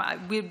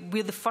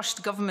 We're the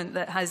first government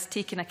that has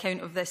taken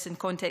account of this in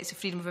context of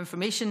freedom of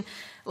information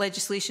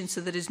legislation,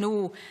 so there is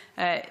no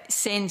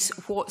sense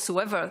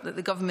whatsoever that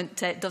the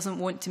government doesn't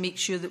want to make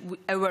sure that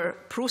our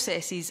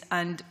processes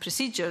and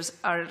procedures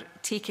are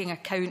taking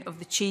account of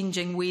the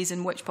changing ways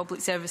in which public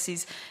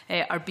services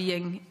are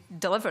being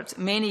delivered.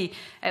 Many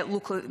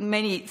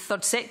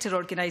third sector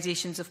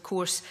organisations, of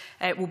course,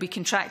 will be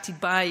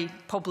contracted by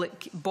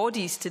public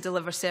bodies to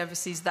deliver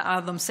services that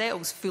are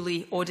themselves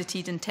fully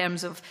audited in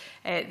terms of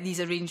these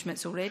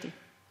arrangements already.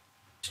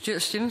 Stuart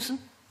Stevenson.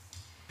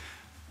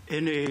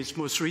 In his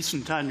most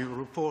recent annual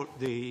report,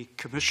 the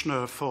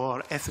Commissioner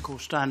for Ethical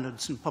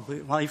Standards in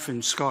Public Life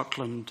in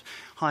Scotland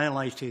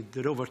highlighted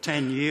that over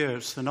 10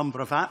 years the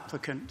number of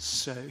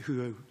applicants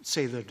who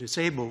say they're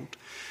disabled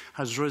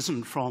has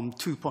risen from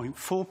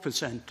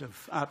 2.4%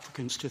 of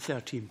applicants to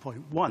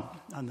 13.1%,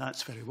 and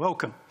that's very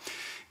welcome.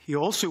 He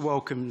also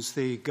welcomes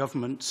the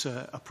government's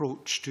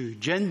approach to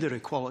gender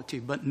equality,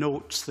 but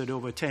notes that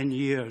over 10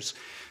 years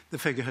the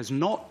figure has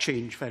not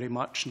changed very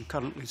much and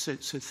currently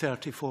sits at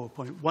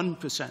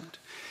 34.1%.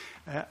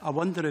 I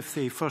wonder if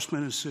the First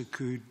Minister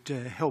could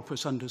help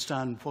us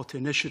understand what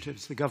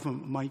initiatives the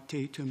government might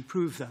take to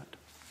improve that.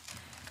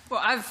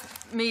 Well,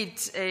 I've made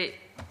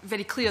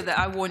very clear that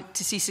I want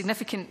to see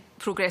significant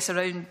progress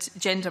around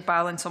gender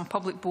balance on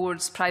public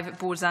boards, private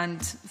boards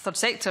and third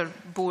sector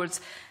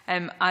boards.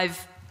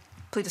 I've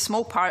played a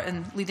small part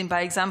in leading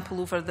by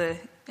example over the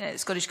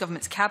Scottish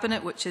Government's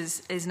Cabinet, which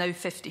is now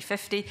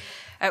 50-50.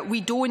 We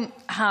don't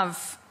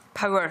have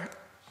power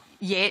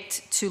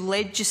yet to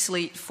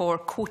legislate for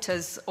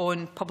quotas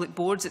on public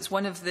boards. It's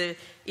one of the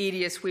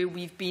areas where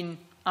we've been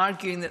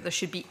arguing that there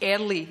should be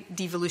early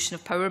devolution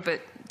of power,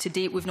 but to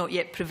date we've not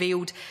yet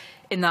prevailed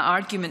in that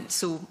argument.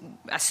 So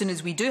as soon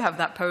as we do have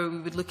that power, we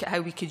would look at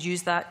how we could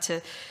use that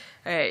to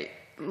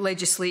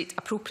legislate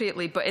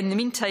appropriately. But in the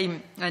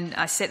meantime, and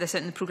I set this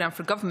out in the programme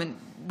for government,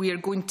 we are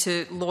going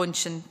to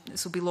launch, and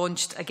this will be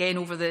launched again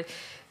over the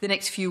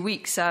next few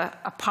weeks,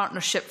 a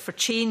Partnership for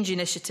Change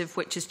initiative,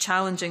 which is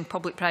challenging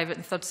public, private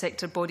and third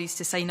sector bodies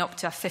to sign up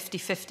to a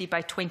 50-50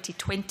 by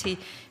 2020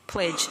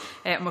 pledge.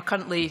 And we're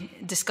currently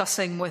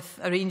discussing with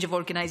a range of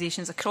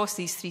organisations across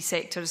these three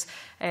sectors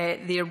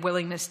their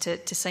willingness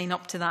to sign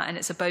up to that. And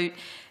it's about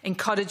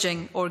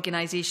encouraging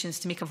organisations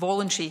to make a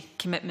voluntary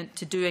commitment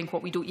to doing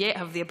what we don't yet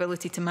have the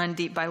ability to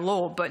mandate by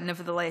law, but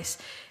nevertheless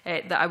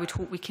that I would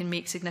hope we can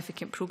make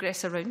significant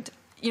progress around.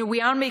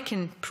 We are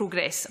making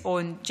progress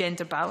on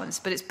gender balance,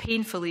 but it's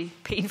painfully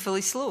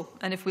slow.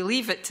 And if we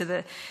leave it to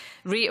the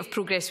rate of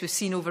progress we've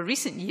seen over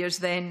recent years,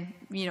 then,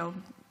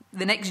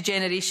 the next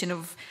generation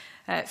of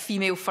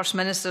female First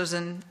Ministers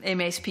and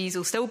MSPs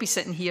will still be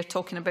sitting here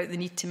talking about the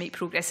need to make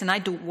progress. And I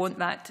don't want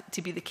that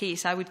to be the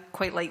case. I would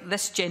quite like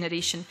this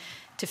generation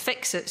to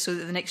fix it so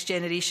that the next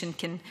generation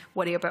can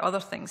worry about other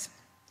things.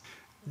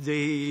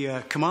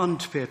 The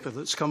command paper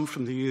that's come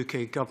from the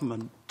UK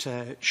government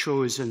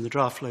shows in the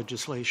draft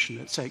legislation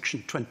at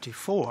section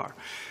 24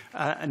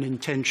 an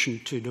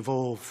intention to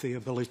devolve the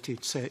ability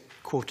to set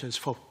quotas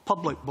for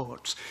public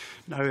boards.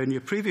 Now, in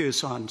your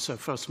previous answer,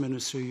 First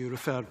Minister, you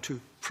referred to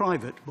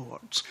private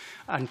boards,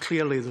 and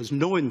clearly there's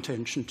no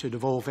intention to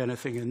devolve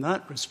anything in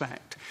that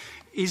respect.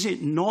 Is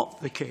it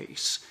not the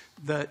case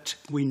that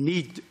we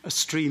need a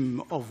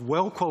stream of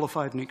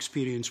well-qualified and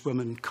experienced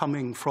women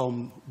coming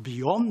from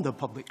beyond the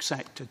public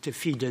sector to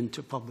feed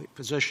into public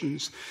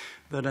positions,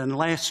 that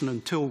unless and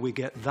until we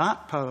get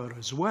that power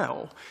as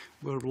well,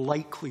 we're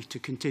likely to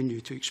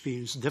continue to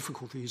experience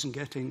difficulties in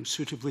getting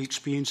suitably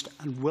experienced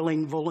and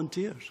willing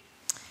volunteers?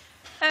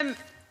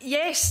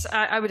 Yes,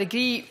 I would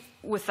agree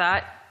with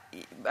that.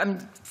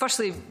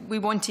 Firstly, we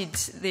wanted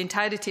the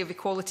entirety of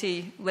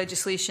equality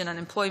legislation and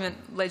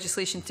employment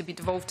legislation to be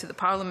devolved to the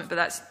Parliament, but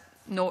that's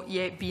not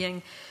yet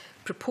being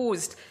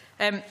proposed.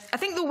 I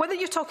think, though, whether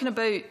you're talking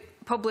about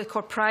public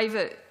or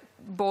private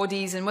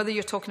bodies and whether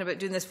you're talking about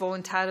doing this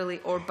voluntarily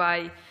or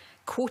by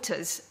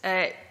quotas,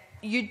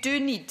 you do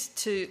need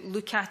to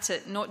look at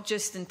it not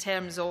just in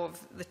terms of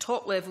the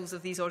top levels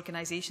of these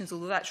organisations,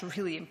 although that's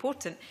really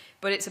important,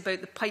 but it's about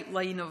the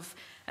pipeline of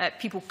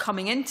people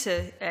coming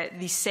into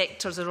these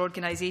sectors or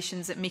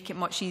organisations that make it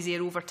much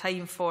easier over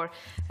time for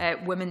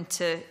women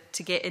to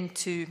get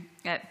into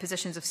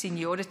positions of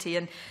seniority.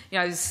 And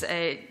I was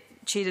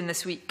chairing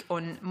this week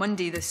on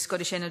Monday the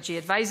Scottish Energy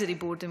Advisory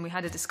Board, and we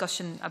had a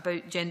discussion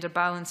about gender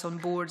balance on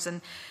boards.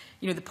 And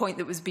the point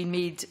that was being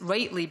made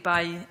rightly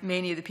by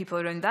many of the people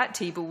around that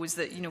table was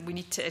that we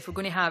need to, if we're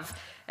going to have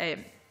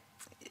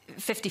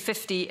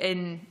 50-50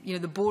 in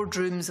the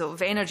boardrooms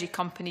of energy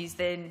companies,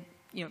 then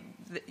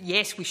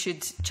yes, we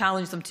should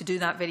challenge them to do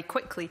that very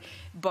quickly,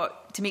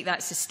 but to make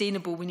that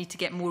sustainable, we need to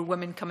get more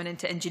women coming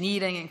into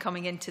engineering and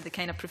coming into the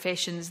kind of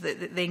professions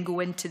that then go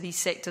into these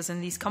sectors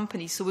and these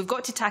companies. So we've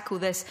got to tackle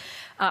this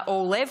at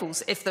all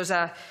levels. If there's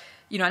an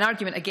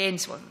argument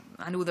against, well,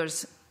 I know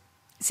there's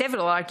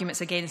several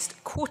arguments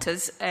against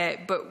quotas,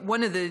 but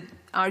one of the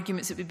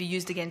arguments that would be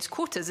used against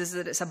quotas is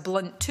that it's a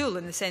blunt tool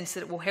in the sense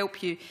that it will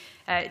help you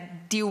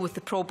deal with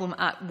the problem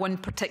at one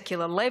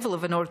particular level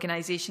of an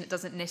organisation. It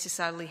doesn't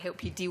necessarily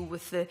help you deal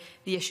with the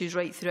issues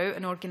right throughout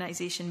an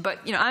organisation.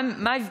 But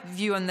my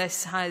view on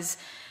this has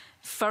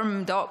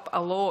firmed up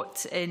a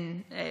lot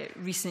in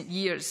recent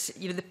years.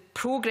 The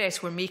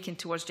progress we're making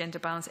towards gender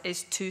balance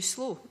is too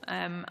slow,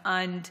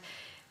 and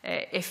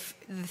if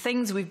the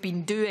things we've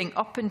been doing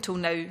up until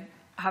now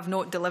have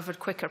not delivered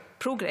quicker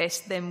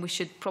progress, then we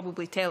should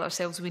probably tell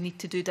ourselves we need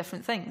to do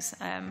different things.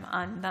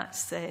 And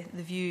that's the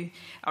view,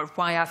 or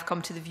why I've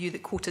come to the view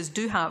that quotas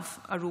do have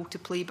a role to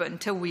play. But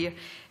until we're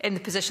in the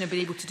position of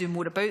being able to do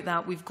more about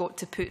that, we've got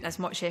to put as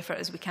much effort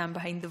as we can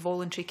behind the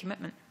voluntary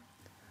commitment.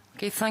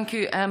 Okay, thank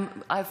you.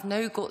 I've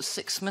now got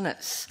 6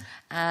 minutes,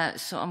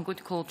 so I'm going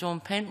to call John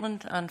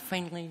Pentland and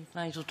finally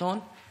Nigel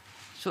Dawn.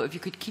 So if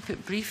you could keep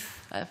it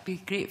brief, I'd be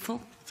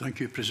grateful. Thank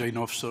you, Presiding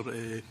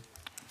Officer.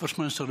 First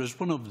Minister, as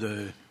one of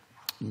the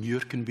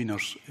newer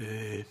conveners,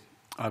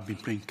 I've been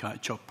playing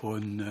catch-up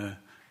on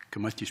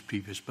committee's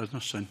previous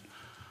business, and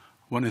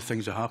one of the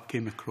things I have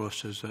came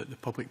across is that the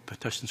Public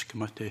Petitions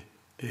Committee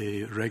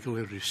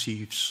regularly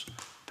receives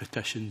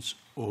petitions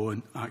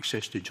on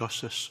access to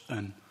justice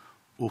and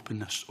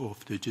openness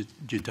of the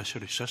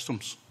judiciary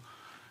systems.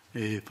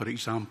 For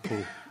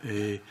example,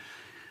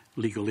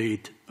 legal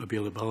aid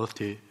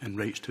availability and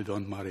rights to the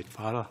unmarried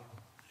father.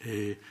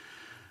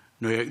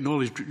 Now, I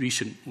acknowledge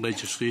recent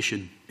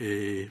legislation,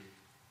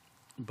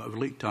 but I would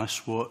like to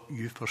ask what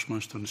you, First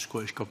Minister, and the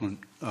Scottish Government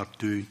are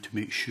doing to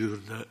make sure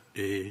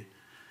that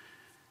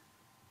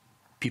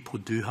people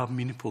do have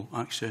meaningful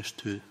access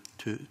to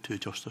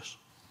justice.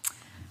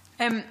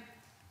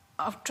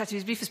 I'll try to be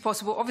as brief as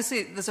possible.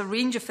 Obviously, there's a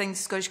range of things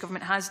the Scottish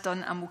Government has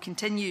done and will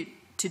continue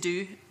to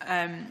do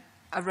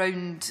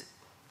around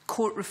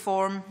court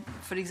reform,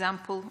 for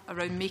example,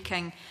 around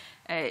making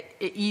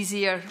it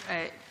easier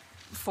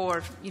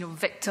for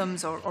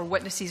victims or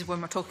witnesses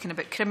when we're talking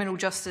about criminal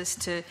justice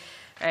to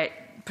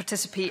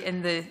participate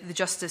in the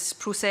justice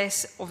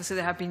process. Obviously,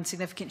 there have been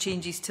significant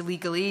changes to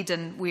legal aid,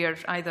 and we are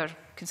either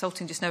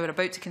consulting just now or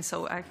about to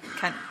consult. I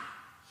can't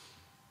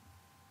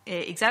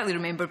exactly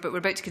remember, but we're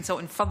about to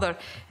consult on further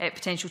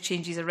potential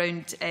changes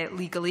around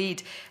legal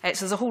aid. So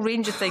there's a whole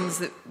range of things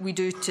that we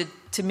do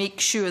to make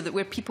sure that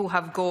where people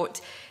have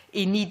got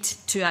a need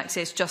to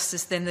access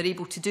justice, then they're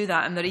able to do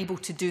that, and they're able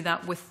to do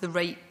that with the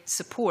right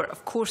support.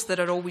 Of course,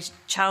 there are always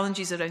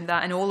challenges around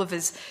that, and all of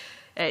us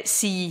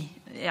see,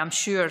 I'm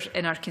sure,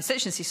 in our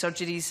constituency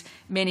surgeries,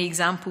 many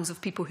examples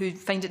of people who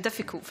find it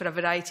difficult for a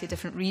variety of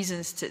different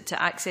reasons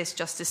to access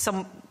justice.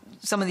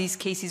 Some of these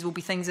cases will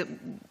be things that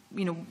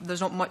there's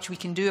not much we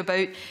can do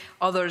about.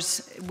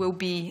 Others will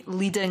be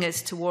leading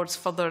us towards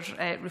further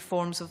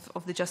reforms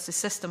of the justice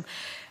system.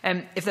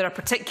 If there are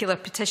particular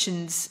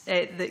petitions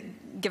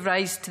that give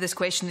rise to this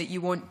question that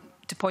you want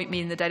to point me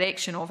in the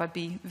direction of, I'd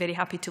be very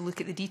happy to look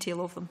at the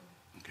detail of them.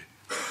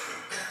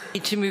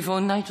 Need to move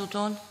on, Nigel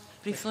Dawn.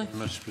 briefly.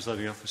 Mr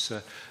Presiding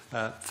Officer.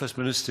 First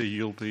Minister,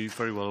 you'll be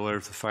very well aware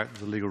of the fact that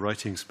the Legal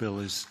Writings Bill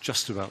is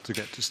just about to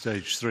get to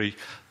stage 3.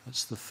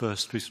 That's the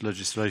first piece of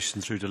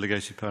legislation through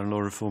Delegated Power and Law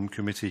Reform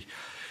Committee.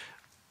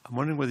 I'm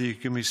wondering whether you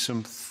could give me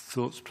some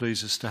thoughts,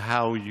 please, as to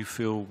how you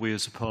feel we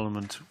as a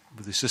Parliament,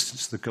 with the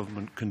assistance of the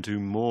Government, can do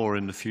more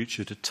in the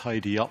future to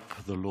tidy up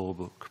the law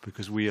book,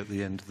 because we, at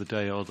the end of the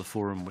day, are the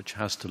forum which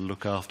has to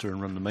look after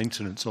and run the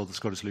maintenance of the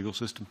Scottish legal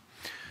system.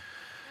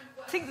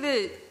 I think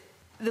the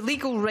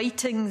Legal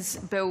Writings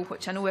Bill,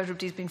 which I know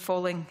everybody's been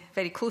following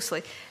very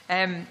closely,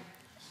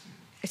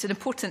 it's an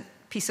important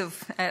piece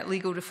of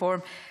legal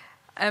reform.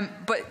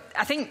 But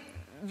I think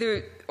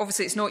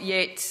obviously it's not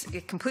yet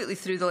completely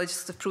through the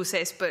legislative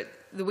process, but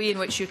the way in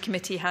which your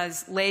committee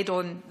has led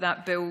on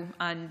that bill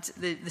and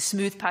the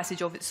smooth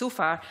passage of it so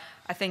far,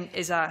 I think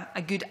is a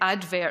good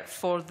advert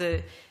for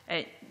the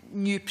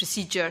new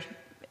procedure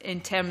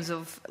in terms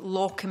of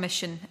Law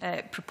Commission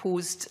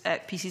proposed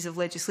pieces of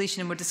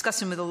legislation. And we're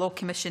discussing with the Law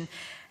Commission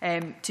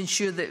to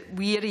ensure that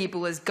we are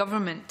able as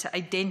government to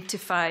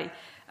identify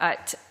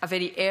at a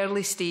very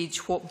early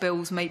stage what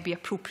bills might be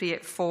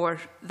appropriate for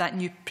that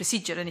new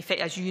procedure. And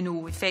as you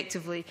know,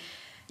 effectively,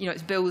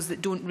 it's bills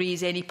that don't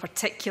raise any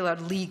particular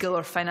legal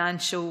or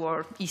financial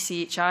or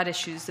ECHR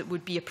issues that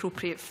would be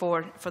appropriate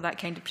for that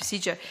kind of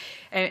procedure.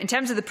 In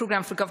terms of the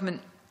programme for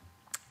government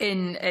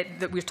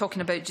that we're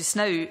talking about just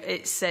now,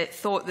 it's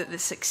thought that the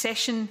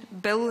succession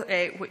bill,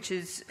 which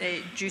is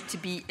due to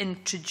be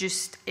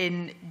introduced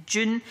in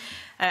June,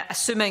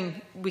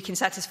 assuming we can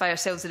satisfy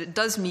ourselves that it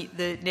does meet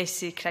the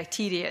necessary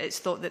criteria, it's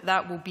thought that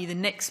that will be the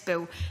next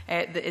bill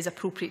that is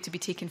appropriate to be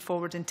taken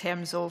forward in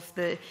terms of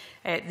the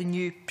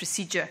new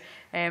procedure.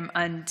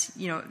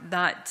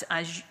 That,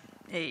 as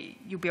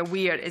you'll be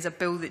aware, is a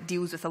bill that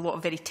deals with a lot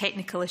of very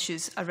technical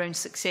issues around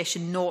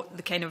succession, not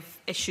the kind of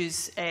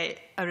issues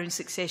around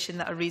succession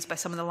that are raised by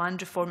some of the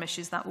land reform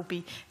issues.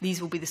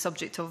 These will be the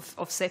subject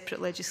of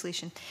separate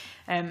legislation.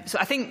 So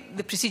I think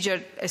the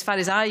procedure, as far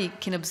as I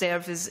can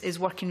observe, is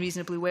working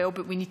reasonably well,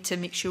 but we need to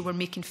make sure we're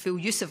making full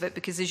use of it,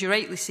 because, as you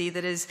rightly say,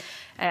 there is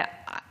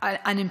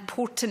an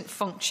important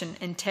function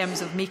in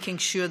terms of making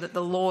sure that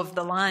the law of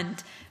the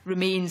land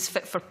remains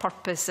fit for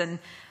purpose and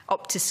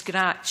up to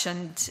scratch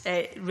and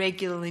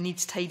regularly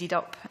needs tidied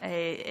up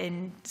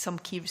in some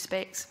key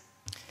respects.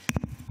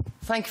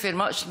 Thank you very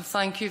much, and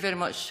thank you very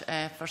much,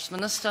 First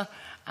Minister.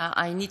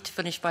 I need to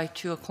finish by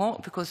 2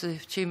 o'clock because the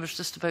Chamber is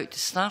just about to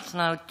start,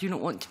 and I do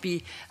not want to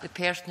be the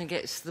person who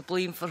gets the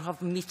blame for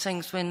having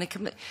meetings when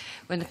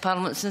the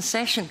Parliament's in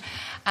session.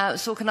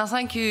 So can I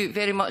thank you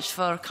very much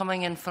for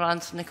coming in for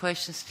answering the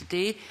questions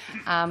today.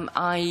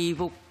 I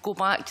will go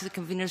back to the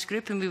Conveners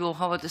Group and we will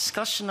have a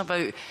discussion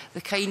about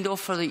the kind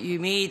offer that you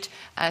made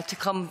to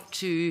come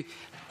to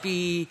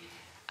be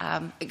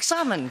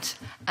examined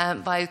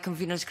by the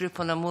Conveners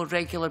Group on a more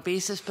regular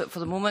basis. But for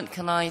the moment,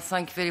 can I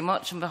thank you very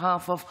much on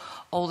behalf of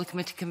all the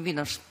committee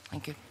conveners.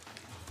 Thank you.